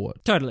of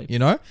support. Totally. You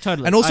know?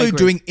 Totally. And also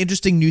doing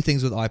interesting new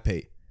things with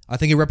IP. I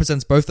think it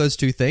represents both those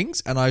two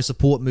things, and I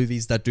support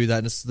movies that do that,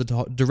 and it's the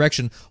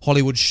direction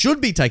Hollywood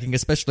should be taking,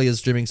 especially as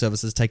streaming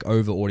services take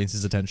over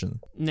audiences' attention.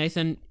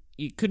 Nathan,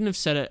 you couldn't have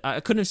said it. I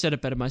couldn't have said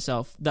it better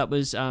myself. That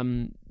was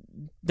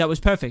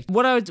perfect.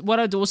 What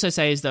I'd also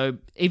say is, though,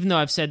 even though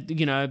I've said,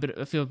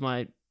 a few of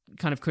my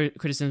kind of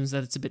criticisms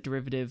that it's a bit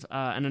derivative,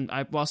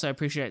 whilst I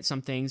appreciate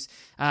some things,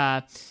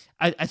 I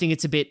think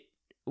it's a bit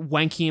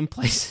wanky in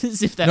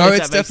places. If that No, if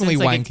it's that makes definitely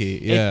sense. Like,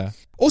 wanky. Yeah.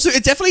 Also,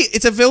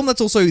 it's a film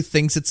that's also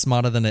thinks it's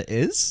smarter than it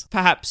is.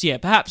 Perhaps.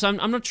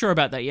 I'm not sure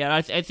about that yet.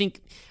 I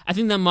think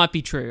that might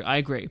be true. I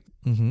agree.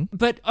 Mm-hmm.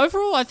 But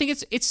overall, I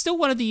think it's still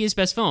one of the year's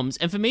best films.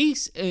 And for me,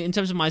 in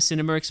terms of my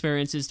cinema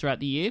experiences throughout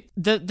the year,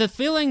 the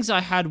feelings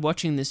I had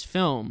watching this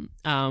film,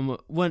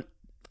 when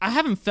I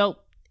haven't felt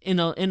in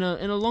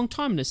a long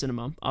time in a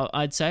cinema.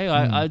 I'd say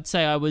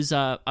I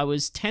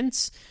was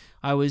tense.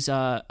 I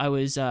had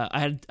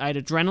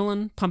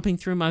adrenaline pumping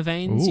through my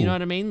veins. Ooh. You know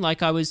what I mean?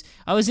 Like I was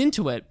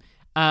into it.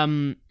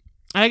 And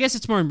I guess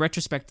it's more in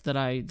retrospect that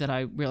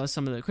I realized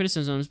some of the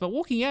criticisms. But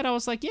walking out, I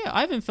was like, yeah,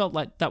 I haven't felt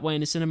like that way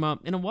in a cinema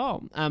in a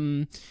while.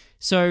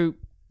 So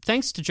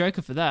thanks to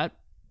Joker for that.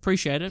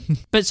 Appreciate it.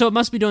 But so it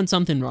must be doing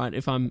something right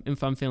if I'm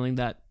feeling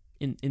that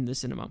in the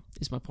cinema.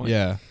 Is my point.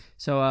 Yeah.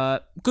 So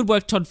good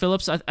work, Todd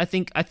Phillips. I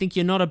think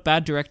you're not a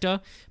bad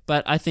director,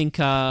 but I think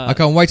I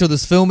can't wait till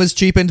this film is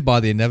cheapened by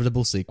the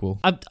inevitable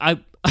sequel.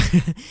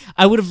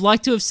 I would have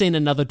liked to have seen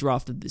another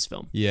draft of this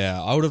film.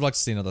 Yeah, I would have liked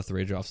to see another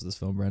 3 drafts of this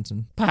film,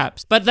 Brenton.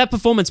 Perhaps. But that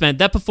performance, man,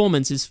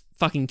 is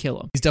fucking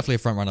killer. He's definitely a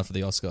front runner for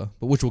the Oscar,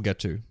 but which we'll get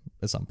to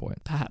at some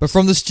point. Perhaps. But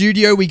from the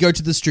studio, we go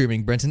to the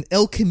streaming, Brenton.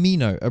 El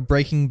Camino, a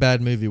Breaking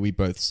Bad movie we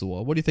both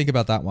saw. What do you think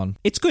about that one?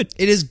 It's good.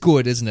 It is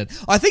good, isn't it?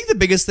 I think the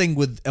biggest thing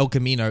with El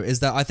Camino is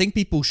that I think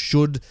people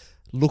should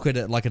look at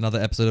it like another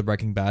episode of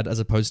Breaking Bad as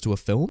opposed to a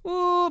film.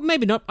 Well,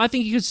 maybe not. I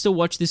think you could still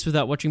watch this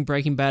without watching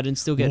Breaking Bad and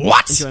still get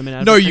What? enjoyment out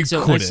of No, it. you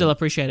and couldn't. still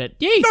appreciate it.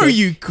 Yeah, you No, could.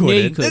 you couldn't.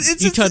 Yeah, you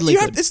could. You totally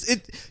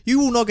could. You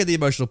will not get the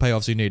emotional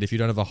payoffs you need if you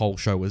don't have a whole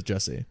show with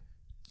Jesse.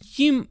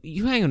 You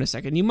hang on a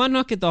second. You might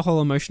not get the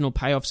whole emotional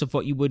payoffs of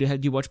what you would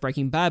had you watch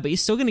Breaking Bad, but you're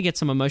still going to get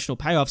some emotional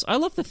payoffs. I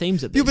love the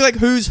themes of this. You'll be like,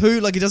 who's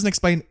who? Like, it doesn't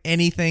explain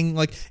anything.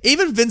 Like,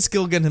 even Vince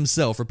Gilligan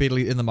himself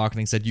repeatedly in the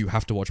marketing said, you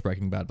have to watch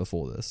Breaking Bad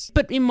before this.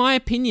 But in my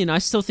opinion, I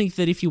still think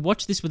that if you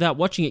watch this without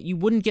watching it, you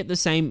wouldn't get the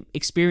same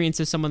experience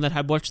as someone that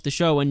had watched the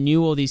show and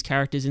knew all these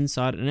characters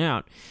inside and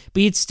out.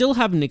 But you'd still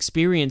have an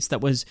experience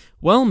that was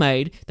well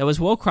made, that was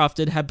well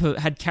crafted,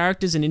 had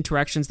characters and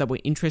interactions that were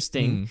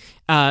interesting.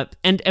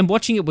 And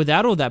watching it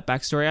without all that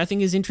backstory, I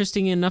think is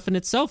interesting enough in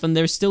itself, and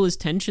there still is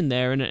tension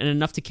there and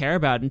enough to care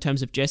about in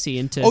terms of Jesse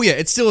and to. Oh yeah,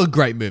 it's still a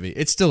great movie.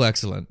 It's still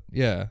excellent.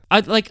 Yeah,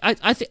 I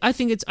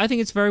think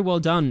it's very well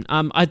done.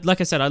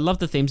 Like I said, I love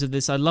the themes of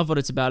this. I love what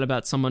it's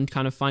about someone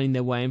kind of finding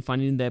their way and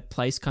finding their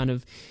place kind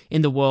of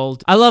in the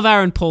world. I love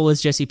Aaron Paul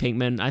as Jesse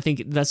Pinkman. I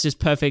think that's just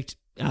perfect.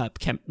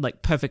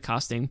 Perfect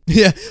casting.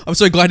 Yeah, I'm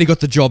so glad he got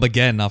the job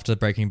again after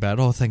Breaking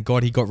Bad. Oh, thank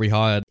God he got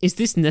rehired. Is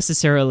this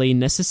necessarily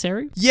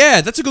necessary?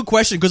 Yeah, that's a good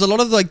question, because a lot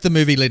of the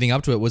movie leading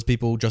up to it was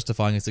people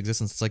justifying its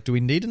existence. It's like, do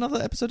we need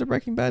another episode of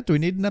Breaking Bad? Do we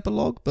need an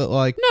epilogue?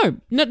 But no,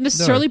 not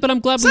necessarily. No. But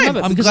I'm glad we have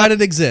it. I'm glad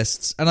it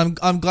exists, and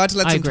I'm glad to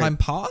let some time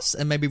pass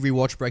and maybe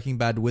rewatch Breaking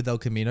Bad with El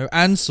Camino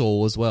and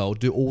Saul as well.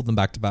 Do all of them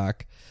back to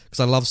back.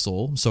 Because I love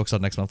Saul. I'm so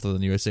excited next month for the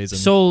new season.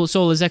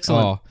 Saul is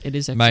excellent. Oh, it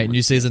is excellent. Mate,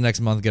 new season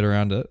next month. Get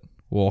around it.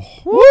 Whoa.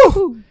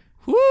 Woo!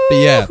 But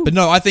yeah, but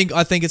no, I think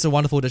it's a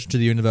wonderful addition to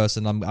the universe,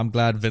 and I'm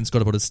glad Vince got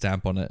to put a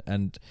stamp on it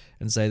and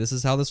say this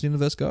is how this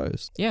universe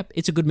goes. Yeah,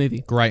 it's a good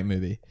movie. Great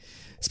movie.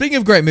 Speaking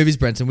of great movies,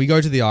 Brenton, we go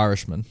to The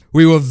Irishman.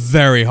 We were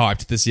very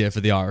hyped this year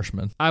for The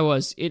Irishman. I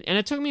was. And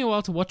it took me a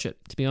while to watch it,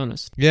 to be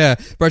honest. Yeah.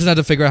 Brenton had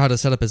to figure out how to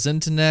set up his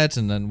internet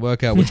and then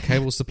work out which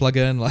cables to plug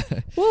in.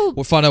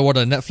 We'll find out what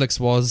a Netflix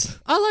was.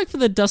 I like for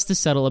the dust to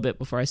settle a bit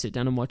before I sit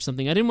down and watch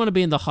something. I didn't want to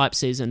be in the hype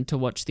season to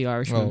watch The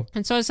Irishman. Oh.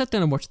 And so I sat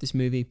down and watched this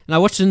movie. And I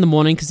watched it in the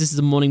morning because this is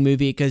a morning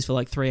movie. It goes for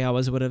like 3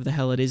 hours or whatever the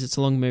hell it is. It's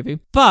a long movie.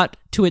 But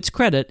to its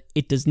credit,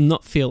 it does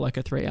not feel like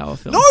a 3-hour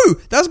film. No!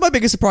 That was my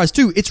biggest surprise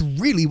too. It's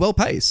really well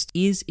paced.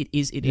 It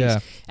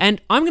is. And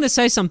I'm going to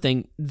say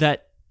something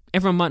that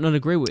everyone might not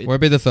agree with.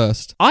 Won't be the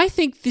first. I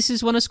think this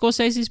is one of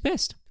Scorsese's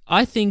best.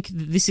 I think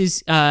this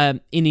is in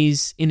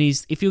his.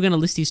 If you're going to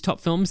list his top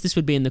films, this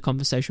would be in the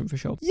conversation for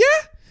sure. Yeah,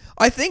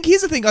 I think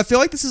here's the thing. I feel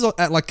like this is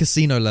at like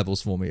Casino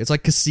levels for me. It's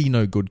like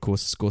Casino good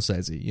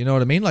Scorsese. You know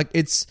what I mean? Like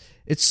it's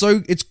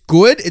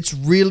good. It's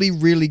really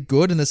really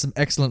good, and there's some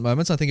excellent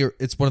moments. I think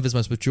it's one of his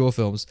most mature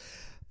films.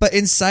 But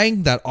in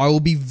saying that, I will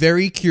be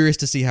very curious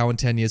to see how in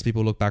 10 years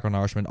people look back on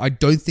Irishman. I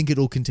don't think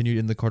it'll continue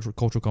in the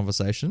cultural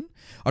conversation.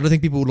 I don't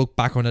think people will look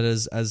back on it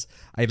as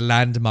a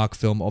landmark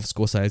film of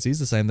Scorsese's,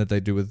 the same that they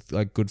do with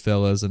like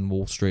Goodfellas and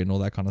Wall Street and all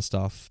that kind of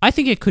stuff. I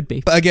think it could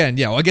be. But again,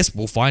 yeah, well, I guess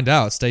we'll find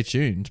out. Stay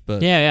tuned.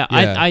 But yeah.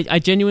 I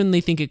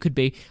genuinely think it could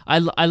be. I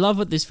love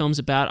what this film's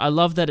about. I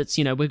love that it's,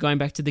 we're going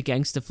back to the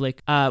gangster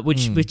flick,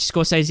 which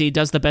Scorsese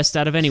does the best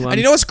out of anyone. And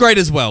you know what's great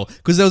as well?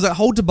 Because there was that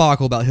whole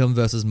debacle about him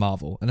versus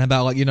Marvel and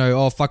about like,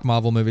 fuck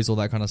Marvel movies, all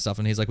that kind of stuff.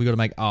 And he's like, we got to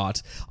make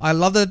art. I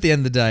love that at the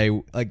end of the day,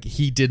 like,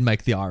 he did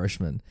make The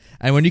Irishman.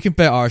 And when you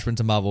compare Irishman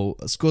to Marvel,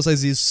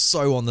 Scorsese is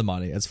so on the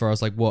money as far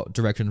as like what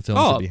direction film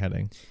should be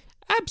heading.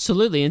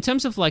 Absolutely. In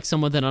terms of like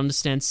someone that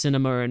understands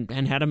cinema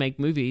and how to make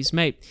movies,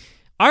 mate,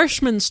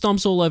 Irishman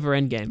stomps all over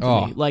Endgame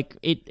for me. Like,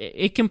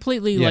 it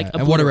completely, like,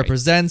 and what it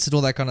represents and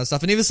all that kind of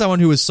stuff. And even someone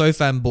who is so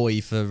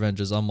fanboy for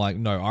Avengers, I'm like,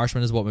 no,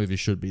 Irishman is what movies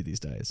should be these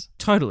days.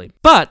 Totally.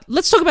 But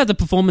let's talk about the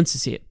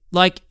performances here.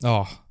 Like,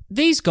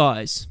 these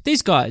guys,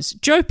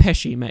 Joe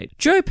Pesci, mate.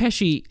 Joe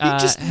Pesci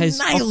just has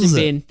nails often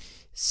it. been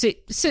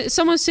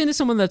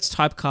someone that's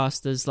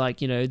typecast as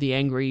like, you know, the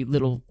angry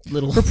little.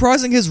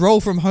 Reprising his role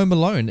from Home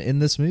Alone in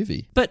this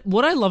movie. But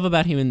what I love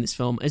about him in this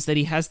film is that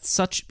he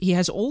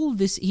has all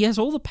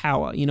the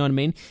power. You know what I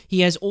mean?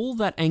 He has all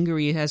that anger.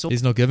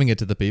 He's not giving it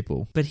to the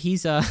people. But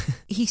he's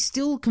he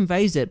still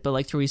conveys it, but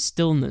like through his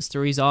stillness,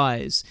 through his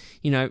eyes.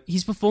 You know,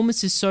 his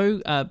performance is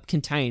so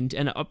contained,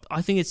 and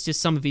I think it's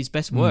just some of his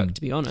best work,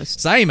 to be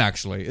honest. Same,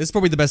 actually. It's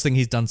probably the best thing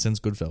he's done since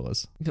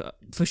Goodfellas.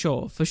 For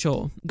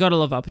sure. Gotta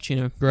love Al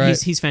Pacino. Great.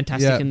 He's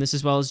fantastic in this,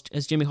 as well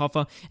as Jimmy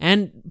Hoffa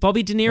and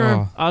Bobby De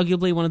Niro,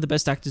 arguably one of the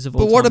best actors of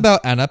all time. But what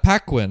about Anna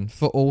Paquin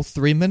for all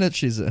 3 minutes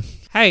she's in?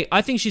 Hey,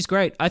 I think she's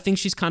great. I think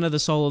she's kind of the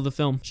soul of the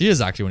film. She is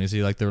actually, when you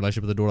see like the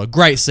relationship with the daughter.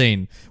 Great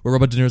scene where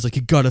Robert De Niro's like,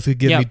 you gotta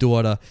forgive me,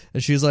 daughter.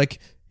 And she's like,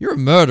 you're a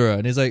murderer.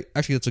 And he's like,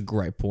 actually, that's a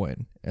great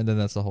point. And then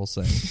that's the whole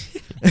scene.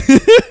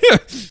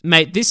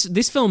 Mate,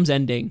 this film's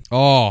ending.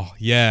 Oh,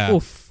 yeah.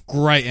 Oof.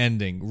 Great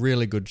ending.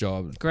 Really good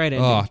job. Great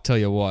ending. Oh, tell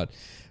you what.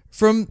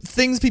 From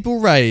things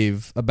people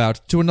rave about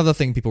to another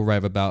thing people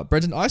rave about.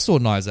 Brendan, I saw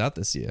Knives Out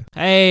this year.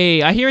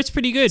 Hey, I hear it's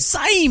pretty good.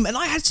 Same! And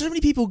I had so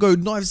many people go,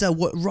 Knives Out,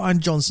 what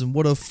Ryan Johnson,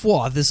 what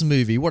this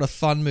movie, what a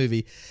fun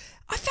movie.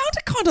 I found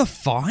it kind of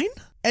fine.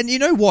 And you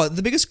know what?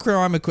 The biggest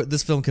crime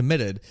this film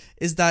committed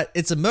is that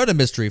it's a murder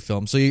mystery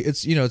film. So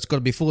it's got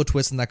to be full of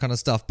twists and that kind of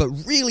stuff. But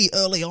really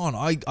early on,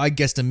 I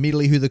guessed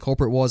immediately who the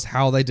culprit was,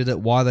 how they did it,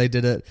 why they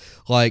did it.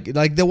 Like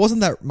there wasn't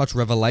that much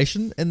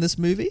revelation in this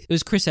movie. It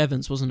was Chris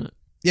Evans, wasn't it?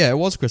 Yeah, it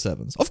was Chris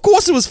Evans. Of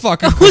course it was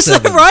fucking Chris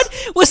Evans.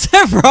 Was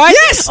that right?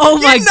 Yes! Oh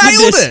my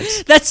nailed goodness.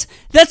 It!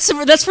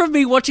 That's from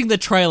me watching the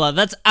trailer.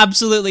 That's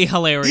absolutely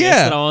hilarious.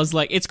 Yeah. That I was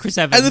like, it's Chris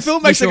Evans. And the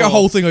film makes like a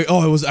whole thing like,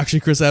 oh, it was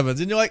actually Chris Evans.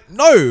 And you're like,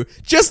 no,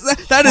 just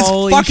that is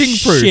Holy fucking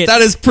proof. shit.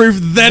 That is proof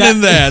then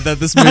and there that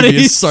this movie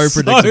is so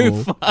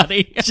predictable. So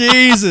funny.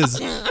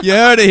 Jesus. You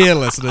heard it here,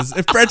 listeners.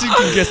 If Brenton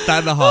can guess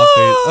that in a heartbeat.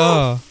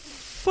 Oh.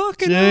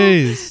 Fucking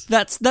jeez.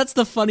 That's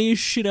the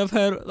funniest shit I've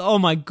heard. Oh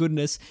my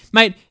goodness.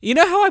 Mate, you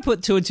know how I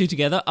put two and two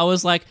together? I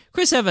was like,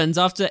 Chris Evans,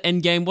 after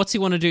Endgame, what's he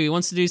want to do? He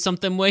wants to do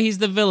something where he's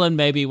the villain,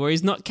 maybe, where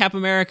he's not Cap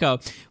America.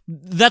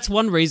 That's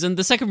one reason.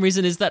 The second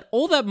reason is that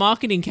all that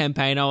marketing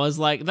campaign, I was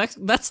like,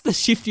 that's the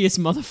shiftiest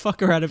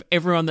motherfucker out of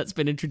everyone that's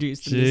been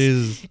introduced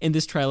in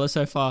this trailer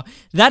so far.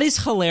 That is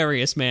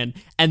hilarious, man.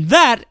 And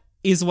that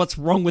is what's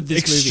wrong with this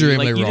Extremely movie.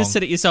 Like, you wrong. just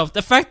said it yourself.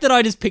 The fact that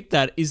I just picked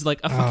that is like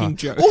a fucking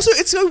joke. Also,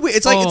 it's so weird.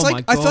 It's like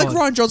I feel like God.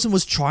 Ryan Johnson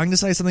was trying to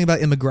say something about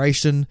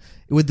immigration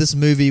with this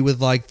movie,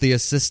 with like the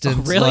assistant.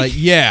 Oh, really? Like,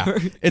 yeah,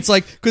 it's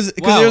like because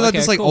Wow, they're in like okay,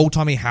 this like cool. old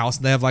timey house,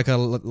 and they have like a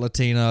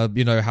Latina,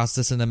 house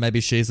assistant, and maybe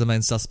she's the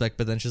main suspect,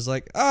 but then she's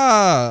like,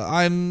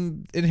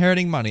 I'm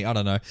inheriting money. I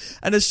don't know,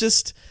 and it's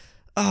just.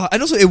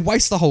 And also, it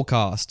wastes the whole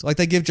cast. Like,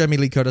 they give Jamie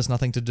Lee Curtis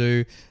nothing to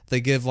do.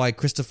 They give, like,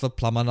 Christopher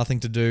Plummer nothing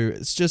to do.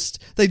 It's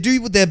just... They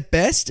do their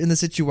best in the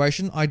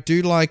situation. I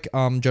do like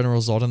General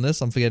Zod in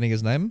this. I'm forgetting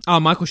his name. Oh,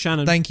 Michael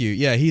Shannon. Thank you.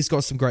 Yeah, he's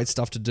got some great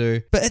stuff to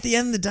do. But at the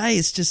end of the day,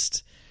 it's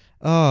just...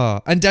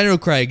 And Daniel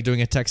Craig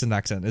doing a Texan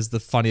accent is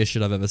the funniest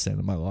shit I've ever seen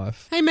in my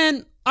life. Hey,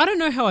 man, I don't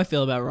know how I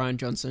feel about Ryan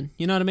Johnson.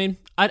 You know what I mean?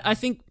 I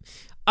think...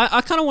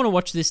 I kind of want to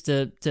watch this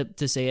to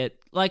see it.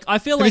 Like, I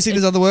feel Have you seen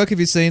his other work? Have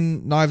you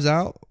seen Knives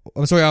Out?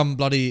 I'm sorry,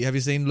 have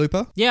you seen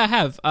Looper? Yeah, I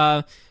have.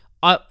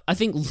 I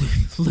think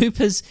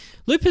Looper's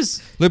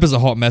Looper's a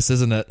hot mess,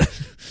 isn't it?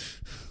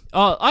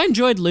 I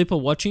enjoyed Looper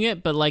watching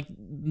it, but like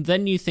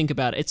then you think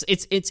about it.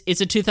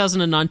 It's a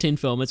 2019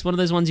 film. It's one of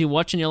those ones you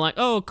watch and you're like,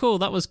 oh, cool,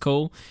 that was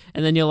cool,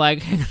 and then you're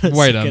like, hang on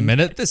Wait second. a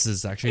minute, this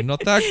is actually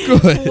not that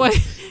good.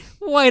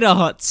 wait a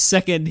hot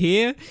second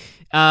here.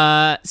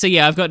 So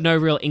yeah, I've got no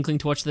real inkling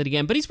to watch that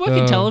again. But he's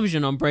working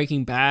television on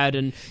Breaking Bad,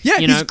 and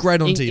he's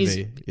great on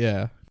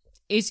TV.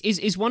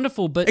 Is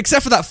wonderful. But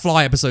except for that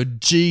Fly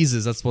episode,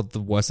 Jesus, that's what the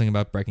worst thing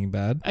about Breaking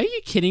Bad. Are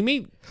you kidding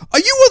me? Are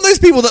you one of those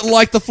people that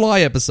like the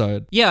Fly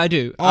episode? Yeah, I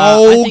do.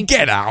 Oh, I think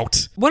get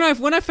out! When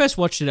I first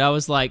watched it, I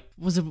was like,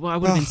 I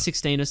would have been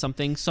 16 or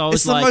something. So I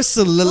was like, it's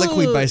the most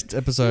soliloquy-based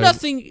episode.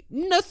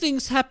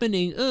 Nothing's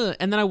happening.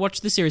 And then I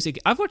watched the series.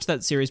 I've watched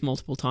that series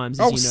multiple times.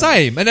 As you know.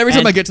 Same. And every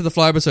time I get to the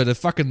Fly episode, it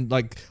fucking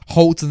like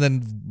halts and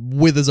then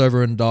withers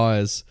over and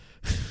dies.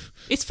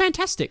 It's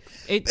fantastic.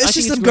 It's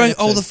just them going,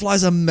 the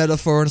Fly's a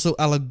metaphor and it's so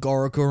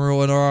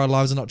allegorical and our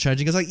lives are not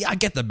changing. It's like, yeah, I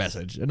get the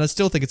message. And I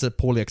still think it's a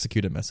poorly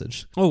executed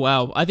message. Oh,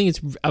 wow. I think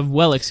it's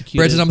well executed.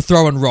 Brendan, I'm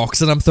throwing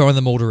rocks and I'm throwing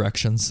them all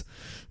directions.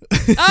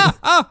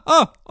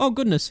 Oh,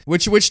 goodness.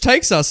 Which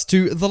takes us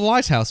to The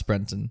Lighthouse,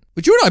 Brendan,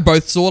 which you and I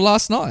both saw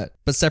last night,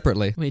 but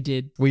separately. We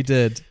did. We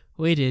did.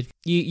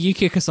 You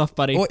kick us off,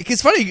 buddy. Well,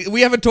 it's funny,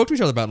 we haven't talked to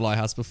each other about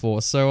Lighthouse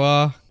before, so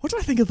what do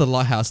I think of The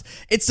Lighthouse?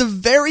 It's a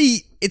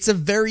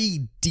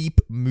very deep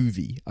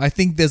movie. I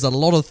think there's a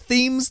lot of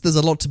themes, there's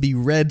a lot to be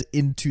read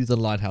into The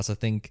Lighthouse. I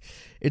think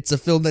it's a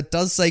film that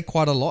does say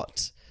quite a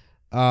lot,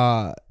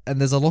 and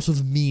there's a lot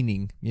of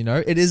meaning,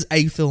 It is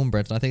a film,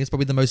 Brenton. I think it's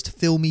probably the most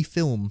filmy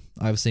film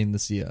I've seen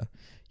this year.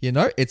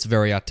 It's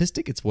very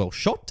artistic, it's well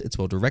shot, it's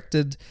well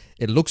directed,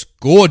 it looks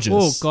gorgeous.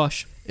 Oh,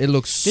 gosh. It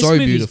looks This so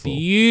movie's beautiful.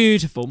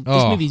 beautiful. This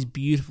Oh. movie's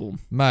beautiful.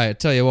 Mate,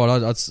 tell you what,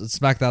 I'd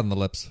smack that in the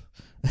lips.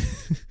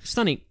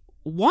 Stunning.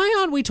 Why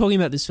aren't we talking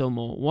about this film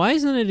more? Why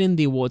isn't it in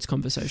the awards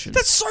conversation?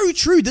 That's so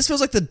true. This feels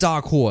like the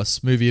dark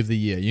horse movie of the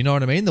year. You know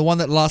what I mean? The one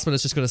that last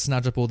minute's just going to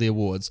snatch up all the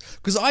awards.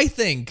 Because I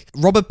think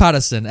Robert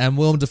Pattinson and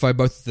Willem Dafoe,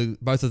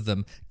 both of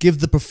them, give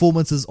the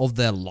performances of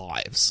their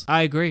lives.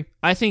 I agree.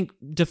 I think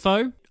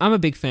Dafoe, I'm a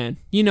big fan.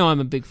 You know I'm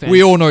a big fan.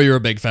 We all know you're a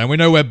big fan. We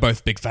know we're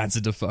both big fans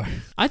of Dafoe.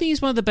 I think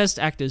he's one of the best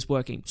actors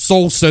working.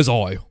 Soul says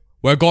I.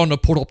 We're going to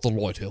put up the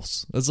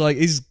lighthouse. It's like,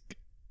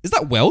 is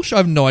that Welsh? I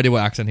have no idea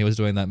what accent he was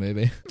doing in that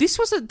movie. This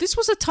was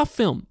a tough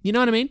film. You know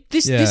what I mean?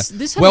 This had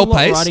a lot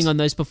Well-paced. riding on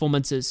those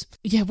performances.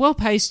 Yeah, well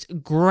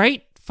paced,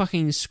 great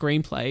fucking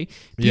screenplay.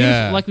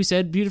 Yeah. Like we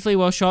said, beautifully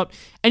well shot.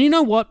 And you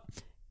know what?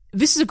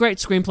 This is a great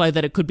screenplay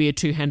that it could be a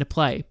two-hander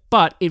play,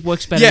 but it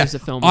works better as a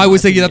film. I in was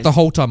my thinking that opinion. the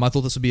whole time. I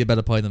thought this would be a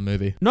better play than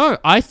movie. No,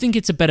 I think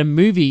it's a better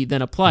movie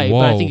than a play, but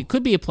I Whoa. think it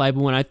could be a play.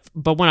 But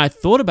when I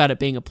thought about it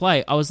being a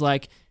play, I was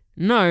like,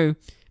 no,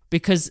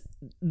 because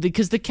the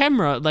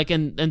camera, like,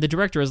 and the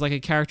director is like a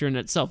character in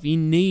itself. You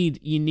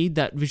need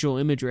that visual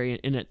imagery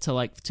in it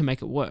to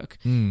make it work.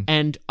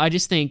 And I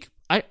just think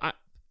I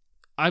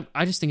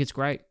just think it's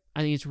great. I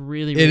think it's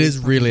really, really It is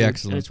fucking really good,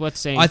 excellent. and it's worth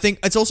seeing. I think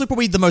it's also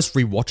probably the most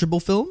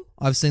rewatchable film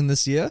I've seen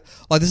this year.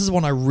 Like, this is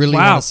one I really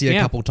Wow, want to see a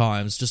yeah. couple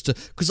times, just to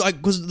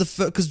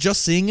because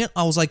just seeing it,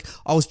 I was like,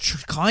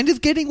 kind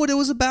of getting what it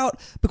was about,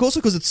 but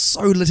also because it's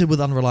so littered with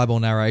unreliable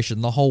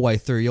narration the whole way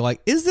through. You're like,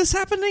 is this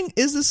happening?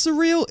 Is this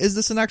surreal? Is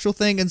this an actual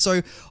thing? And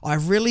so I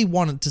really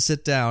wanted to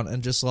sit down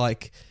and just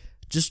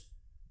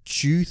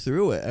chew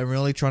through it and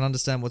really try and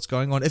understand what's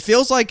going on. It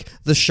feels like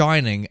The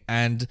Shining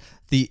and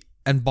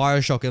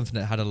BioShock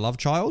Infinite had a love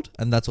child,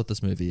 and that's what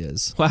this movie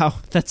is. wow,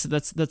 that's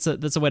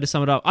a way to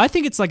sum it up. I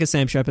think it's like a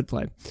Sam Shepard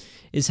play.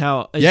 It's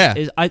that's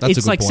a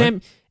good like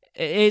point.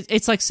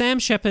 It's like Sam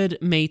Shepard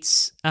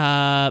meets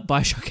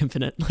BioShock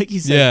Infinite, like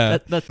you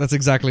said. Yeah, that's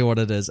exactly what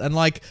it is. And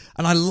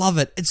I love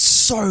it. It's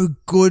so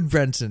good,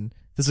 Brenton.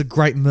 There's a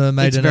great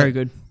mermaid It's in it. very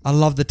good. I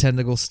love the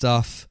tentacle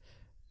stuff.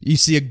 You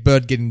see a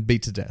bird getting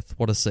beat to death.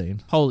 What a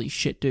scene. Holy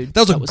shit, dude. That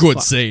was a good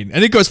scene.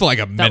 And it goes for like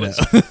a minute.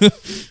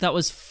 That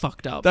was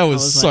fucked up. That I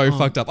was so like, oh,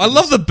 fucked up. I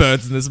love the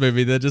birds in this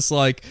movie. They're just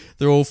like,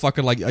 they're all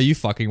fucking like, are you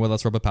fucking with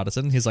us, Robert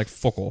Pattinson? He's like,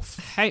 fuck off.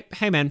 Hey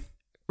man,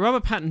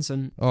 Robert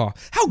Pattinson, Oh,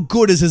 how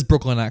good is his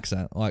Brooklyn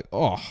accent? Like,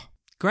 oh.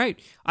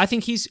 great. I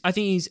think he's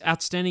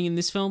outstanding in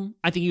this film.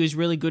 I think he was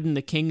really good in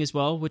The King as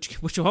well. Which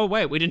oh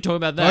wait, we didn't talk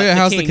about that. Oh, yeah,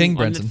 how's The King, on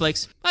Brenton?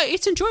 Netflix?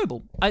 It's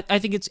enjoyable. I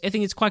think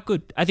it's quite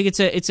good. I think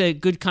it's a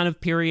good kind of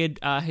period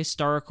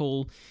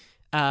historical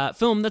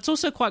film that's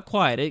also quite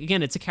quiet.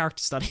 Again, it's a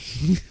character study.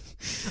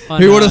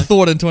 Who would have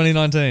thought in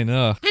 2019?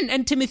 Ugh.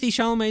 And Timothy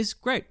Chalamet's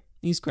great.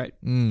 He's great.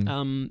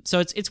 So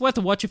it's worth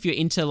a watch if you're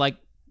into like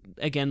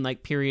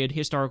period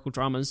historical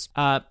dramas.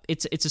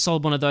 It's a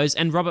solid one of those.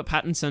 And Robert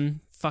Pattinson,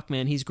 fuck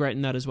man, he's great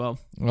in that as well.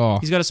 Oh.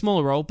 He's got a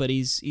smaller role, but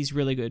he's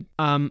really good.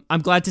 I'm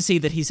glad to see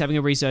that he's having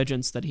a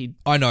resurgence.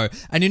 I know.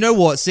 And you know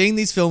what? Seeing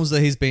these films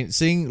that he's been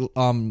seeing,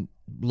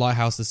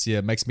 Lighthouse this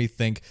year makes me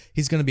think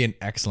he's going to be an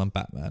excellent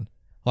Batman.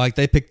 Like,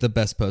 they picked the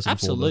best person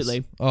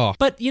Absolutely. for this. Oh.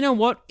 But you know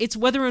what? It's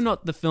whether or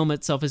not the film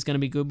itself is going to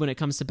be good when it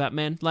comes to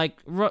Batman. Like,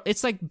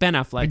 it's like Ben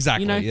Affleck.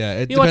 Exactly, You know? yeah.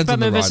 It you watch depends on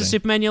the Batman versus writing.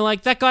 Superman, you're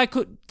like, that guy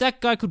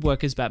could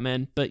work as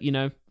Batman, but you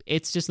know,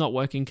 it's just not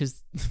working because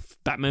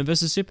Batman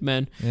versus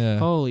Superman. Yeah.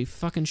 Holy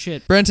fucking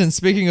shit. Brenton,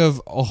 speaking of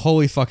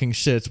holy fucking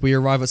shit, we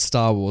arrive at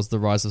Star Wars: The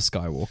Rise of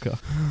Skywalker.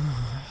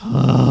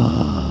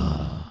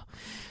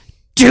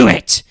 Do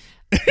it!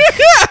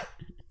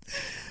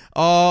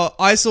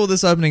 I saw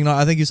this opening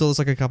night. I think you saw this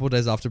like a couple of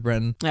days after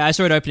Brenton. Yeah, I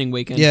saw it opening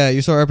weekend. Yeah,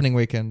 you saw opening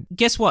weekend.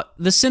 Guess what?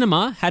 The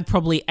cinema had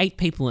probably 8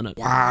 people in it.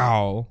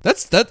 Wow.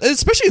 That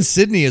especially in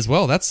Sydney as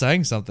well. That's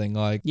saying something.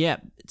 Like, Yeah,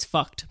 it's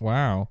fucked.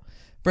 wow.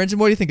 Brenton,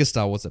 what do you think of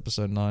Star Wars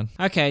Episode 9?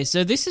 Okay,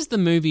 so this is the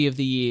movie of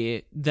the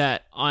year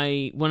that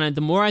the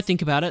more I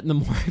think about it, the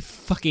more I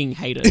fucking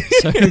hate it.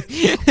 So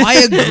I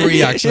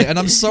agree, actually. And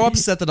I'm so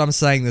upset that I'm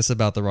saying this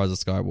about The Rise of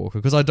Skywalker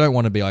because I don't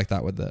want to be like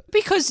that with it.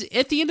 because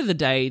at the end of the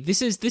day,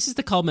 this is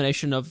the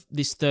culmination of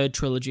this third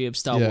trilogy of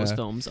Star Wars Yeah.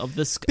 films of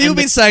this. People have and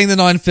been saying the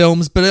 9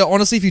 films, but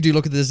honestly, if you do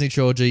look at the Disney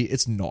trilogy,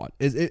 it's not.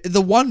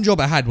 The one job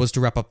I had was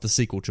to wrap up the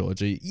sequel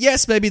trilogy.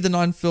 Yes, maybe the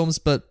 9 films,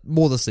 but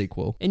more the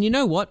sequel. And you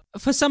know what?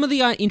 For some of the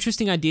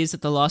interesting ideas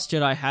that The Last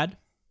Jedi had,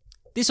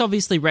 this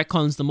obviously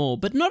retcons them all.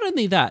 But not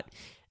only that,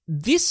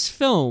 this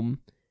film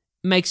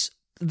makes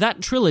that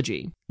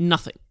trilogy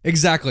nothing.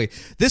 Exactly.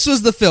 This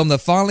was the film that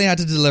finally had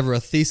to deliver a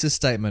thesis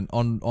statement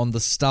on the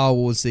Star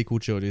Wars sequel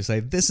trilogy. Say,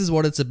 this is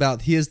what it's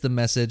about. Here's the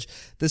message.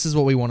 This is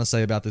what we want to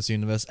say about this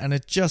universe. And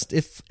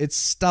it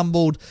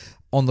stumbled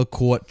on the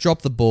court,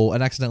 dropped the ball,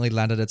 and accidentally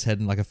landed its head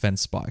in like a fence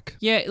spike.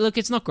 Yeah, look,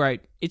 it's not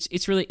great.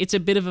 It's really a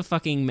bit of a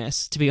fucking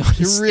mess, to be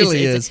honest. It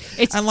really is.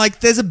 It's And like,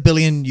 there's a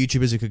billion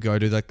YouTubers who could go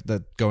to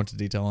that go into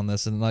detail on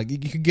this, and like,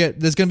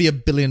 there's going to be a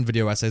billion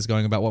video essays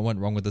going about what went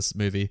wrong with this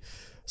movie.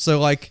 So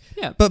like,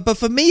 Yeah. But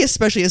for me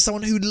especially, as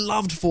someone who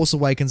loved Force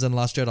Awakens and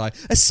Last Jedi,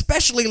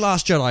 especially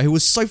Last Jedi, who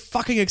was so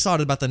fucking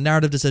excited about the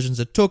narrative decisions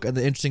it took and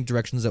the interesting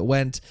directions it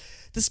went,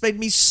 this made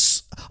me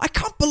I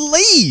can't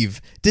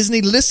believe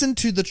Disney listened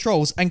to the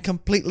trolls and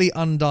completely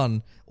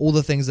undone all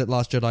the things that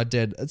Last Jedi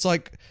did. It's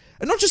like,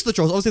 and not just the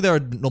trolls, obviously there are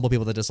normal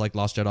people that dislike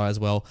Last Jedi as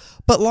well,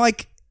 but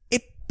like,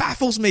 it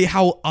baffles me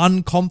how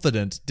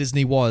unconfident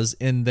Disney was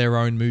in their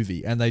own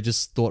movie, and they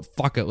just thought,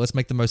 fuck it, let's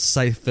make the most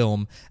safe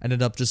film, and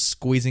ended up just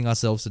squeezing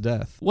ourselves to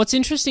death. What's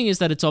interesting is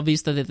that it's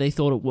obvious that they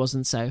thought it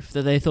wasn't safe,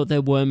 that they thought they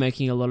were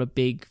making a lot of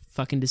big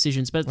fucking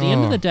decisions, but at the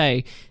end of the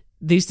day,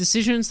 these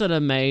decisions that are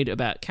made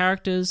about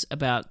characters,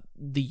 about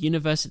the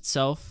universe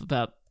itself,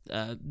 about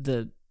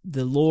the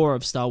lore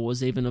of Star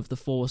Wars, even of the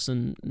Force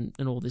and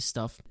all this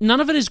stuff,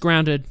 none of it is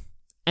grounded,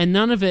 and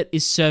none of it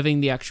is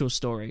serving the actual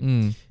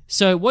story.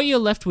 So what you're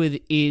left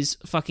with is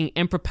fucking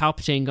Emperor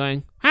Palpatine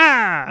going,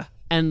 ha!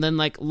 And then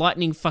like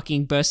lightning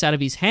fucking bursts out of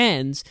his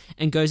hands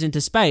and goes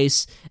into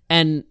space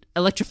and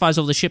electrifies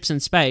all the ships in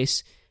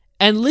space,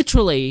 and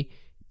literally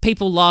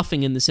people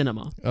laughing in the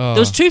cinema. There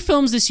was 2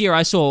 films this year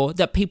I saw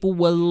that people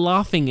were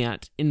laughing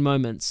at in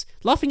moments.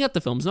 Laughing at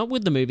the films, not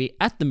with the movie,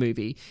 at the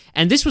movie.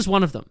 And this was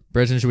one of them.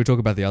 Brenton, should we talk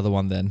about the other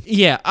one then?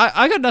 Yeah,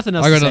 I got nothing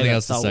else to say. I got nothing about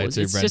else to Star say Wars.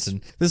 too, It's Brenton.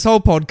 just- This whole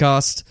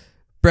podcast,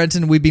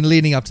 Brenton, we've been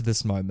leading up to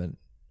this moment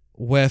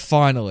where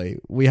finally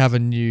we have a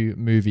new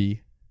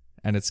movie,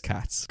 and it's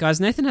Cats. Guys,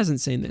 Nathan hasn't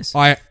seen this.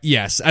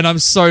 Yes, and I'm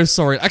so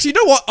sorry. Actually,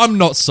 you know what? I'm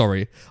not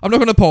sorry. I'm not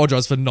going to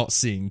apologize for not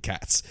seeing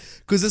Cats,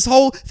 because this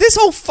whole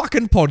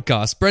fucking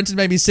podcast, Brenton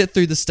made me sit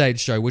through the stage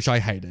show, which I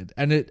hated,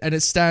 and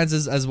it stands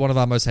as one of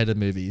our most hated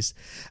movies.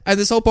 And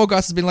this whole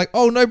podcast has been like,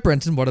 oh no,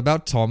 Brenton, what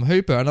about Tom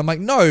Hooper? And I'm like,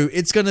 no,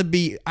 it's going to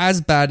be as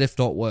bad, if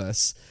not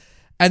worse.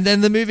 And then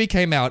the movie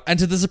came out, and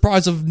to the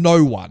surprise of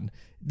no one,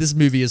 this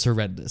movie is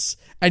horrendous.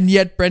 And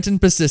yet Brenton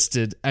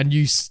persisted, and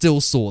you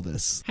still saw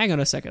this. Hang on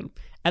a second.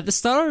 At the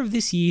start of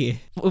this year,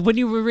 when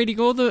you were reading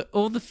all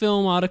the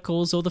film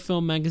articles, all the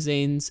film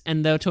magazines,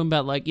 and they were talking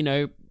about like, you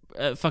know,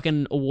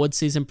 fucking award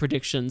season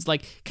predictions,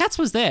 like Cats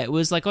was there. It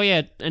was like, oh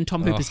yeah, and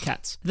Tom Hooper's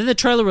Cats. Then the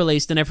trailer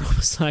released, and everyone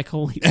was like,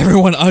 holy.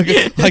 Everyone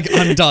like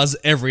undoes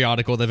every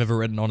article they've ever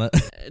written on it.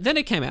 Then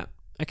it came out,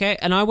 okay,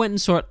 and I went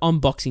and saw it on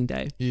Boxing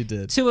Day. You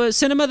did. To a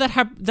cinema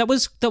that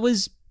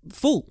was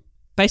full.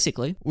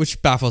 Basically.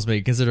 Which baffles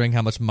me, considering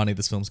how much money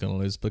this film's going to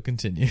lose, but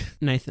continue.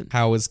 Nathan.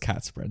 How is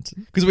Cats,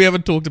 Brenton? Because we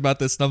haven't talked about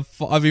this, and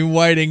I've been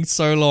waiting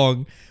so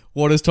long.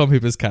 What is Tom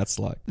Hooper's Cats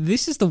like?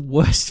 This is the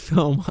worst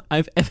film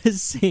I've ever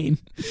seen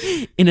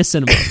in a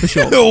cinema, for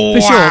sure. Wow.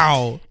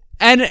 Sure.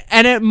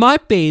 And it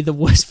might be the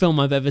worst film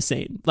I've ever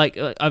seen. Like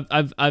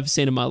I've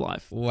seen in my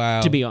life.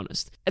 Wow. To be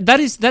honest.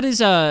 That is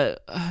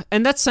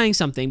and that's saying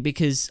something,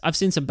 because I've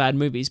seen some bad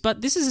movies,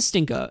 but this is a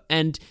stinker,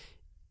 and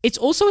it's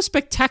also a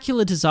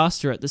spectacular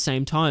disaster at the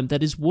same time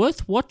that is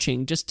worth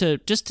watching just to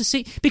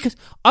see, because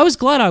I was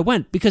glad I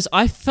went, because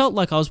I felt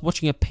like I was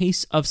watching a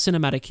piece of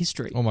cinematic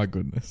history. Oh my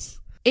goodness.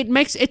 It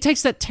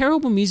takes that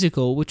terrible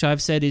musical, which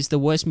I've said is the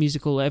worst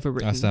musical ever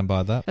written. I stand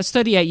by that. That's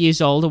 38 years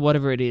old or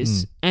whatever it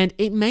is, and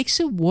it makes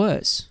it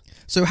worse.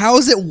 So how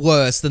is it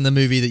worse than the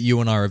movie that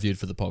you and I reviewed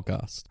for the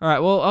podcast? All right,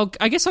 well,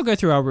 I guess I'll go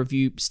through our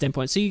review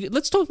standpoint. So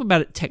let's talk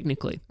about it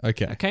technically.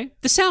 Okay.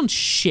 The sound's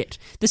shit.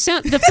 The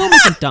film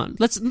isn't done.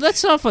 Let's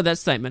start off with that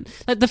statement.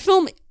 Like, the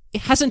film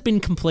hasn't been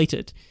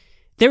completed.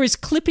 There is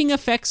clipping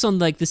effects on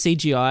like the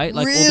CGI,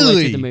 like all the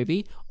way through the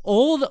movie.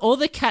 All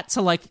the cats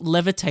are like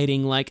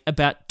levitating like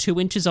about 2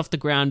 inches off the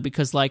ground,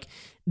 because like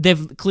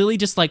they've clearly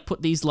just like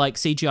put these like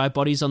CGI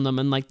bodies on them,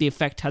 and like the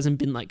effect hasn't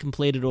been like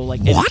completed or like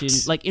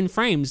edited, like in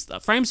frames. The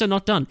frames are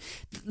not done.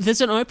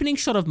 There's an opening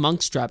shot of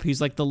Monkstrap, who's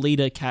like the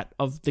leader cat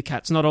of the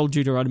cats, not Old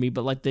Deuteronomy,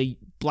 but like the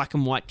black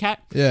and white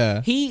cat.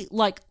 Yeah. He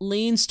like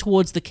leans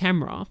towards the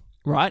camera,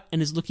 right,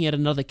 and is looking at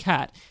another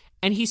cat.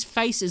 And his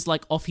face is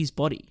like off his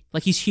body.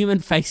 Like his human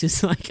face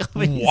is like off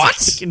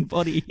his fucking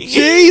body.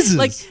 Jesus.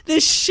 Like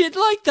there's shit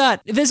like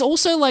that. There's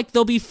also like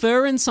there'll be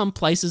fur in some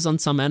places on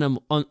some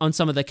on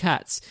some of the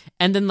cats.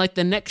 And then like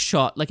the next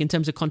shot, like in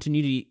terms of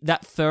continuity,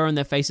 that fur on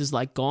their face is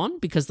like gone,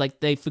 because like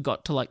they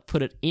forgot to like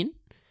put it in,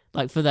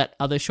 like for that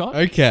other shot.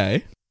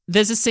 Okay.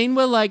 There's a scene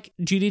where like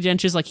Judi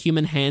Dench's like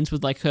human hands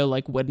with like her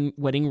like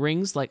wedding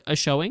rings like are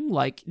showing,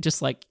 like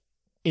just like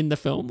in the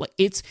film. Like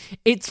it's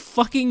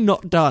fucking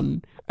not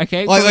done.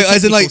 Okay, like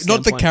as in like not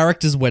the standpoint.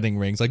 character's wedding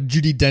rings, like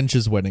Judi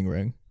Dench's wedding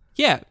ring.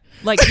 Yeah,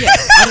 like yeah.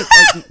 I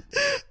don't,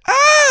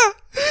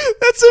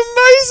 That's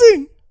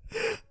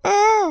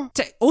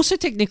amazing. also,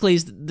 technically,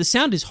 the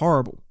sound is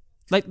horrible.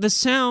 Like the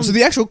sound. So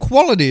the actual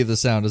quality of the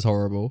sound is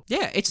horrible.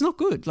 Yeah, it's not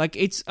good. Like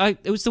it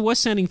was the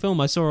worst sounding film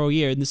I saw all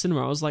year in the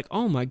cinema. I was like,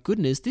 oh my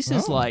goodness, this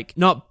is like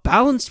not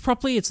balanced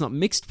properly. It's not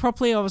mixed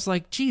properly. I was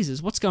like,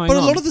 Jesus, what's going on?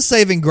 But a lot of the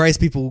saving grace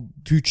people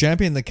who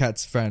champion the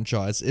Cats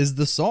franchise is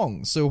the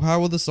songs. So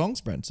how are the songs,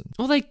 Brenton?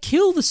 Well, they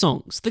kill the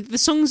songs. The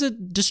songs are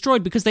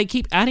destroyed because they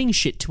keep adding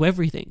shit to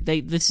everything.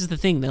 This is the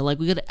thing. They're like,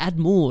 we got to add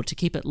more to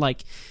keep it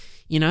like.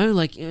 You know,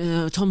 like,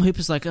 Tom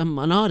Hooper's like, I'm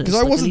an artist.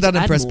 Because I wasn't that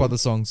impressed by by the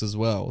songs as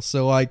well.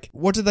 So, like,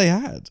 what did they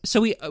add?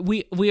 So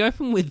we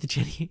open with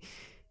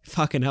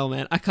Fucking hell,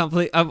 man. I can't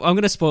believe... I'm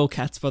going to spoil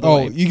Cats, by the Oh,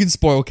 way. you can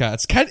spoil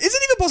Cats. Is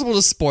it even possible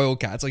to spoil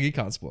Cats? Like, you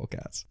can't spoil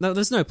Cats. No,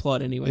 there's no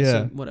plot anyway,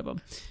 so whatever.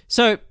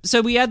 So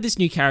we add this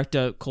new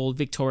character called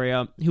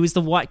Victoria, who is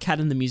the white cat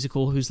in the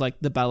musical, who's like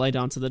the ballet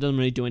dancer that doesn't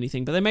really do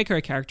anything, but they make her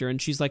a character,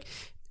 and she's like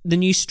the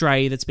new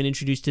stray that's been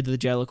introduced to the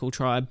Jellicle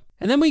tribe.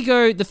 And then we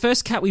go, the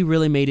first cat we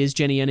really meet is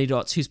Jenny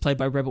Anydots, who's played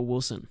by Rebel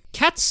Wilson.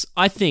 Cats,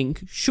 I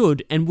think,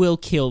 should and will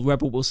kill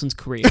Rebel Wilson's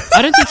career.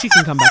 I don't think she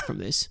can come back from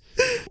this.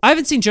 I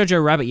haven't seen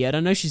Jojo Rabbit yet. I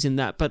know she's in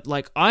that, but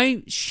like,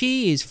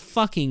 she is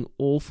fucking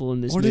awful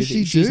in this movie. What does she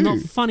do? She's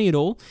not funny at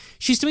all.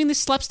 She's doing this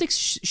slapstick.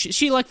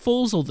 She like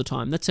falls all the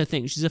time. That's her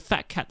thing. She's a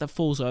fat cat that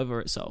falls over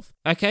itself.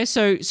 Okay,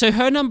 so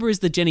her number is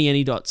the Jenny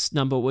Anydots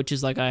number, which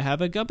is like, I have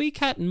a gubby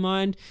cat in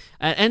mind.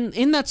 And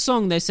in that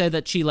song, they say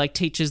that she like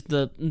teaches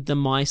the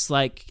mice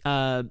like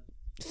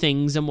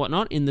things and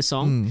whatnot in the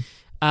song.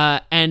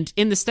 And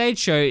in the stage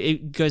show,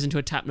 it goes into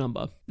a tap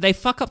number. They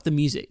fuck up the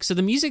music. So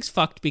the music's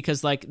fucked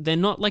because like they're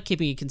not like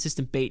keeping a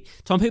consistent beat.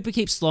 Tom Hooper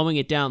keeps slowing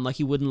it down like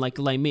he would in like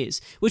Les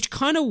Mis, which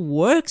kind of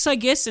works, I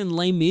guess, in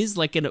Les Mis.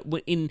 Like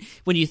in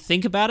when you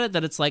think about it,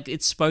 that it's like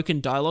it's spoken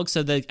dialogue,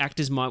 so the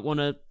actors might want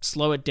to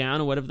slow it down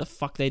or whatever the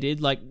fuck they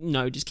did. Like,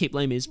 no, just keep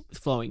Les Mis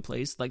flowing,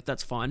 please. Like,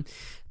 that's fine.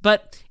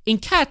 But in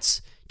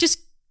Cats,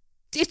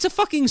 it's a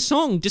fucking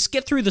song. Just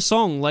get through the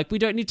song. Like, we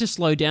don't need to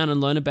slow down and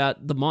learn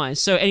about the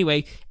mice. So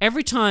anyway,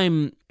 every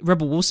time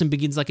Rebel Wilson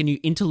begins like a new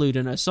interlude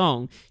in her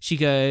song, she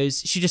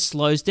just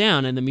slows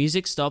down and the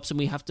music stops and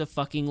we have to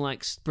fucking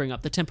like bring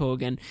up the tempo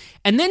again.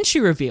 And then she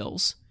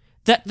reveals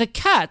that the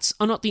cats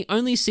are not the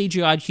only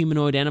CGI'd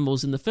humanoid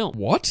animals in the film.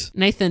 What?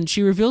 Nathan,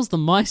 she reveals the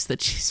mice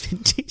that she's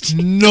been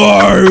teaching.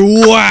 No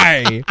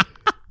way!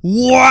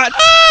 What?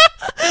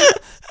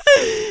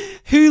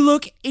 Who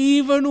look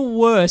even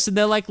worse, and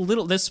they're like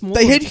they're small.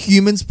 They had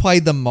humans play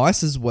the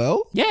mice as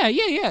well? Yeah.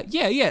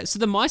 So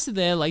the mice are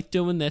there, like,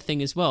 doing their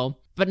thing as well.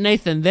 But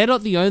Nathan, they're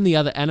not the only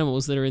other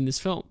animals that are in this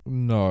film.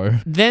 No.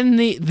 Then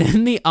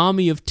the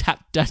army of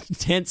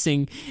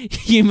dancing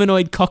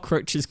humanoid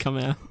cockroaches come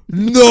out.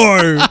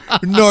 No,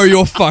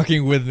 you're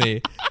fucking with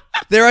me.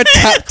 There are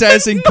tap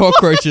dancing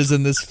cockroaches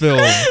in this film.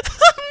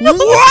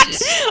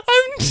 What?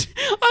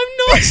 I'm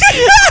not.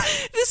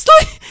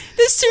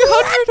 There's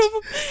 200 of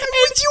them.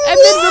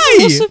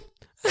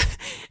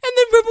 And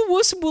then Rebel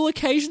Wilson will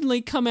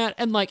occasionally come out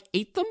and like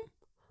eat them.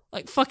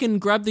 Like fucking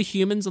grab the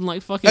humans and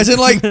like fucking... As in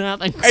like,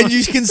 out and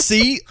you can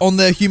see on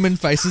their human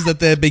faces that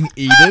they're being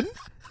eaten.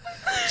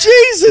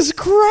 Jesus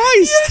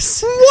Christ!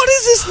 Yes. What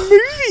is this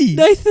movie?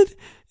 Nathan,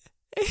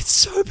 it's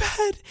so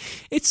bad.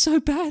 It's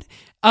so bad.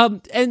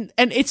 And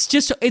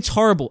it's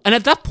horrible. And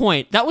at that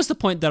point, that was the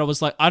point that I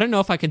was like, I don't know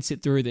if I can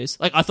sit through this.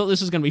 Like, I thought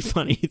this was going to be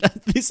funny.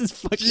 This is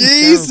fucking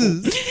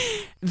Jesus.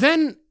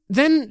 Terrible.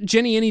 Then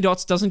Jenny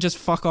Anydots doesn't just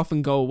fuck off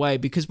and go away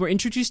because we're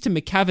introduced to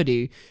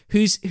Macavity,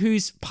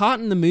 whose part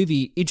in the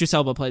movie, Idris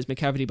Elba plays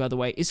Macavity, by the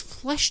way, is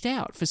fleshed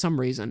out for some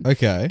reason.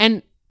 Okay.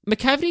 And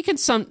Macavity can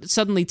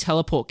suddenly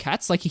teleport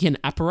cats, like he can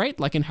apparate,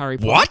 like in Harry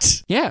Potter.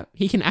 What? Yeah,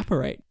 he can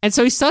apparate. And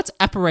so he starts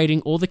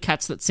apparating all the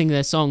cats that sing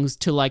their songs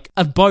to like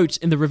a boat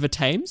in the River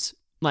Thames.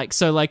 And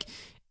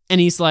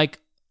he's like,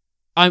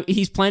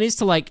 his plan is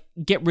to like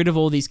get rid of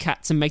all these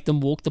cats and make them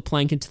walk the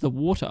plank into the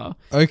water.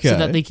 Okay. So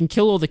that they can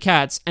kill all the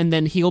cats, and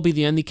then he'll be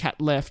the only cat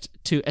left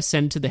to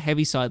ascend to the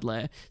Heaviside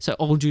layer. So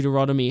old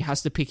Deuteronomy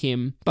has to pick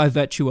him by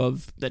virtue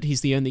of that he's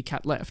the only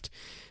cat left.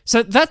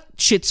 So that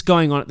shit's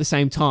going on at the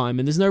same time,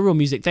 and there's no real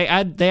music. They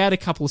add a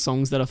couple of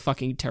songs that are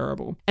fucking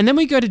terrible. And then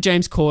we go to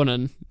James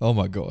Corden. Oh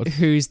my god.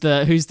 Who's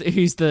the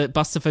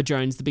Bustopher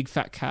Jones, the big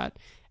fat cat.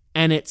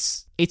 And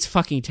it's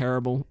fucking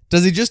terrible.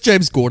 Does he just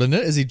James Corden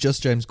it? Is he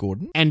just James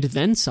Corden? And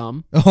then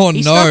some. Oh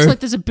he no! Starts, like,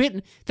 there's a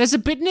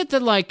bit in it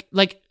that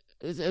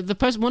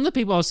one of the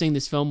people I was seeing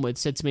this film with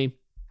said to me,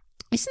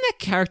 "Isn't that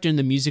character in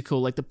the musical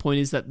like the point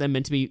is that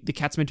the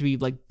cat's meant to be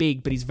like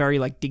big, but he's very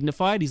like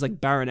dignified. He's like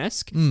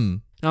Baron-esque."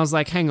 And I was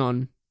like, hang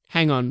on,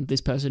 this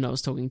person I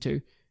was talking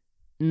to.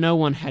 No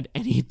one had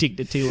any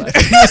dignity left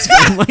in this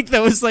film. Like,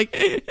 there was like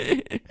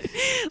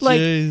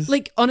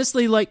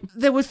honestly, like,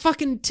 there were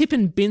fucking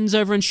tipping bins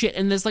over and shit,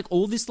 and there's like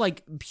all this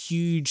like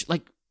huge,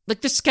 like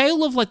the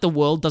scale of like the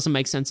world doesn't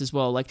make sense as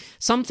well. Like,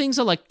 some things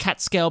are like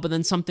cat scale, but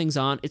then some things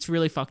aren't. It's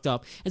really fucked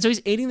up. And so he's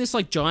eating this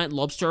like giant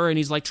lobster and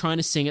he's like trying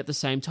to sing at the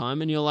same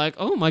time, and you're like,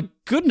 oh my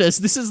goodness,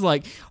 this is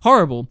like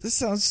horrible. This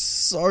sounds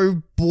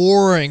so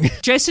boring.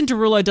 Jason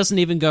Derulo doesn't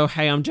even go,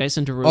 hey, I'm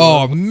Jason Derulo.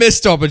 Oh,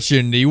 missed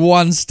opportunity,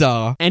 1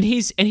 star. And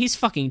he's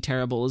fucking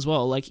terrible as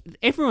well. Like,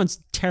 everyone's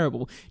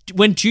terrible.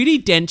 When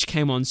Judi Dench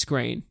came on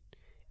screen,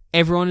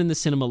 everyone in the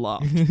cinema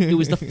laughed. It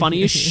was the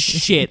funniest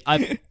shit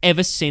I've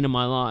ever seen in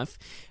my life.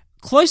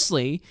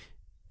 Closely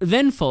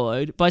then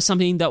followed by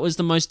something that was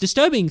the most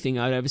disturbing thing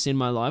I'd ever seen in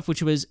my life,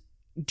 which was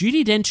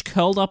Judi Dench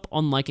curled up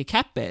on like a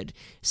cat bed,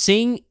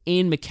 seeing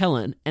Ian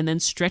McKellen, and then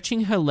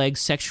stretching her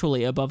legs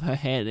sexually above her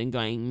head and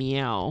going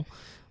meow,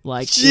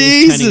 like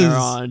Jesus. It was turning her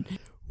on.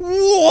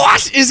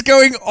 What is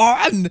going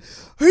on?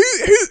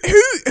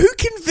 Who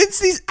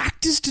convinced these actors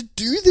actors to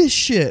do this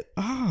shit.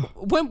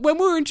 When we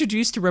were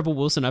introduced to Rebel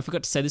Wilson, I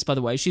forgot to say this, by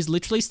the way, she's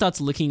literally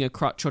starts licking a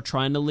crutch or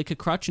trying to lick a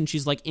crutch, and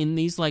she's like in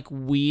these like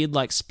weird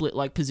like split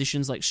like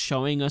positions, like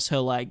showing us her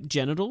like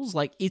genitals.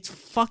 Like, it's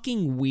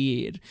fucking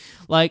weird.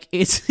 Like,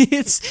 it's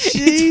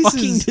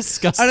fucking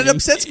disgusting. And it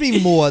upsets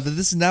me more that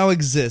this now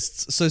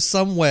exists. So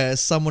somewhere,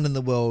 someone in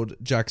the world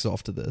jacks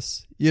off to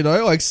this. You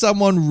know, like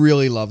someone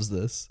really loves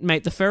this.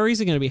 Mate, the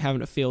furries are going to be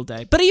having a field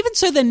day. But even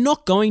so, they're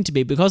not going to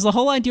be, because the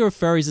whole idea of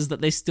furries is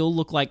that they still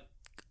look like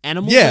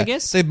animals, I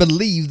guess. They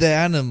believe they're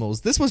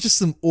animals. This was just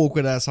some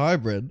awkward ass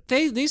hybrid.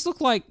 These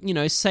look like, you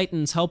know,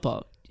 Satan's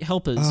helpers,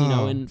 you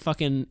know,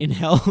 in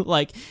hell,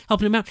 like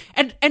helping him out.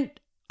 And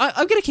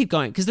I'm gonna keep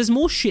going because there's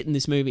more shit in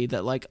this movie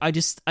that like I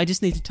just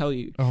need to tell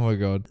you. Oh my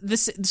god.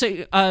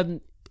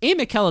 Ian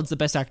McKellen's the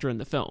best actor in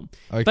the film,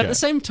 okay. But at the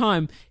same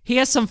time, he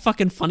has some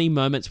fucking funny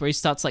moments where he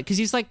starts like, because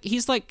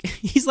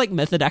he's like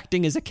method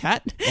acting as a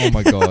cat. Oh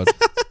my god.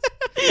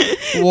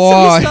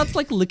 Why? So he starts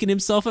like licking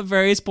himself at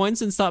various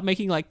points and start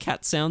making like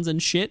cat sounds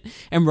and shit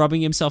and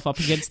rubbing himself up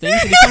against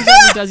things. And he comes out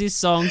and he does his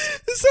songs.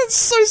 This sounds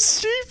so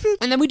stupid.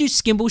 And then we do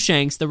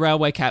Skimbleshanks, the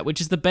railway cat,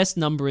 which is the best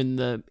number in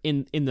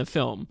the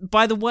film.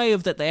 By the way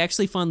of that, they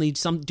actually finally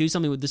do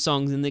something with the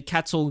songs, and the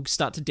cats all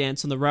start to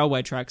dance on the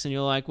railway tracks. And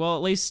you're like, well,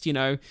 at least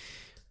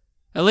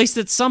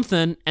it's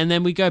something. And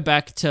then we go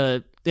back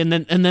to. And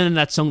then in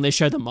that song they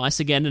show the mice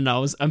again, and I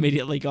was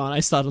immediately gone. I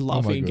started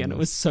laughing again. It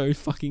was so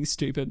fucking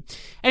stupid.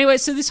 Anyway,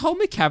 so this whole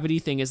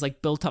McCavity thing is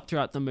like built up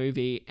throughout the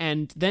movie,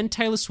 and then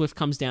Taylor Swift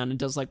comes down and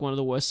does like one of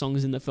the worst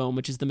songs in the film,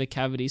 which is the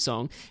McCavity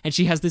song, and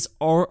she has this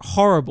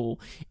horrible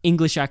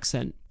English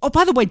accent. Oh,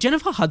 by the way,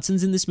 Jennifer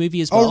Hudson's in this movie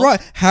as well. Oh, right.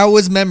 How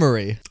was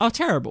Memory? Oh,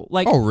 terrible.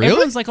 Like, oh, really?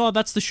 Everyone's like, oh,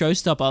 that's the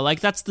showstopper. Like,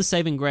 that's the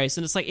saving grace.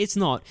 And it's like, it's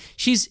not.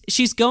 She's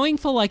going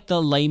for, like,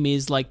 the Les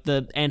Mis, like,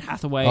 the Anne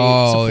Hathaway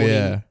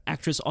supporting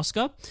actress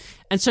Oscar.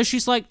 And so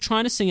she's, like,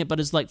 trying to sing it, but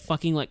is, like,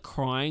 fucking, like,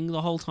 crying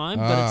the whole time.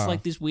 But it's,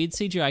 like, this weird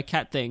CGI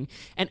cat thing.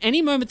 And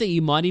any moment that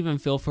you might even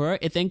feel for her,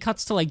 it then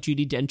cuts to, like,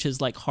 Judi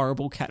Dench's, like,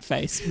 horrible cat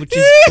face, which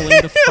is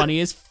pulling the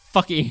funniest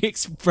fucking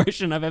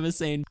expression I've ever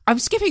seen. I'm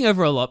skipping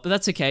over a lot, but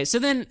that's okay. So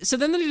then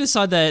they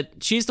decide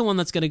that she's the one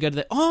that's going to go to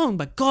the... Oh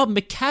my god,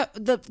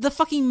 the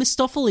fucking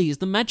Mistopheles,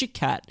 the magic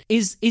cat,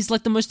 is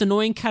like the most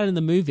annoying cat in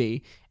the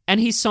movie. And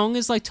his song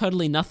is like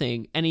totally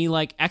nothing. And he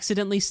like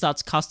accidentally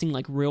starts casting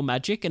like real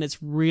magic, and it's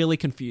really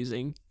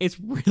confusing. It's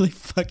really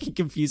fucking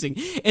confusing.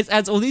 It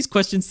adds all these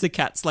questions to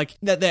cats, like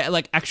that they're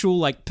like actual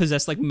like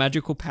possess like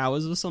magical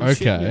powers or some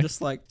shit. And you're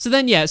just like... So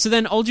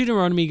then old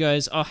Deuteronomy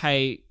goes, oh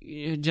hey,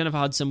 Jennifer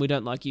Hudson, we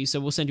don't like you, so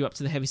we'll send you up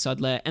to the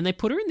Heaviside Lair. And they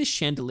put her in this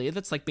chandelier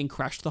that's like been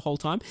crashed the whole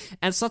time,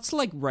 and it starts to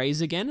like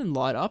raise again and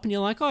light up, and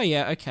you're like, oh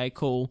yeah, okay,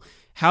 cool.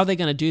 How are they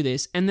going to do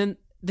this? And then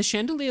the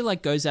chandelier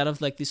like goes out of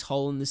like this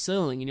hole in the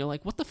ceiling, and you're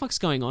like, what the fuck's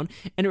going on?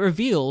 And it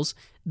reveals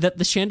that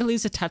the chandelier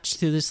is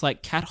attached to this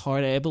like cat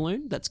hot air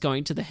balloon that's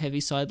going to the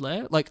Heaviside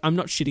Lair. Like, I'm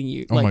not shitting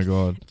you. Oh my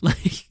god!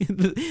 Like,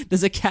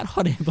 there's a cat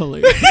hot air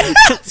balloon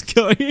that's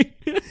going.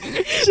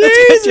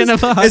 That's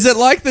Jennifer Hudson. Is it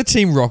like the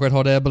Team Rocket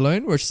hot air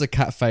balloon, where it's just a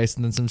cat face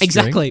and then some string?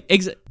 Exactly.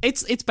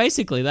 It's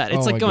basically that.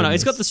 It's like going up.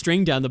 It's got the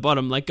string down the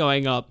bottom, like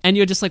going up, and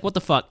you're just like, what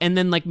the fuck? And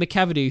then like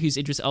McCavity, who's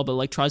Idris Elba,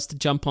 like tries to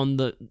jump on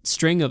the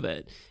string of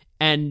it.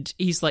 And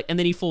he's like, and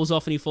then he falls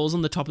off and he falls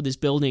on the top of this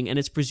building, and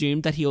it's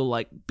presumed that he'll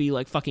like be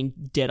like fucking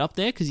dead up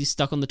there because he's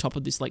stuck on the top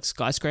of this like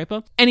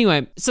skyscraper.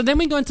 Anyway, so then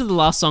we go into the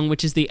last song,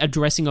 which is the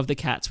addressing of the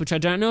cats, which I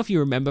don't know if you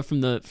remember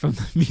from the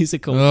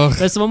musical.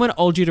 There's the one when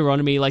old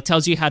Deuteronomy like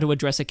tells you how to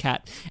address a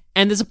cat,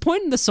 and there's a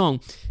point in the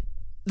song.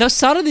 The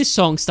start of this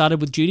song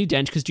started with Judi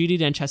Dench because Judi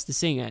Dench has to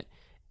sing it,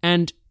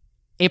 and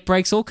it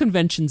breaks all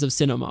conventions of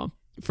cinema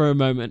for a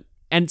moment.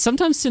 And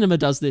sometimes cinema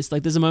does this.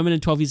 Like, there's a moment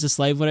in 12 Years a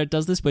Slave where it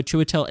does this, where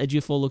Chiwetel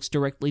Ejiofor looks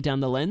directly down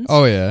the lens.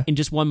 Oh, yeah. In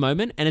just one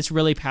moment, and it's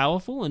really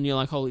powerful, and you're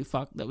like, holy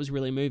fuck, that was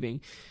really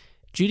moving.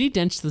 Judi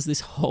Dench does this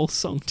whole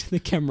song to the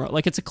camera.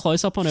 Like, it's a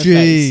close-up on her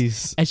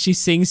face as she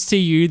sings to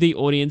you, the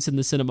audience in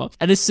the cinema.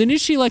 And as soon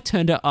as she, like,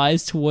 turned her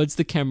eyes towards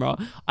the camera,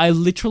 I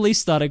literally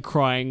started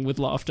crying with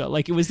laughter.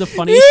 Like, it was the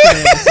funniest thing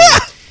I've ever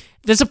seen.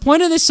 There's a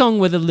point in this song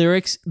where the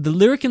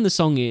lyric in the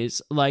song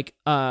is, like,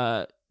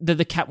 that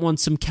the cat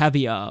wants some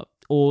caviar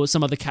or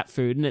some other cat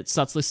food, and it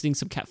starts listing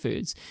some cat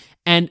foods.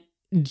 And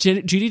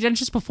Judi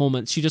Dench's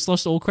performance, she just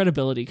lost all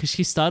credibility because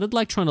she started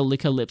like trying to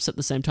lick her lips at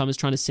the same time as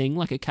trying to sing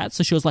like a cat.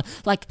 So she was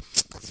like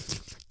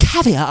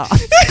caviar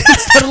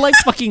instead of like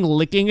fucking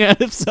licking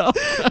at herself.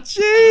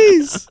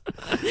 Jeez.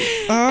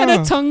 And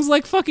her tongue's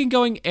like fucking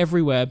going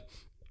everywhere.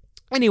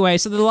 Anyway,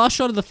 so the last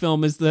shot of the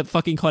film is the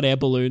fucking hot air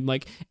balloon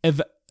like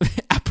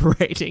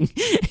apparating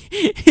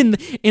in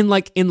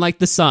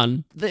the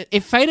sun.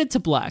 It faded to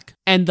black,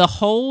 and the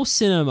whole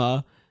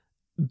cinema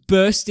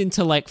burst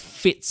into like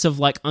fits of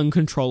like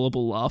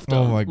uncontrollable laughter.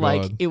 Oh my god!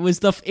 Like it was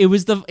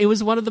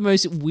one of the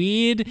most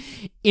weird,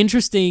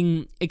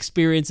 interesting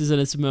experiences in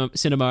a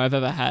cinema I've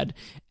ever had,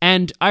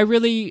 and I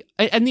really,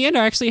 in the end,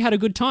 I actually had a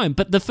good time.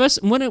 But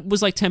when it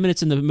was like 10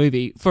 minutes in the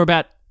movie, for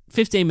about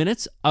 15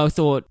 minutes, I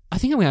thought, I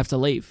think I'm gonna have to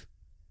leave.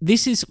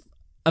 This is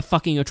a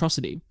fucking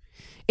atrocity.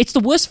 It's the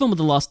worst film of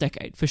the last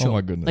decade, for sure. Oh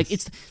my goodness. Like,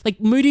 it's like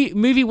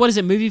movie, what is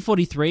it, movie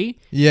 43?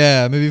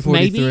 Yeah, movie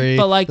 43. Maybe,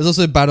 but like... There's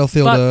also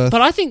Battlefield Earth.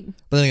 But I think...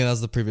 But then again, that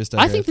was the previous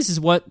decade. I think this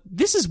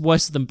is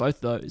worse than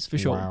both those, for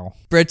sure. Wow.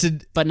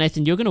 Brenton... But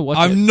Nathan, you're going to watch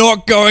it. I'm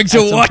not going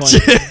to watch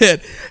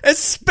it!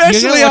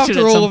 Especially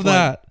after all of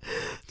that.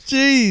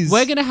 Jeez.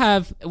 We're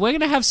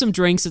gonna have some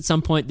drinks at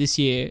some point this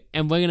year,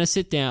 and we're gonna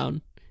sit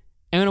down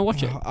and we're gonna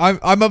watch it.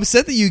 I'm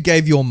upset that you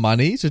gave your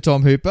money to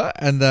Tom Hooper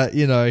and that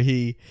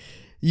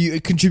you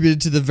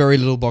contributed to the very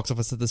little box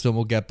office that this film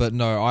will get. But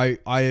no,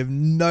 I have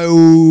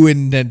no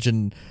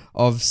intention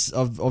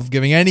of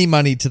giving any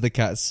money to the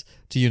Cats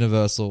to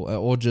Universal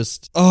or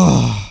just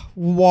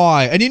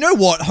why? And you know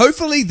what?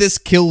 Hopefully this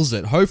kills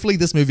it. Hopefully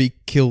this movie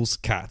kills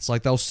Cats.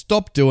 Like they'll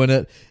stop doing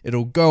it.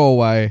 It'll go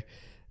away.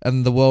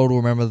 And the world will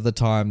remember the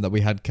time that we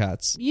had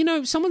Cats. You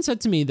know, someone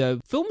said to me, though,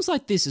 films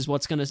like this is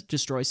what's going to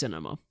destroy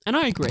cinema. And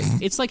I agree.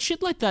 It's like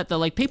shit like that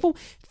like people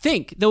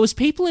think. There was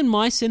people in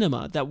my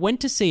cinema that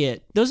went to see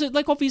it. There was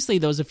obviously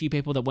there was a few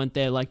people that went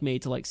there like me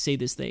to like see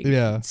this thing.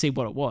 Yeah. See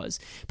what it was.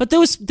 But there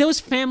was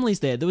families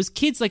there. There was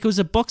kids, like it was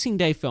a Boxing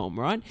Day film,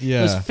 right? Yeah.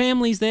 There was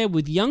families there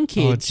with young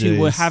kids who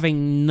were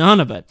having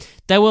none of it.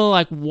 They were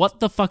like, what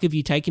the fuck have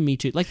you taken me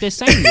to? Like they're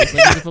saying this.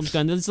 Like the film's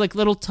going, there's like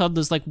little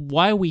toddlers like,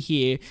 why are we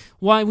here?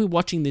 Why are we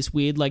watching this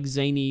weird like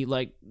zany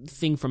like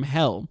thing from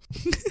hell?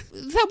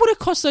 That would have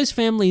cost those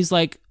families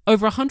like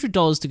over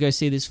 $100 to go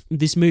see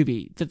this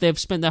movie that they've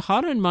spent their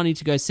hard-earned money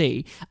to go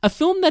see, a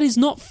film that is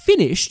not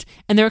finished,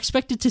 and they're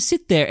expected to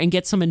sit there and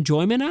get some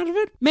enjoyment out of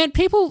it. Man,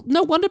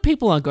 no wonder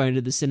people aren't going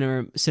to the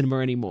cinema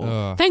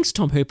anymore. Thanks,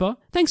 Tom Hooper.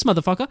 Thanks,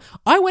 motherfucker.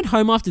 I went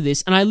home after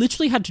this and I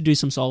literally had to do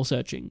some soul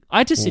searching. I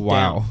had to sit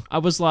down. I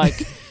was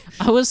like,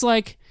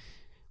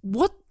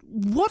 what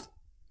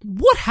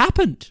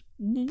happened?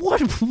 What?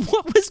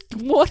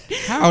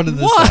 How did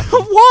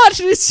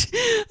this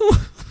happen?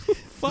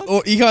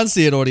 Oh, you can't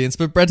see it, audience,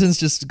 but Brenton's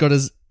just got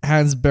his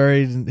head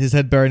buried in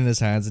his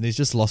hands, and he's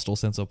just lost all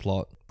sense of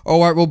plot.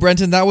 All right, well,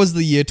 Brenton, that was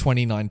the year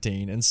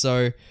 2019, and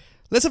so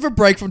let's have a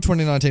break from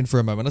 2019 for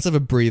a moment. Let's have a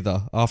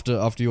breather after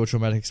your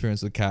traumatic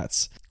experience with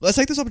Cats. Let's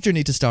take this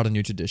opportunity to start a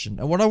new tradition,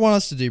 and what I want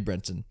us to do,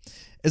 Brenton,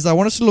 is I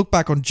want us to look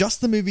back on just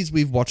the movies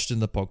we've watched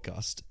in the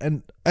podcast.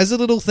 And as a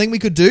little thing we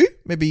could do,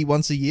 maybe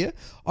once a year,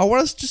 I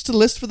want us just to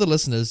list for the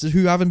listeners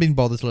who haven't been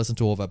bothered to listen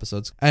to all of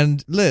episodes,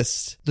 and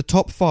list the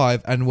top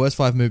 5 and worst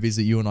 5 movies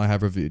that you and I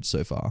have reviewed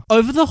so far.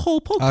 Over the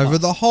whole podcast? Over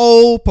the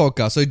whole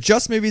podcast. So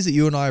just movies that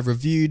you and I have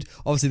reviewed.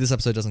 Obviously this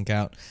episode doesn't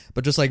count,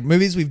 but just like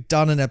movies we've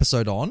done an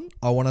episode on,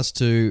 I want us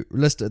to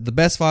list the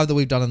best 5 that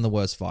we've done and the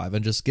worst 5,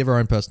 and just give our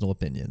own personal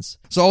opinions.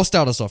 So I'll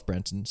start us off,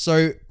 Brenton.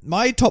 So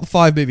my top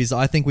 5 movies that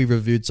I think we've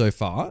reviewed so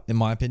far, in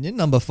my opinion,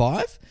 number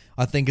 5,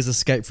 I think, is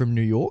Escape from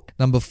New York.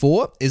 Number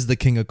 4 is The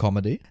King of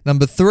Comedy.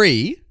 Number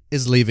 3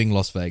 is Leaving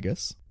Las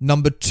Vegas.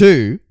 Number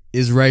 2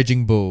 is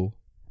Raging Bull.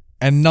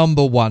 And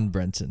number 1,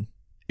 Brenton,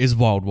 is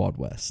Wild Wild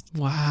West.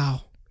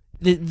 Wow.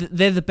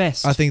 They're the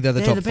best. I think they're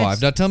the top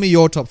 5. Now tell me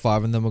your top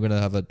 5, and then we're going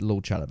to have a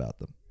little chat about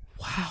them.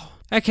 Wow.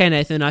 Okay,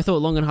 Nathan, I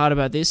thought long and hard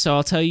about this, so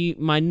I'll tell you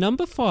my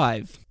number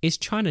 5 is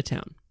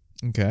Chinatown.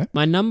 Okay.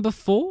 My number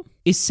 4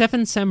 is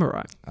Seven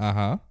Samurai.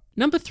 Uh-huh.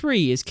 Number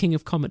 3 is King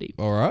of Comedy.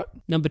 All right.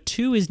 Number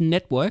 2 is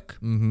Network.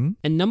 Mm-hmm.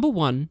 And number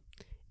 1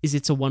 is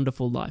It's a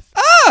Wonderful Life.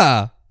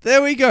 Ah!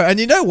 There we go. And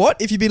you know what?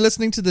 If you've been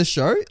listening to this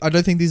show, I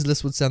don't think these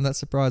lists would sound that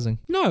surprising.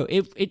 No,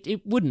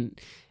 it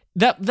wouldn't.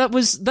 That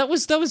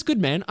was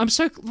good, man. I'm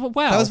so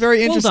wow. That was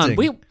very interesting.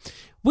 Well done.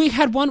 We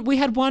had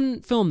one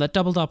film that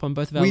doubled up on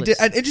both of our lists. We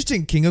did. An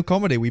interesting King of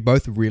Comedy we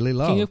both really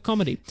love. King of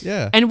Comedy.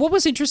 Yeah. And what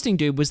was interesting,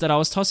 dude, was that I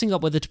was tossing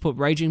up whether to put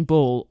Raging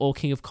Bull or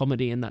King of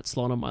Comedy in that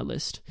slot on my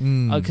list.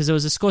 Because there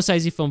was a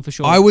Scorsese film for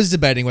sure. I was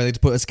debating whether to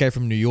put Escape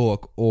from New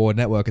York or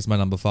Network as my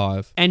number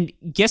 5. And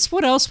guess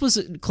what else was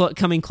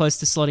coming close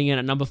to slotting in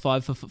at number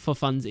 5 for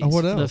funsies? Oh,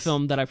 what else? The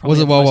film that I probably Was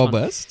it had the Wild most Wild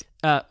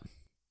fun. West?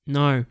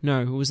 No,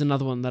 it was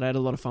another one that I had a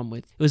lot of fun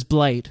with. It was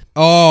Blade.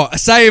 Oh,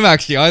 same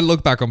actually. I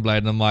look back on Blade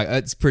and I'm like,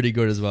 it's pretty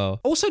good as well.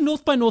 Also,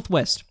 North by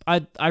Northwest.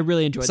 I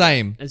really enjoyed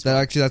same. that. Same.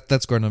 Actually,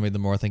 that's grown on me the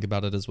more I think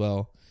about it as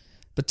well.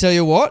 But tell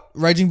you what,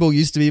 Raging Bull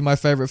used to be my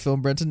favorite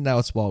film, Brenton. Now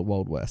it's Wild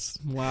Wild West.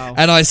 Wow.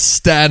 And I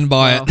stand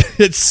by it.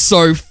 It's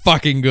so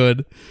fucking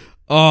good.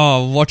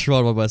 Oh, watch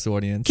Wild Wild West,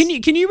 audience. Can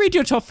you read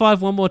your top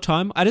 5 one more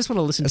time? I just want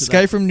to listen to that.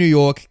 Escape from New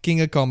York,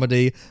 King of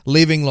Comedy,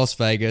 Leaving Las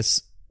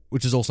Vegas,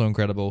 which is also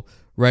incredible,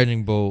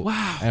 Raging Bull,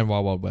 and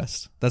Wild Wild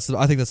West. I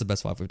think that's the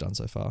best 5 we've done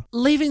so far.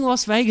 Leaving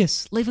Las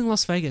Vegas.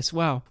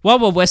 Wow.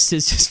 Wild Wild West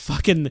is just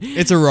fucking...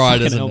 It's a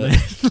ride, isn't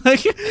it?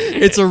 Like,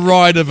 it's a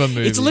ride of a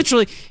movie. It's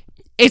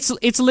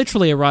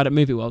literally a ride at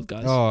Movie World,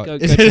 guys. Oh, go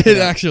it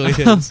actually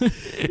is.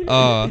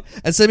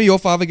 And send me your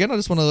 5 again. I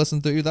just want to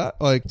listen through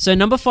that. So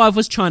number 5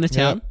 was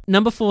Chinatown. Yep.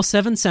 Number 4,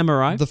 Seven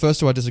Samurai. The first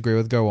 2 I disagree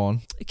with. Go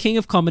on. King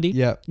of Comedy.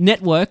 Yep.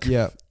 Network.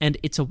 Yep. And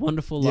It's a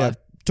Wonderful Life.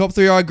 Top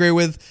 3 I agree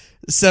with.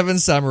 Seven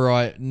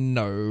Samurai.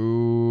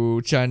 No.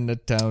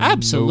 Chinatown.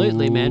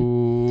 Absolutely,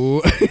 no.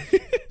 man.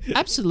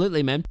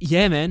 Absolutely, man.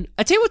 Yeah, man.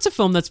 I tell you what's a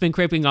film that's been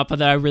creeping up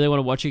that I really want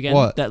to watch again.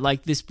 What? That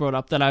like this brought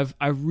up that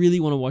I really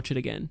want to watch it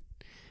again.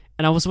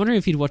 and I was wondering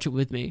if you'd watch it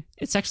with me.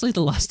 It's actually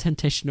The Last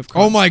Temptation of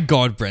Christ. Oh my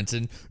God,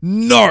 Brenton.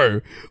 No,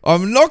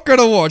 I'm not going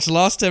to watch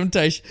Last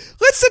Temptation.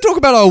 Let's talk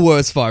about our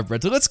worst 5,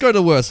 Brenton. Let's go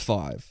to worst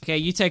 5. Okay,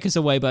 you take us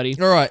away, buddy.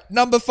 All right,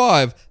 number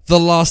 5, The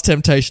Last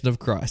Temptation of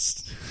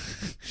Christ.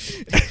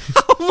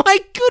 Oh my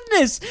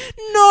goodness!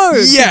 No!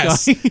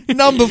 Yes!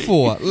 Number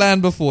 4,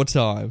 Land Before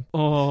Time.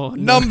 Oh, no.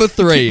 Number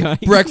 3,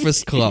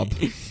 Breakfast Club.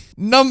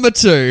 Number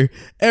 2,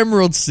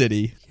 Emerald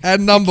City.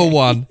 And number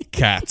 1,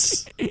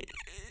 Cats.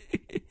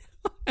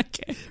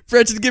 Okay.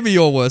 Brenton, give me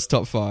your worst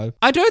top 5.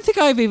 I don't think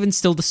I've even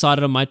still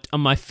decided on my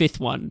 5th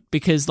one,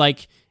 because,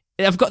 like,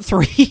 I've got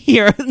 3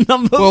 here at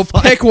number 5.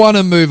 Well, pick one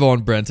and move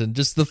on, Brenton.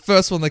 Just the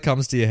first one that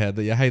comes to your head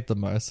that you hate the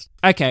most.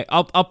 Okay,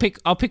 I'll pick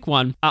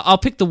one. I'll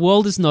pick The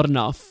World Is Not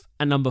Enough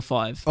at number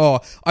 5. Oh,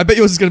 I bet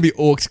yours is going to be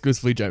all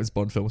exclusively James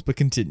Bond films, but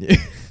continue.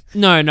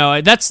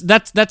 No, that's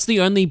the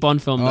only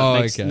Bond film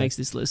that okay. makes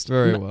this list.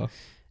 Very well.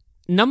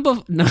 Number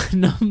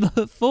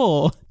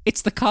 4,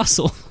 it's The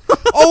Castle.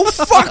 Oh,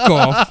 fuck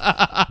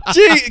off.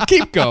 Gee,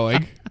 keep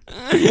going.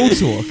 We'll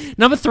talk.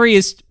 Number 3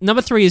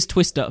 is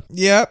Twister.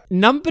 Yep.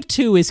 Number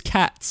 2 is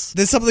Cats.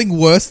 There's something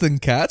worse than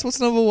Cats? What's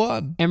number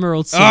 1?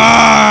 Emerald City.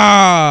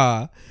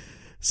 Ah!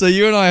 So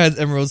you and I had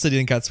Emerald City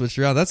and Cats switched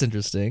around. That's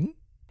interesting.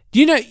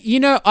 You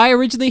know, I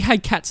originally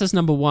had Cats as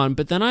number 1,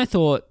 but then I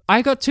thought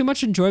I got too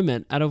much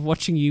enjoyment out of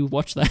watching you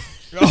watch that.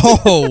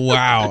 Oh,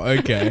 wow.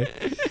 Okay.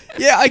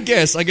 Yeah, I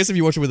guess if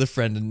you watch it with a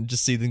friend and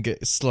just see them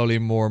get slowly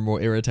more and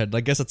more irritated,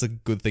 I guess that's a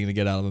good thing to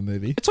get out of a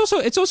movie. It's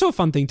also a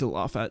fun thing to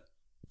laugh at,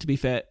 to be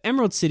fair.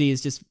 Emerald City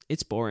is just,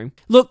 it's boring.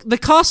 Look, the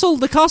castle's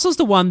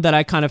the one that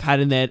I kind of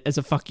had in there as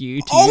a fuck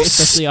you to you,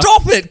 especially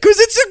stop it, because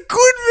it's a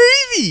good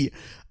movie.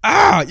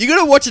 You're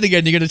going to watch it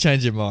again, you're going to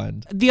change your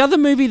mind. The other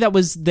movie that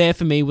was there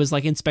for me was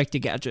like Inspector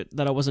Gadget,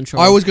 that I wasn't sure.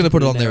 I was going to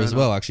put it on there as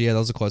well, actually. Yeah, that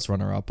was a close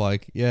runner-up.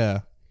 Like,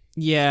 yeah.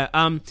 Yeah,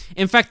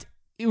 in fact,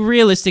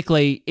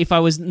 realistically, if I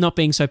was not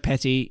being so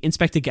petty,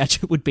 Inspector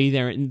Gadget would be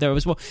there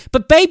as well.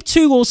 But Babe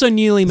 2 also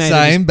nearly made it.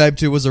 Same, Babe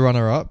 2 was a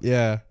runner-up,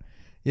 yeah.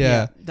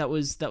 Yeah. That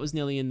was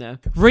nearly in there.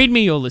 Read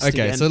me your list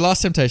again. Okay, so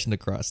Last Temptation of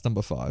Christ,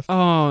 number 5.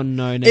 Oh,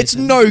 no, Nathan. It's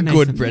no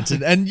good,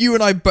 Brenton. And you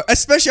and I,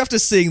 especially after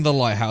seeing The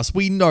Lighthouse,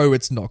 we know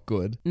it's not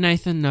good.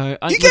 Nathan, no.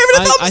 You gave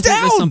it a thumbs I down!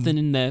 think there's something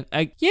in there.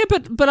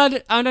 But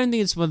I don't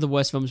think it's one of the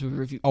worst films we've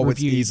reviewed. Oh,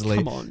 it's easily.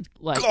 Come on.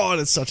 Like, God,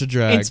 it's such a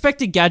drag.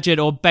 Inspector Gadget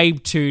or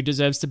Babe 2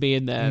 deserves to be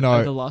in there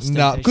over Last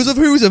Temptation. because of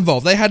who was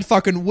involved. They had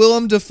fucking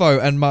Willem Dafoe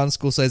and Martin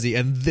Scorsese,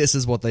 and this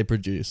is what they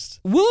produced.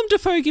 Willem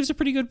Dafoe gives a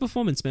pretty good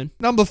performance, man.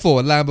 Number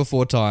 4, Land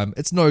Before Time.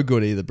 It's no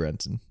good either,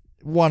 Brenton.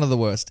 One of the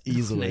worst,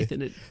 easily.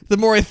 Nathan, the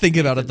more I think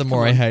about it, the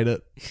more I hate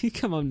it.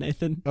 Come on,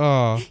 Nathan.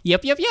 Oh.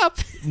 Yep.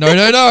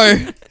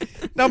 No.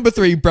 Number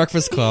 3,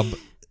 Breakfast Club.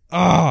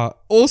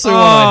 Also one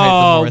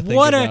I hate the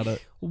more I think about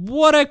it.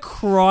 What a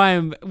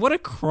crime. What a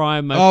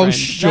crime, my friend. Oh,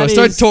 shush.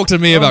 Don't talk to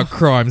me about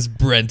crimes,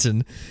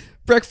 Brenton.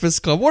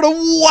 Breakfast Club. What a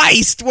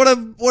waste. What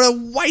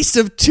a waste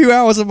of 2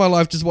 hours of my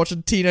life just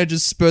watching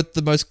teenagers spurt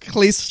the most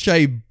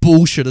cliche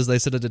bullshit as they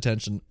sit at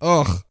detention.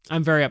 Ugh.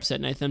 I'm very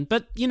upset, Nathan.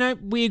 But,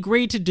 we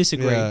agreed to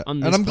disagree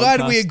on this. And I'm podcast.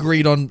 glad we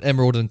agreed on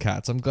Emerald and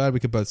Cats. I'm glad we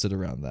could both sit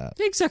around that.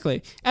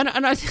 Exactly. And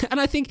I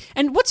think,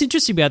 and what's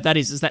interesting about that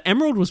is that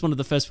Emerald was one of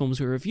the first films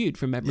we reviewed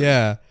from memory.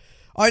 Yeah.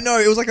 I know,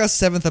 it was like our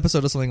 7th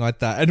episode or something like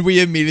that, and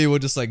we immediately were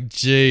just like,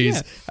 geez.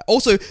 Yeah.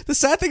 Also, the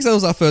sad thing is that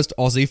was our first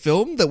Aussie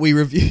film that we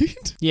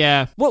reviewed.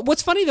 Yeah.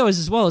 What's funny though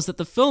is that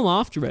the film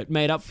after it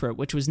made up for it,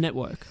 which was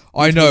Network.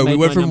 I know, we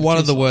went from one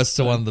of the worst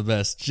to one of the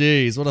best.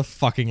 Jeez, what a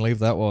fucking leap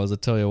that was, I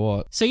tell you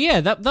what. So yeah,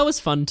 that was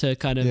fun to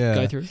kind of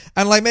go through.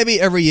 And like maybe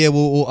every year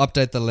we'll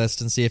update the list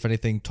and see if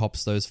anything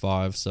tops those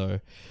 5, so...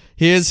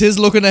 Here's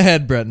looking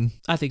ahead, Brenton.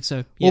 I think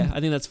so. Yeah, I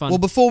think that's fun. Well,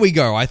 before we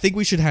go, I think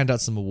we should hand out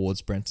some awards,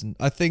 Brenton.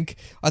 I think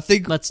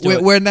Let's do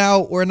it. We're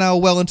now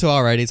well into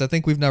our 80s. I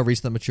think we've now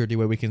reached that maturity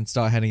where we can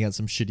start handing out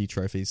some shitty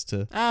trophies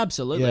to.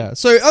 Absolutely. Yeah.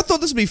 So I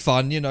thought this would be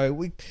fun.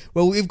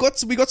 We've got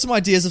some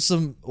ideas of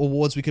some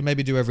awards we can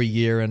maybe do every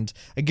year and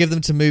give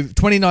them to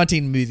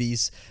 2019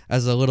 movies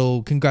as a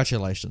little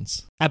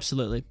congratulations.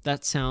 Absolutely.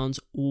 That sounds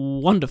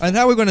wonderful. And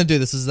how we're going to do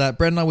this is that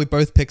Brent and I, we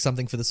both pick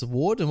something for this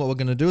award, and what we're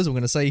going to do is we're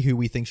going to say who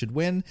we think should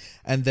win,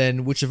 and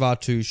then which of our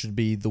 2 should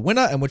be the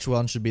winner, and which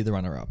one should be the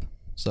runner-up.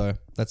 So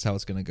that's how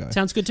it's going to go.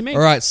 Sounds good to me.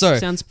 All right, so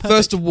sounds perfect.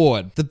 First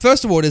award. The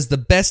first award is the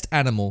best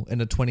animal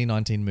in a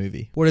 2019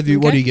 movie. What are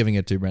you giving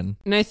it to, Brenton?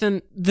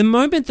 Nathan, the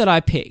moment that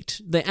I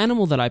picked, the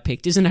animal that I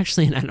picked isn't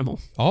actually an animal.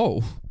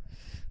 Oh.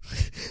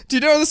 Do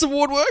you know how this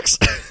award works?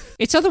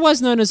 It's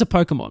otherwise known as a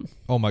Pokemon.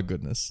 Oh my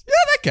goodness. Yeah,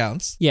 that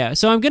counts. Yeah,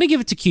 so I'm going to give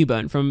it to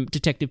Cubone from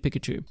Detective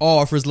Pikachu.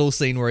 Oh, for his little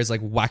scene where he's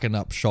like whacking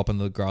up Shop in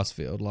the grass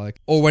field,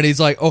 like, or when he's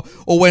like, or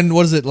when,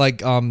 what is it,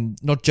 like,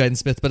 not Jaden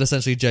Smith, but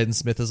essentially Jaden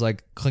Smith is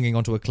like clinging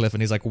onto a cliff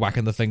and he's like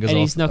whacking the fingers off.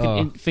 And he's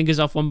knocking fingers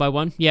off one by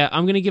one. Yeah,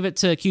 I'm going to give it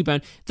to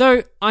Cubone.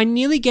 Though, I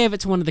nearly gave it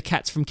to one of the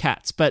cats from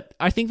Cats, but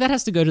I think that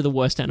has to go to the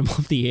worst animal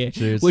of the year,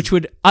 which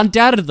would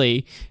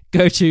undoubtedly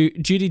go to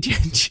Judi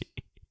Dench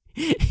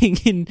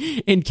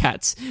in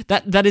Cats.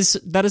 That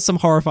is some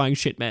horrifying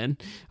shit, man.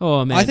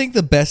 Oh man. I think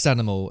the best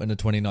animal in a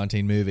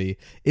 2019 movie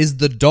is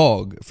the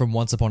dog from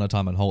Once Upon a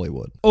Time in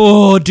Hollywood.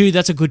 Oh, dude,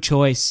 that's a good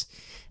choice.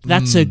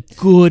 That's a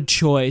good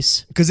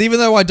choice. Because even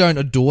though I don't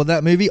adore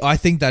that movie, I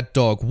think that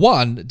dog,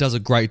 one, does a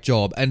great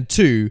job, and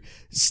two,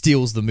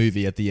 steals the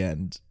movie at the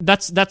end.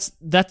 That's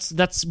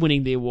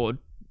winning the award.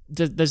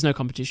 There's no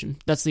competition.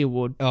 That's the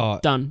award. Oh.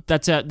 Done.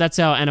 That's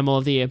our animal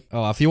of the year.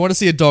 Oh, if you want to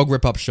see a dog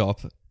rip up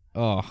shop,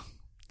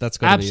 that's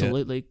got to be it.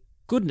 Absolutely.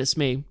 Goodness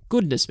me.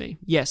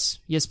 Yes,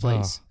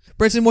 please.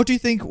 Brenton, what do you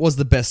think was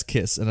the best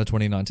kiss in a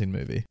 2019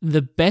 movie?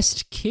 The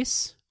best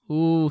kiss?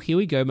 Ooh, here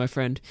we go, my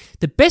friend.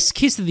 The best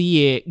kiss of the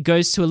year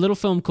goes to a little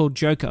film called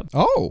Joker.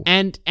 Oh.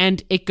 And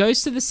it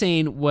goes to the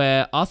scene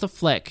where Arthur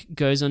Fleck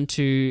goes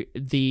onto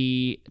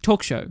the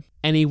talk show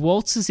and he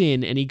waltzes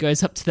in and he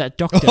goes up to that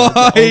doctor.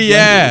 Oh,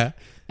 yeah.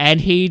 And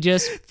he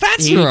just...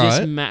 That's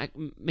right.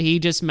 He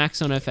just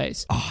macks on her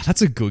face. Oh,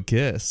 that's a good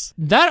kiss.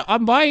 That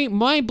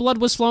my blood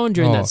was flowing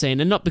during that scene.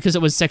 And not because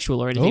it was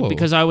sexual or anything.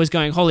 Because I was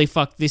going, holy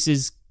fuck, this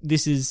is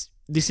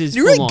It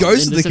really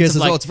goes to the kiss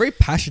as well. It's a very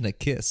passionate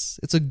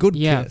kiss. It's a good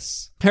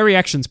kiss. Her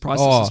reaction's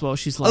priceless as well.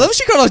 She's like... I love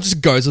she kind of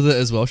just goes with it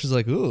as well. She's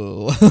like,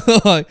 ooh.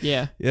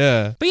 Yeah.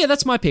 Yeah. But yeah,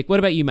 that's my pick. What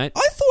about you, mate?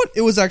 I thought it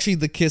was actually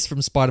the kiss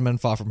from Spider-Man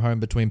Far From Home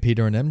between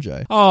Peter and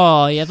MJ.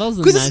 Oh, yeah, that was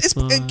a nice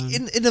one.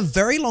 In a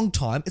very long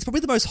time, it's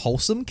probably the most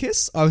wholesome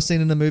kiss I've seen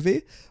in a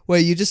movie,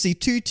 where you just see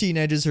two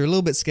teenagers who are a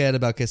little bit scared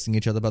about kissing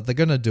each other, but they're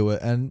gonna do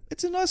it, and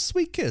it's a nice,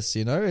 sweet kiss.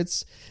 You know,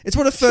 it's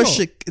what a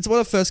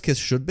first kiss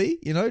should be.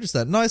 You know, just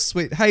that nice,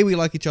 sweet. Hey, we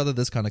like each other.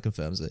 This kind of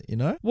confirms it. You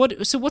know.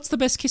 So what's the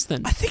best kiss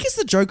then? I think it's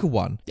the Joker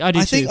one. I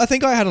do too. I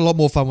think I had a lot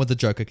more fun with the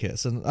Joker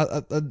kiss, and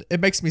it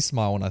makes me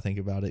smile when I think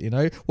about it. You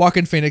know,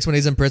 Joaquin Phoenix, when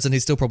he's in prison,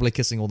 he's still probably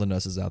kissing all the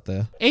nurses out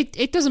there.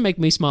 It doesn't make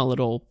me smile at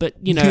all, but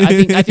you know,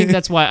 I think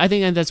that's why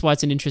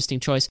it's an interesting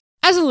choice.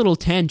 As a little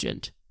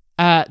tangent,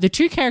 the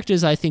two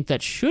characters I think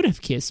that should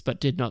have kissed but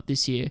did not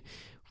this year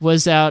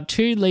was our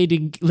two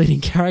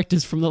leading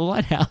characters from The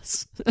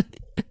Lighthouse.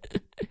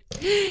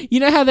 You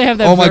know how they have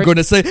that? Oh my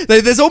goodness!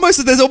 There's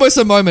almost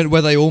a moment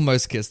where they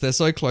almost kiss. They're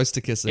so close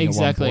to kissing.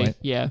 Exactly. At one point.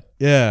 Yeah.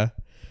 Yeah.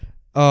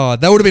 Oh,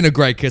 that would have been a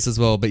great kiss as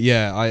well. But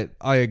yeah,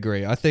 I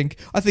agree. I think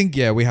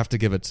yeah, we have to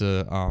give it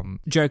to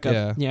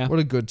Joker. Yeah. What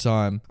a good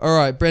time. All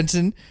right,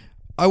 Brenton,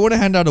 I want to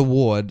hand out an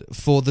award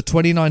for the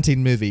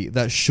 2019 movie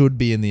that should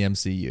be in the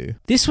MCU.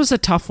 This was a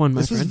tough one,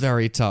 my friend. This was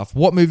very tough.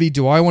 What movie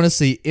do I want to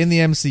see in the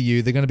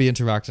MCU? They're going to be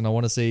interacting. I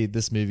want to see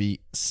this movie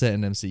set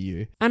in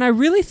MCU. And I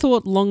really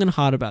thought long and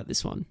hard about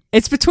this one.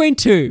 It's between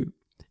two,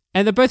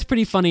 and they're both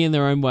pretty funny in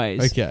their own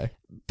ways. Okay.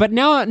 But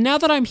now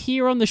that I'm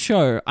here on the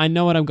show, I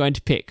know what I'm going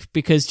to pick.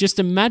 Because just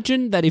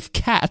imagine that if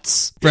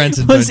Cats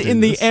was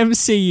in the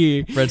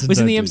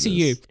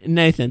MCU.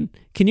 Nathan,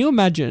 can you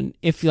imagine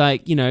if,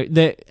 like, you know,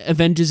 the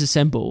Avengers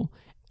assemble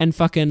and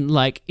fucking,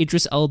 like,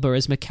 Idris Elba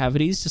as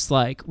McCavities just,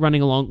 like,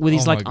 running along with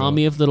his, like,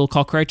 army of little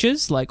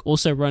cockroaches, like,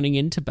 also running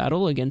into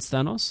battle against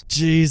Thanos?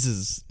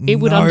 Jesus. It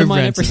would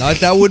undermine everything.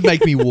 That would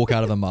make me walk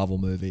out of a Marvel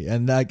movie.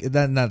 And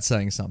that's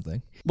saying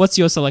something. What's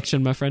your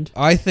selection, my friend?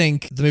 I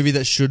think the movie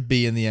that should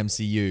be in the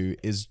MCU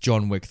is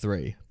John Wick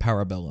 3,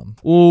 Parabellum.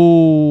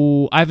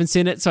 Ooh, I haven't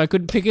seen it, so I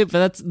couldn't pick it,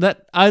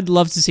 but I'd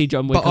love to see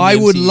John Wick. But I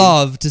would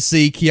love to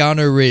see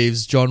Keanu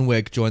Reeves, John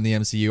Wick, join the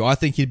MCU. I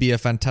think he'd be a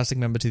fantastic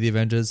member to the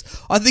Avengers.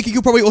 I think he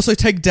could probably also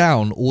take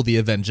down all the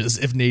Avengers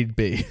if need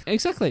be.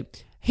 Exactly.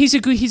 He's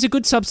a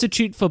good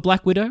substitute for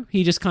Black Widow.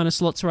 He just kind of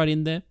slots right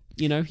in there.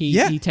 You know,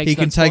 he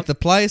can take the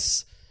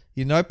place.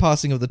 You know,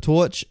 passing of the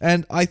torch,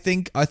 and I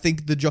think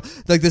the job,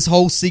 like this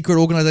whole secret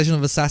organization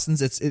of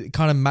assassins, it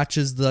kind of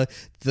matches the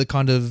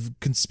kind of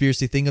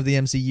conspiracy thing of the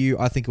MCU.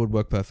 I think it would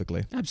work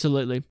perfectly.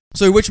 Absolutely.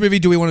 So, which movie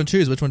do we want to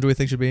choose? Which one do we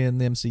think should be in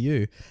the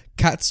MCU?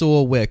 Cats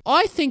or Wick?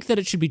 I think that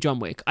it should be John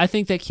Wick. I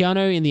think that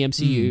Keanu in the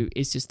MCU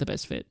is just the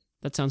best fit.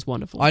 That sounds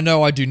wonderful. I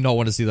know I do not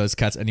want to see those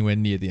cats anywhere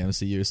near the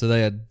MCU, so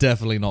they are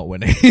definitely not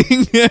winning.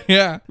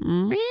 Yeah.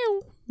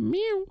 Meow.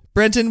 Meow.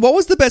 Brenton, what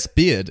was the best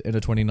beard in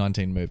a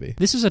 2019 movie?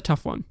 This was a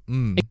tough one.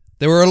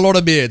 There were a lot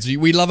of beards.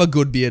 We love a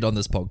good beard on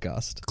this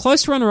podcast.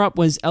 Close runner-up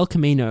was El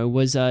Camino,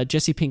 was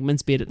Jesse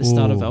Pinkman's beard at the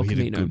start of El Camino.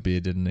 He had a good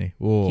beard, didn't he?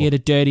 Ooh. He had a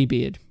dirty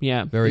beard.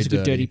 Yeah, very it was a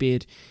good dirty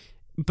beard.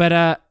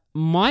 But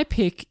my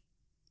pick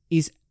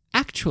is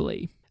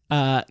actually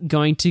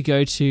going to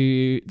go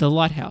to The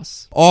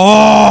Lighthouse.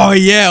 Oh,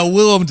 yeah,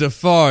 Willem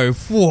Dafoe.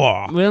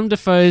 Whoa. Willem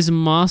Dafoe's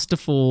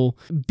masterful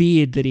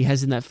beard that he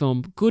has in that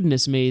film.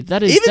 Goodness me.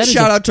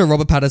 Shout out to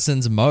Robert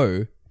Pattinson's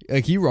Mo.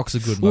 Like, he rocks a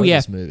good Mo in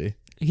this movie.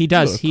 He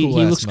does. He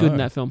looks good in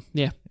that film.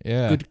 Yeah.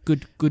 Yeah.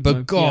 Good.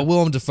 But God,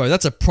 Willem Dafoe,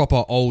 that's a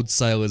proper old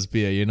sailor's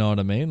beard, you know what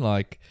I mean?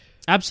 Like...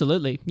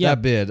 Absolutely, yeah.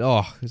 That beard,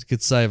 it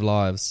could save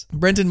lives.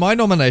 Brenton, my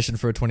nomination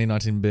for a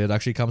 2019 beard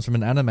actually comes from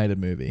an animated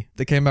movie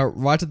that came out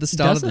right at the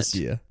start of this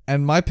year.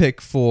 And my pick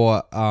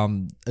for a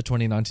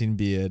 2019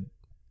 beard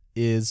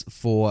is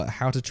for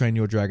How to Train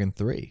Your Dragon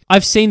 3.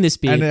 I've seen this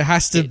beard. And it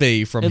has to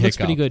be from Hiccup. It looks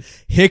pretty good.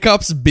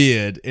 Hiccup's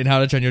beard in How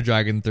to Train Your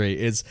Dragon 3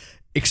 is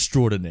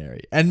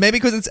extraordinary. And maybe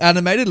because it's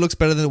animated, it looks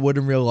better than it would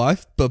in real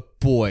life. But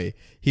boy,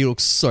 He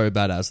looks so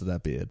badass with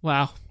that beard.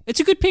 Wow. It's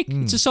a good pick.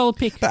 It's a solid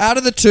pick. But out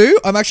of the two,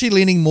 I'm actually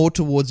leaning more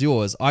towards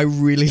yours. I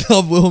really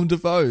love Willem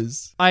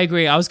Dafoe's. I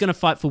agree. I was going to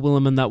fight for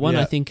Willem in that one.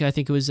 Yeah. I think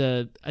it's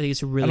a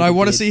really. And I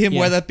want to good see him beard.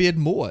 wear that beard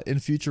more in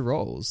future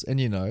roles. And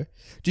do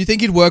you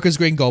think he'd work as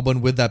Green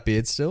Goblin with that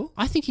beard still?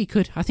 I think he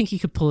could. I think he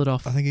could pull it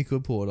off. I think he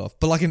could pull it off.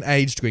 But like an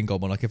aged Green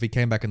Goblin, like if he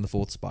came back in the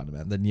fourth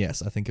Spider-Man, then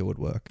yes, I think it would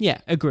work. Yeah,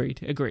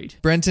 agreed.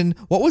 Brenton,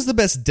 what was the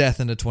best death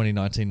in a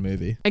 2019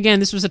 movie? Again,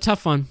 this was a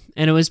tough one,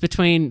 and it was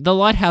between The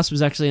Lighthouse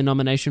was actually a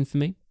nomination for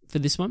me for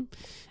this one.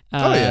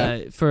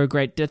 For a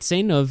great death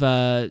scene of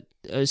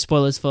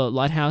spoilers for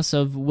Lighthouse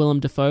of Willem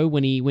Dafoe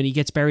when he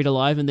gets buried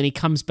alive and then he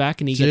comes back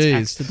and he gets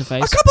axed to the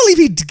face. I can't believe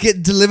he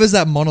delivers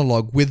that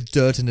monologue with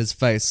dirt in his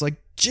face. Like,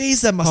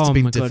 geez, that must have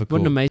been difficult. God,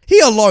 what an amazing... He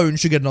alone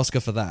should get an Oscar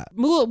for that.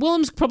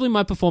 Willem's probably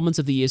my performance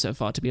of the year so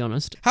far, to be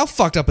honest. How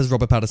fucked up is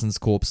Robert Pattinson's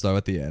corpse though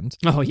at the end?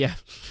 Oh yeah.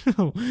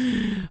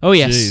 Oh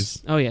yes.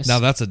 Jeez. Oh yes. Now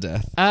that's a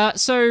death.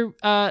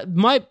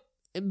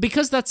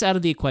 Because that's out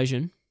of the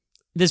equation.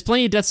 There's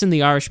plenty of deaths in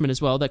The Irishman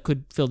as well that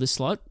could fill this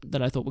slot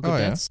that I thought were good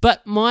deaths.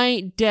 But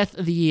my death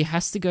of the year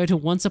has to go to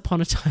Once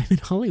Upon a Time in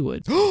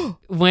Hollywood.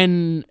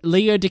 When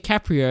Leo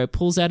DiCaprio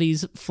pulls out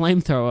his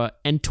flamethrower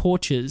and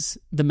torches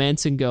the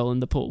Manson girl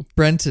in the pool.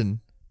 Brenton,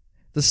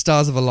 the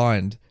stars have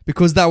aligned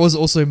because that was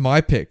also my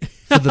pick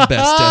for the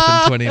best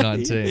death in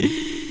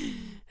 2019.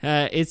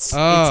 It's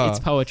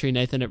poetry,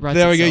 Nathan. It writes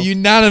There we itself. go.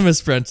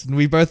 Unanimous, Brenton.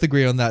 We both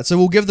agree on that. So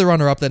we'll give the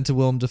runner-up then to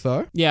Willem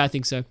Dafoe. Yeah, I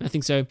think so.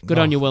 Good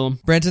on you, Willem.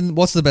 Brenton,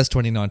 what's the best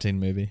 2019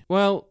 movie?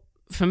 Well,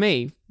 for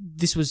me,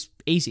 this was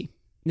easy.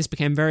 This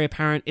became very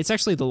apparent. It's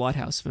actually The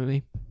Lighthouse for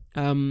me.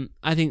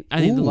 I think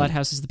The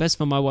Lighthouse is the best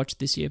film I watched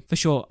this year for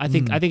sure. I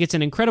think it's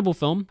an incredible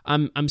film.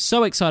 I'm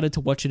so excited to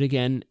watch it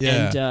again.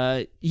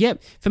 Yeah. And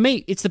for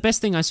me, it's the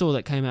best thing I saw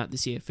that came out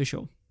this year for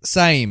sure.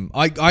 Same.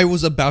 I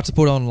was about to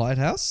put on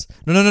Lighthouse.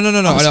 No.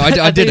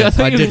 I didn't. I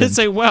thought you were going to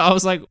say, wow. I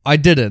was like... I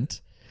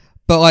didn't.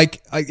 But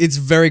it's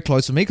very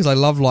close for me because I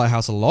love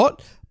Lighthouse a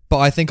lot. But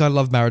I think I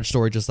love Marriage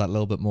Story just that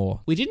little bit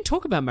more. We didn't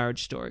talk about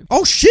Marriage Story.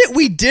 Oh shit,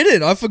 we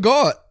didn't. I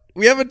forgot.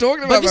 We haven't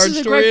talked about Marriage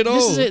Story at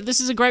all. This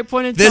is a great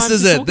point in time. This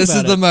is it. This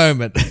is the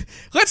moment.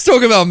 Let's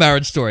talk about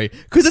Marriage Story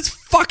because it's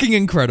fucking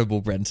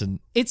incredible, Brenton.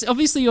 It's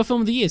obviously your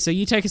film of the year, so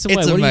you take us away.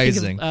 It's what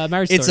amazing. do you think of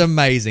Marriage Story? It's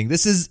amazing.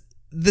 This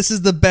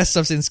is the best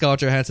I've seen Scarlett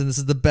Johansson. This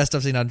is the best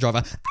I've seen Adam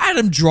Driver.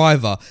 Adam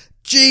Driver.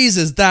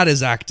 Jesus, that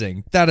is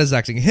acting. That is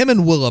acting. Him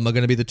and Willem are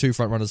going to be the two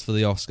frontrunners for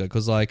the Oscar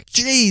because,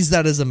 jeez,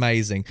 that is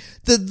amazing.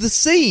 The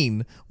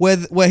scene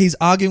where he's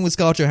arguing with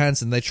Scarlett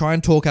Johansson, they try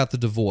and talk out the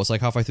divorce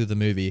halfway through the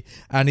movie,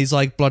 and he's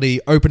bloody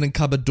opening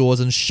cupboard doors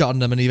and shutting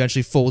them, and he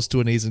eventually falls to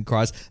her knees and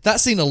cries. That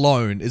scene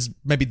alone is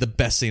maybe the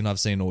best scene I've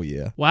seen all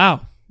year.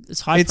 Wow.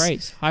 It's high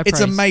praise. It's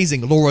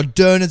amazing. Laura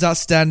Dern is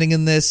outstanding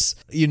in this.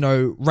 Ray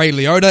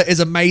Liotta is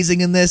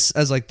amazing in this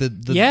as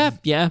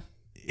Yeah.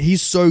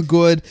 He's so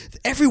good.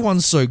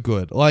 Everyone's so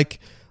good.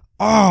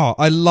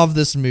 I love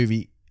this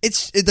movie.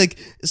 It's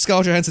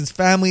Scarlett Johansson's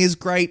family is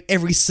great.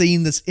 Every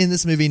scene that's in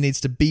this movie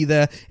needs to be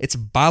there. It's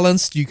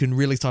balanced. You can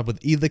really start with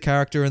either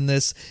character in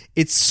this.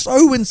 It's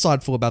so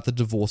insightful about the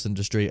divorce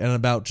industry and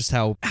about just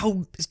how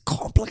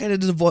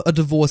complicated a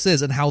divorce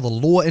is and how the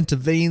law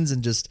intervenes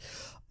and just...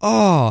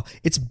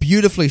 it's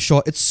beautifully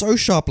shot. It's so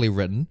sharply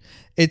written.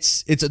 The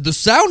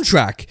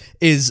soundtrack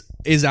is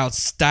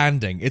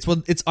outstanding.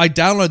 I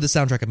downloaded the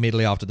soundtrack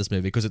immediately after this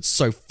movie because it's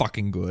so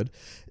fucking good.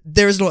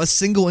 There is not a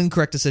single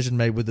incorrect decision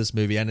made with this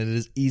movie, and it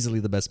is easily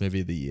the best movie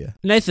of the year.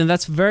 Nathan,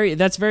 that's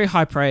very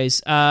high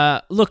praise.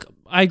 Look,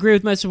 I agree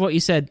with most of what you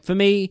said. For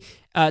me,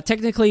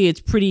 technically, it's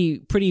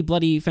pretty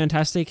bloody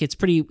fantastic. It's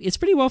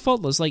pretty well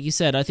faultless, like you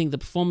said. I think the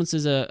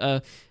performances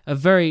are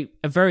very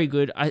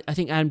good. I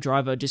think Adam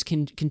Driver just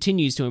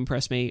continues to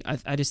impress me.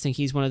 I just think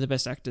he's one of the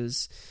best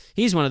actors.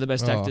 He's one of the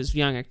best actors,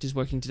 young actors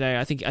working today.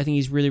 I think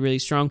he's really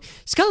strong.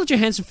 Scarlett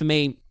Johansson, for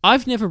me,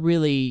 I've never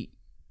really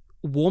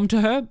warmed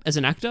to her as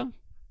an actor.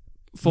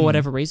 For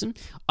whatever reason,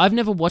 I've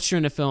never watched her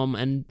in a film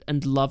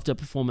and loved her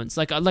performance.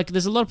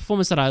 There's a lot of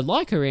performance that I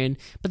like her in,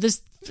 but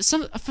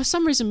for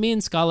some reason, me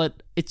and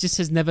Scarlett, it just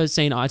has never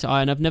seen eye to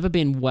eye, and I've never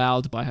been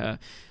wowed by her.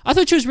 I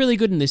thought she was really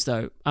good in this,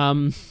 though.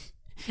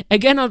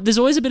 Again, there's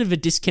always a bit of a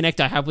disconnect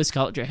I have with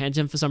Scarlett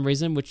Johansson for some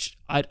reason, which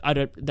I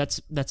don't.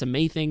 That's a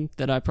me thing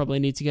that I probably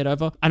need to get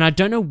over, and I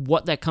don't know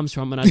what that comes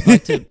from, and I'd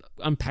like to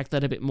unpack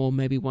that a bit more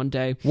maybe one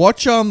day.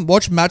 Watch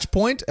Match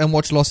Point and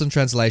watch Lost in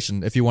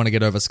Translation if you want to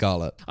get over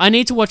Scarlett. I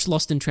need to watch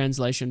Lost in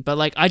Translation,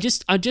 but I'm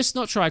just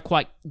not sure I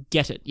quite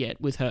get it yet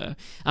with her.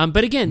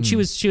 But again, she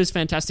was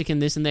fantastic in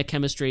this, and their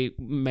chemistry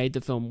made the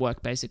film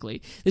work.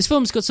 Basically, this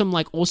film's got some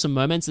awesome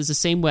moments. There's a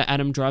scene where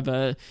Adam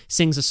Driver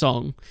sings a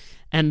song.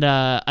 And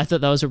I thought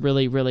that was a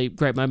really, really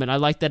great moment. I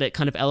like that it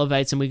kind of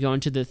elevates and we go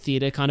into the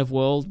theatre kind of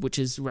world, which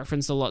is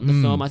referenced a lot in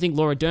the film. I think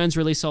Laura Dern's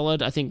really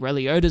solid. I think Ray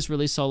Liotta's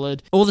really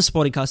solid. All the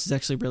supporting cast is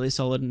actually really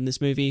solid in this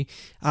movie.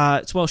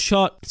 It's well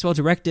shot. It's well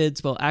directed.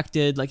 It's well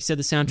acted. Like you said,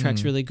 the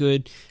soundtrack's really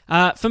good.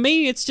 For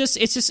me, it's just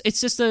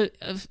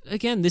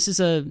again, this is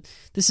a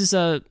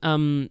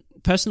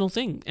personal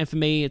thing. And for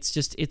me, this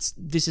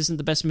isn't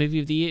the best movie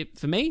of the year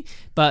for me,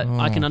 but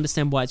I can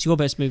understand why it's your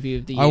best movie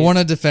of the year. I want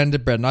to defend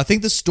it, Brendan. I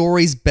think the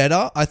story's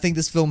better. I think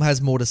this film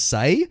has more to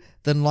say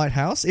than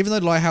Lighthouse. Even though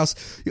Lighthouse,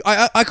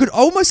 I could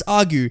almost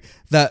argue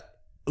that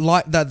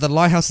the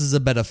Lighthouse is a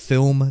better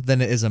film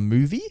than it is a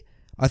movie.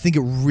 I think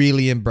it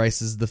really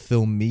embraces the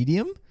film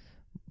medium,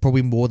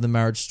 probably more than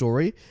Marriage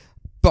Story.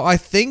 But I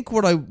think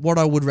what I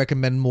would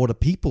recommend more to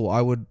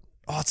people,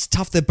 it's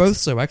tough. They're both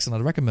so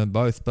excellent. I'd recommend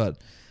both,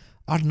 but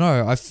I don't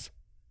know. I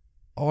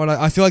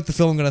feel like the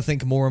film I'm going to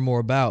think more and more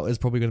about is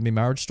probably going to be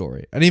Marriage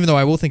Story. And even though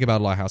I will think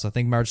about Lighthouse, I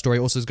think Marriage Story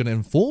also is going to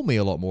inform me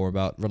a lot more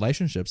about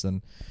relationships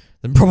than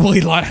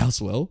probably Lighthouse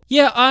will.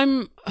 Yeah,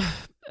 I'm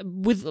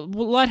with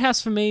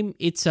Lighthouse. For me,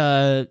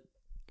 I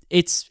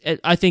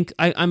think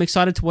I'm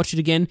excited to watch it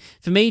again.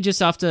 For me,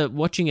 just after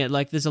watching it,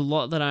 like there's a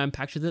lot that I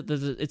unpacked with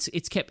it.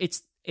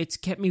 It's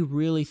kept me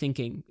really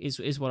thinking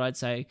is what I'd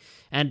say,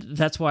 and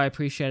that's why I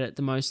appreciate it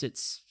the most.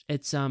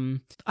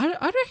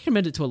 I'd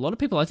recommend it to a lot of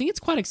people. I think it's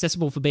quite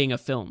accessible for being a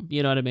film.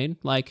 You know what I mean?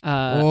 Like,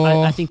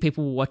 I think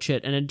people will watch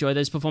it and enjoy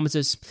those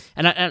performances,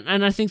 and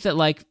I think that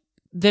like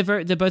they're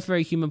both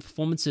very human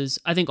performances.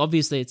 I think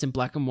obviously it's in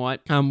black and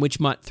white, which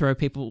might throw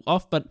people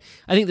off, but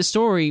I think the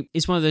story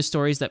is one of those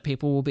stories that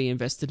people will be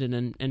invested in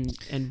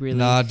and really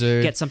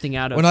get something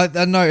out of.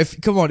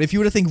 If you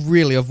were to think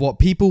really of what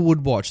people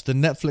would watch, the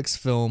Netflix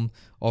film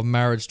of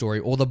Marriage Story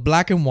or the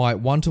black and white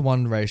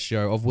 1-to-1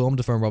 ratio of Willem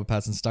Dafoe and Robert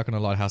Pattinson stuck in a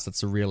lighthouse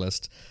that's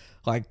surrealist,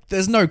 like,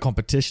 there's no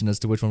competition as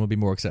to which one would be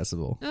more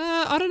accessible.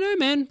 I don't know,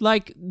 man.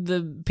 Like,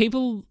 the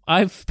people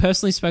I've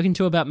personally spoken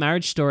to about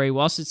Marriage Story,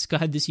 whilst it's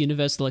had this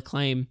universal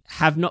acclaim,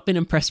 have not been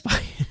impressed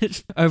by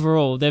it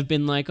overall. They've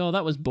been like, oh,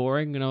 that was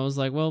boring. And I was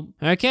like, well,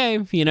 okay.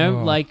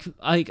 Like,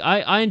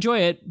 I enjoy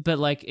it, but,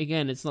 like,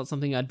 again, it's not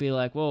something I'd be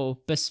like, whoa,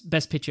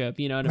 best picture,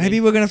 you know what I mean? Maybe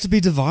we're going to have to be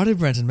divided,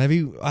 Brenton.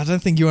 Maybe, I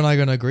don't think you and I are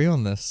going to agree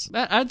on this.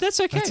 That's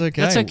okay.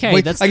 That's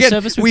okay. That's the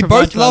service we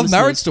provide both love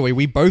Marriage Story.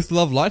 We both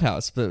love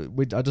Lighthouse, but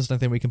I just don't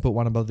think we can put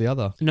one above the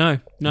other. No,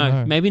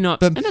 maybe not.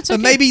 But, and that's okay.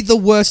 But maybe the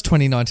worst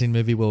 2019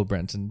 movie will,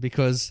 Brenton,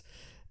 because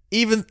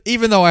even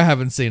though I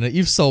haven't seen it,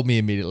 you've sold me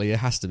immediately. It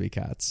has to be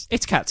Cats.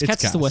 It's Cats.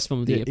 Cats is the worst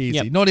film of the year. Easy.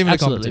 Yep, not even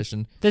absolutely. a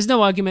competition. There's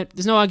no argument.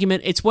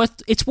 It's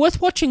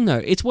worth watching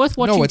though. It's worth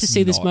watching to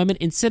see this moment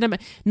in cinema.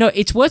 No,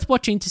 it's worth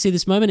watching to see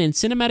this moment in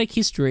cinematic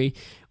history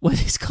where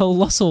this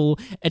colossal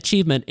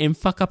achievement in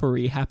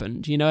fuck-uppery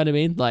happened. You know what I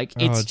mean? Like,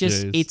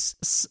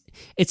 it's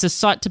it's a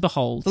sight to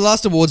behold. The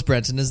last awards,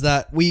 Brenton, is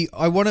that we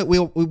want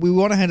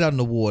to hand out an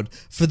award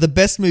for the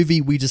best movie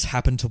we just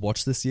happened to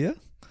watch this year.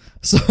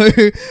 So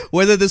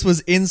whether this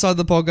was inside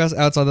the podcast,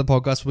 outside the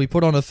podcast, we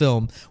put on a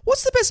film.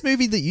 What's the best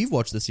movie that you've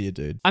watched this year,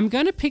 dude? I'm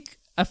going to pick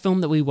a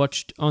film that we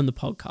watched on the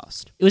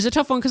podcast. It was a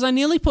tough one because I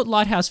nearly put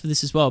Lighthouse for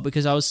this as well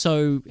because I was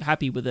so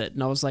happy with it.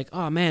 And I was like,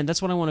 oh man,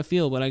 that's what I want to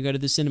feel when I go to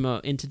the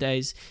cinema in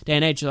today's day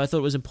and age. So I thought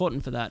it was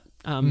important for that.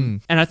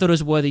 And I thought it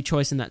was a worthy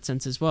choice in that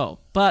sense as well.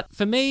 But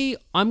for me,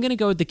 I'm going to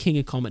go with The King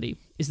of Comedy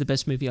is the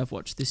best movie I've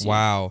watched this year.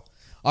 Wow.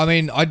 I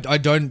mean,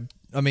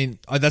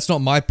 that's not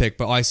my pick,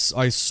 but I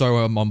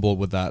so am on board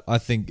with that. I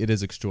think it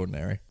is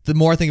extraordinary. The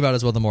more I think about it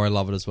as well, the more I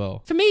love it as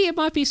well. For me, it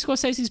might be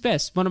Scorsese's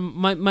best. One of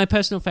my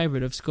personal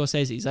favorite of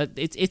Scorsese's.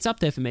 It's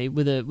up there for me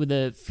with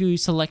a few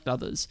select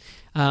others.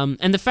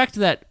 And the fact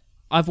that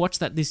I've watched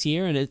that this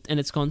year and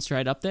it's gone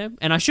straight up there.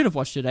 And I should have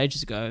watched it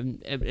ages ago.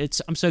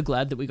 And I'm so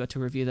glad that we got to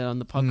review that on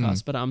the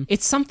podcast. But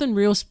it's something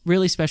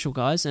really special,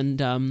 guys.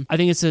 And I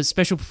think it's a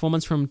special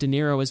performance from De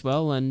Niro as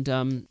well.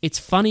 And it's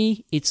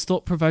funny. It's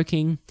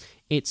thought-provoking.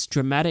 It's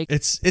dramatic.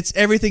 It's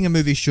everything a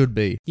movie should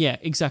be. Yeah,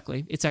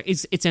 exactly.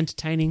 It's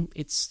entertaining.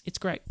 It's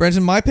great.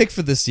 Brenton, my pick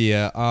for this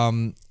year,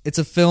 it's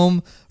a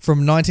film from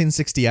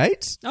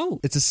 1968. Oh,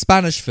 it's a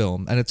Spanish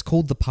film, and it's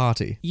called The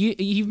Party.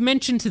 You've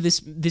mentioned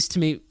this to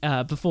me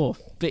before,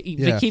 but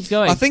keep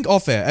going. I think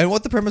off air, and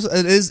what the premise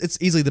is, it's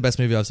easily the best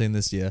movie I've seen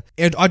this year.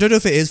 And I don't know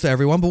if it is for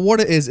everyone, but what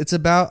it is, it's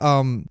about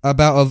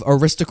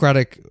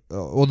aristocratic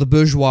or the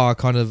bourgeois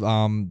kind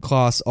of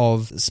class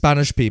of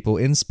Spanish people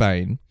in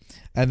Spain.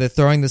 And they're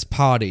throwing this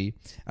party,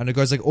 and it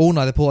goes like all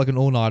night. They pull like an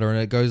all-nighter, and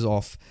it goes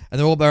off. And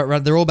they're all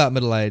about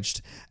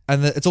middle-aged,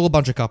 and it's all a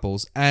bunch of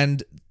couples.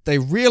 And they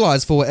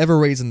realize for whatever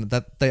reason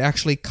that they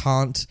actually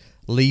can't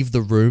leave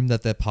the room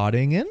that they're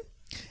partying in.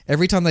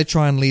 Every time they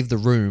try and leave the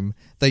room,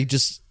 they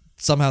just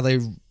somehow they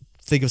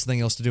think of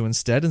something else to do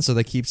instead, and so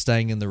they keep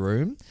staying in the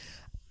room.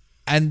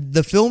 And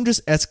the film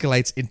just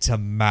escalates into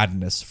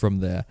madness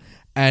from there,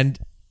 and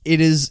it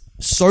is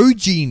so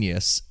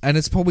genius, and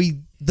it's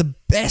probably the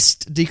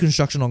best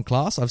deconstruction on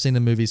class I've seen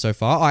in a movie so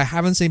far. I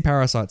haven't seen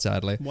Parasite,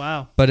 sadly.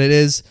 Wow. But it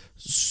is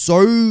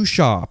so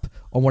sharp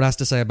on what it has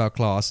to say about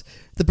class.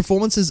 The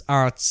performances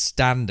are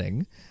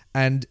outstanding,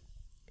 and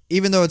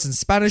even though it's in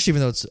Spanish, even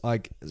though it's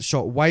like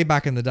shot way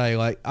back in the day,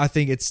 like I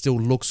think it still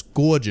looks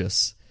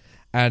gorgeous,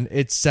 and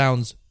it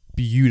sounds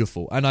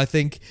beautiful. And I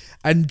think,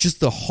 and just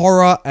the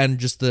horror and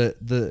just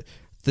the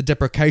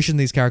deprecation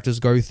these characters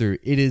go through,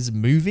 it is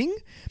moving.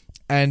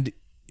 And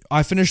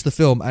I finished the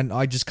film, and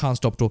I just can't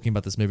stop talking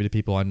about this movie to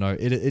people I know.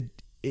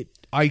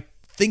 I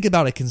think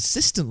about it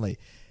consistently,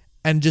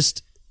 and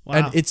just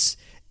Wow. and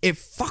it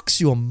fucks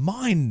your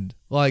mind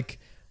like.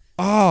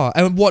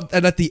 And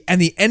at the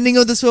ending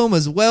of this film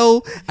as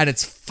well, and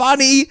it's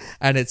funny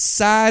and it's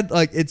sad,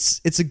 like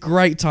it's a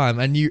great time.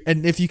 And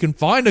if you can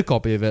find a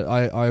copy of it,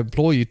 I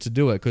implore you to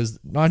do it because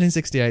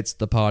 1968's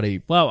The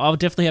Party. Well, I'll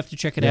definitely have to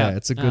check it out. Yeah,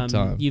 it's a good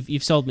time.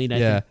 You've sold me,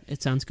 Nathan. Yeah.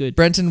 It sounds good.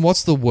 Brenton,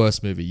 what's the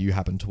worst movie you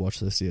happened to watch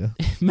this year?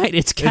 Mate,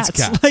 it's Cats.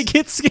 Cats. Like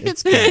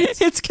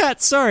it's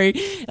Cats. Sorry,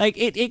 like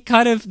it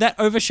kind of that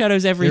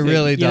overshadows everything. It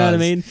really You know what I does.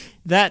 mean?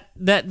 That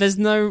there's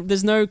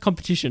no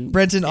competition.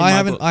 Brenton, I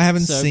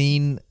haven't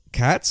seen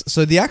Cats.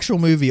 So the actual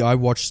movie I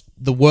watched,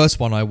 the worst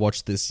one I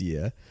watched this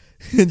year,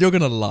 and you're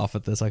gonna laugh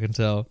at this, I can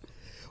tell,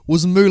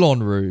 was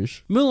Moulin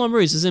Rouge. Moulin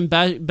Rouge is in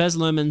Baz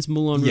Luhrmann's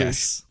Moulin Rouge.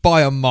 Yes,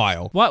 by a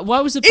mile. Why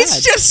was it bad?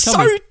 It's just Tell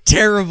so me.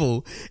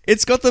 terrible.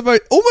 It's got the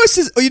most almost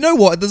as you know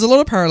what? There's a lot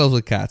of parallels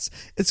with Cats.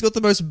 It's got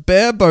the most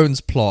bare bones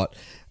plot.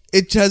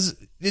 It has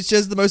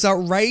the most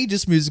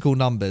outrageous musical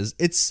numbers.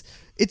 It's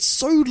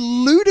so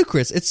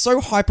ludicrous. It's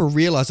so hyper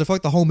realized. I feel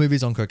like the whole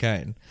movie's on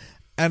cocaine.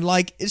 And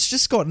like it's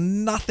just got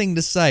nothing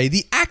to say.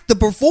 The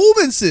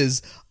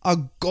performances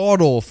are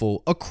god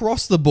awful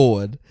across the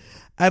board.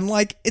 And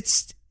like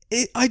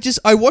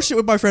I watched it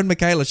with my friend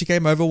Michaela. She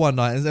came over one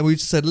night and we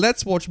just said,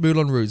 let's watch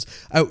Moulin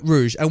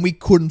Rouge. And we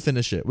couldn't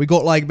finish it. We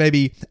got like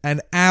maybe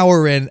an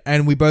hour in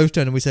and we both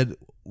turned and we said,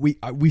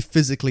 we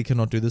physically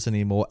cannot do this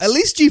anymore. At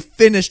least you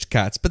finished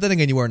Cats, but then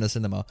again, you were in a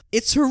cinema.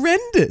 It's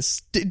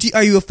horrendous.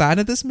 Are you a fan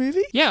of this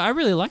movie? Yeah, I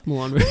really like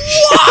Moulin Rouge.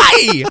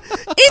 Why?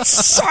 It's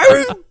so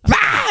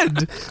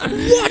bad.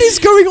 What is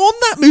going on in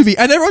that movie?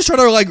 And everyone's trying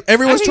to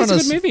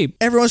it's a good movie.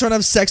 Everyone's trying to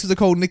have sex with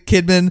Nicole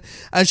Kidman,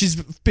 and she's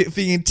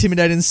being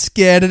intimidated and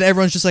scared, and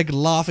everyone's just like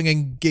laughing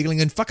and giggling,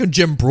 and fucking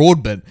Jim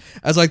Broadbent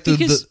as like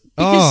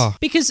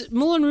because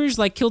Moulin Rouge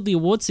like killed the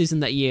award season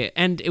that year,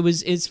 and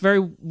was very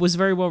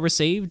well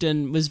received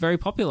and was very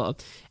popular.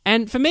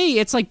 And for me,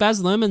 it's like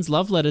Baz Luhrmann's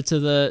love letter to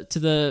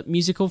the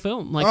musical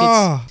film. Like,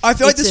 I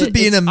feel like this would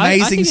be an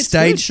amazing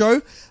stage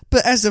show,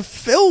 but as a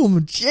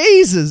film,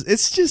 Jesus,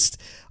 it's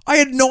just. I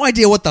had no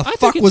idea what the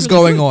fuck was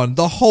going on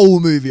the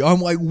whole movie.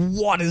 I'm like,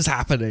 what is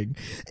happening?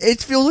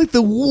 It feels like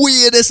the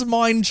weirdest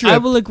mind trip. I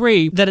will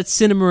agree that it's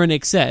cinema in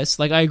excess.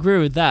 Like, I agree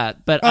with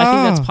that. But I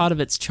think that's part of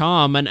its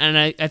charm. And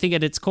I think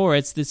at its core,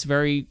 it's this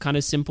very kind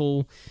of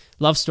simple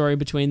love story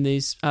between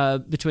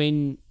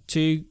between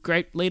two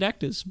great lead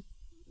actors.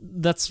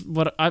 That's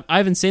what I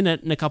haven't seen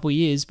it in a couple of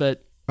years,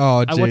 but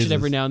I watch it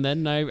every now and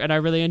then, and I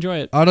really enjoy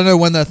it. I don't know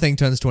when that thing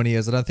turns 20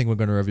 years. I don't think we're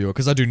going to review it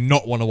because I do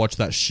not want to watch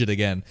that shit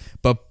again.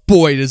 But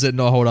boy, does it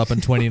not hold up in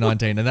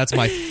 2019. And that's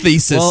my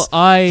thesis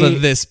for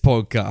this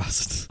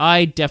podcast.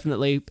 I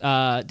definitely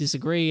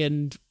disagree,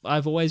 and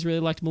I've always really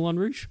liked Moulin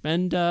Rouge,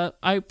 and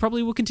I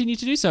probably will continue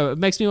to do so. It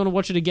makes me want to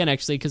watch it again,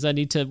 actually, because I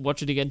need to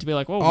watch it again to be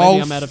like, maybe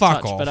I'm out of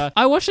touch. Off. But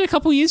I watched it a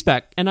couple years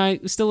back, and I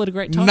still had a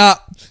great time.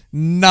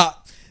 Nah.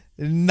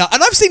 No,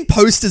 and I've seen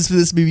posters for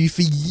this movie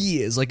for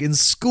years, like in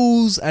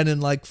schools and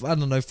in like, I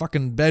don't know,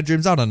 fucking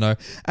bedrooms, I don't know.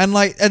 And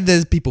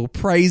there's people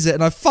praise it,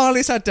 and I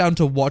finally sat down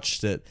to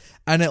watch it,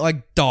 and it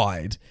like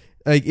died.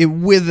 Like it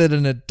withered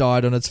and it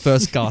died on its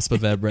first gasp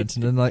of air,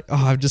 Brenton, and like,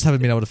 I just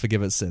haven't been able to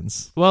forgive it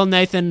since. Well,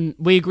 Nathan,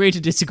 we agree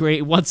to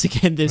disagree once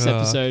again this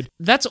episode.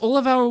 That's all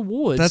of our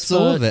awards. That's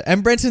all of it.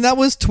 And Brenton, that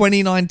was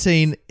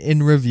 2019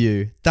 in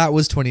review. That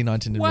was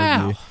 2019 in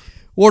review.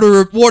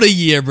 What a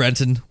year,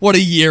 Brenton. What a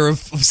year of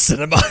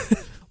cinema.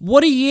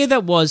 What a year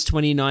that was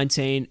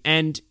 2019.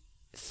 And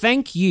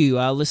thank you,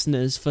 our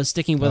listeners, for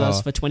sticking with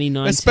us for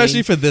 2019.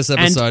 Especially for this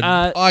episode.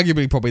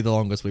 Arguably probably the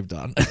longest we've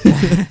done.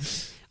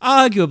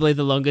 Arguably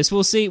the longest.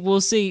 We'll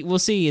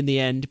see in the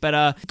end.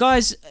 But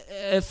guys,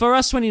 for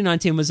us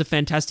 2019 was a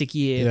fantastic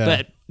year. Yeah.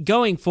 But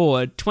going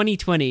forward,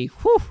 2020,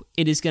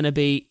 it is going to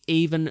be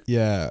even...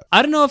 Yeah.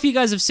 I don't know if you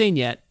guys have seen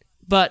yet,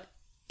 but...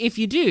 if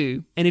you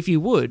do, and if you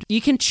would, you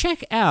can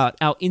check out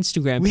our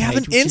Instagram page. We have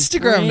an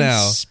Instagram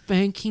now.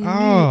 Spanking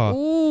new.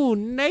 Ooh,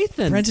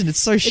 Nathan. Brenton, it's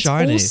so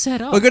shiny. It's all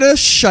set up. We're going to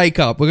shake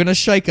up the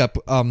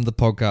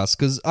podcast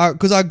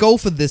because our goal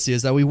for this year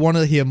is that we want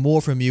to hear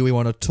more from you. We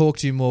want to talk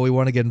to you more. We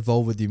want to get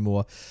involved with you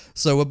more.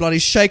 So we're bloody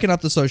shaking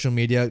up the social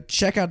media.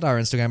 Check out our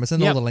Instagram. It's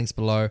in all the links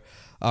below.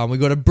 We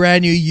got a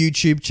brand new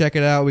YouTube. Check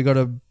it out. We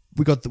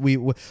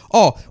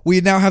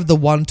now have the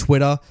one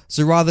Twitter,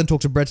 so rather than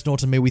talk to Brenton or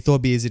to me, we thought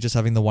it'd be easier just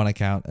having the one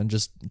account and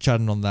just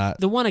chatting on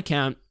that. The one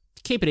account,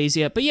 keep it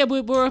easier. But yeah,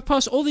 we're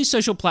across all these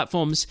social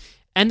platforms,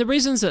 and the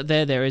reasons that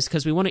they're there is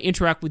because we want to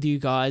interact with you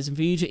guys, and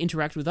for you to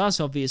interact with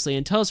us, obviously,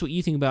 and tell us what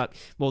you think about,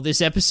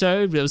 this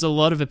episode. There was a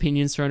lot of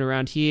opinions thrown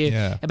around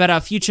here about our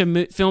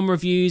future film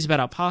reviews, about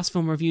our past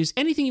film reviews,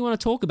 anything you want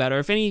to talk about, or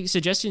if any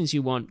suggestions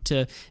you want to,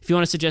 if you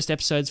want to suggest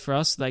episodes for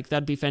us, like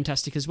that'd be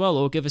fantastic as well,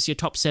 or give us your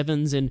top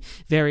 7s and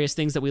various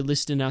things that we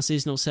list in our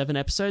seasonal 7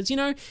 episodes.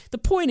 The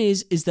point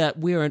is that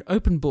we're an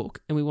open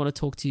book, and we want to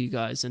talk to you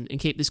guys and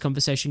keep this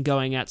conversation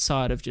going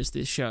outside of just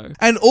this show.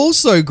 And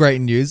also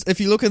great news, if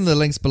you look in the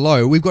links below,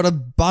 also, we've got a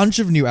bunch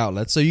of new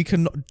outlets. So you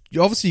can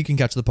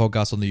catch the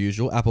podcast on the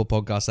usual Apple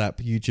Podcast app,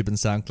 YouTube, and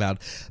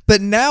SoundCloud.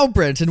 But now,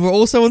 Brenton, we're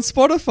also on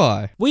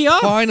Spotify. We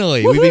are.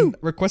 Finally. Woohoo! We've been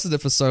requested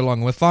it for so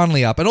long. We're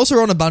finally up. And also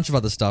we're on a bunch of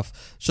other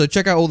stuff. So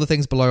check out all the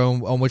things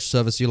below on which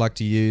service you like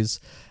to use.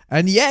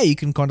 And yeah, you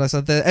can contact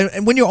us there.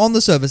 And when you're on the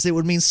service, it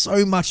would mean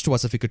so much to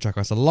us if you could chuck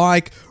us a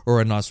like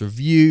or a nice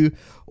review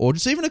or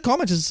just even a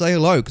comment just to say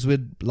hello, because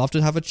we'd love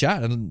to have a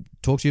chat and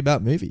talk to you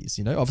about movies.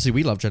 You know, obviously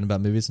we love chatting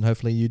about movies, and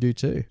hopefully you do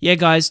too. Yeah,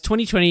 guys,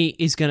 2020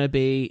 is going to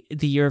be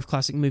the year of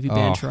classic movie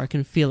banter. I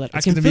can feel it.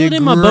 I can It's feel gonna it be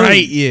in a my bones.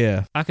 great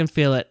year. I can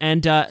feel it.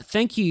 And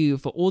thank you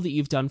for all that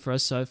you've done for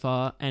us so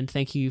far, and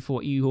thank you for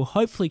what you will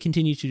hopefully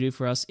continue to do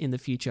for us in the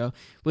future.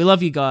 We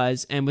love you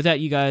guys, and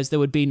without you guys, there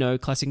would be no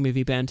classic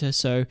movie banter.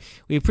 So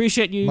we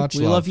appreciate you. Much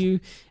we love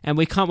you, and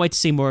we can't wait to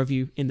see more of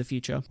you in the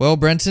future. Well,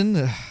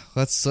 Brenton,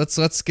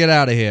 let's get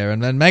out of here,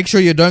 and then make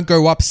sure you don't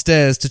go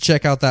upstairs to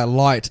check out that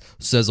light,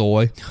 says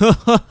Oi.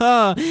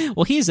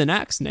 Well, here's an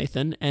axe,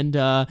 Nathan, and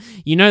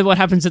you know what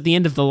happens at the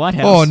end of the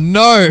lighthouse. Oh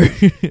no!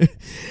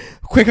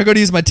 Quick, I gotta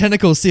use my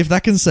tentacles, see if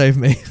that can save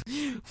me.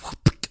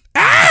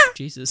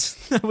 Jesus,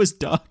 that was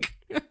dark.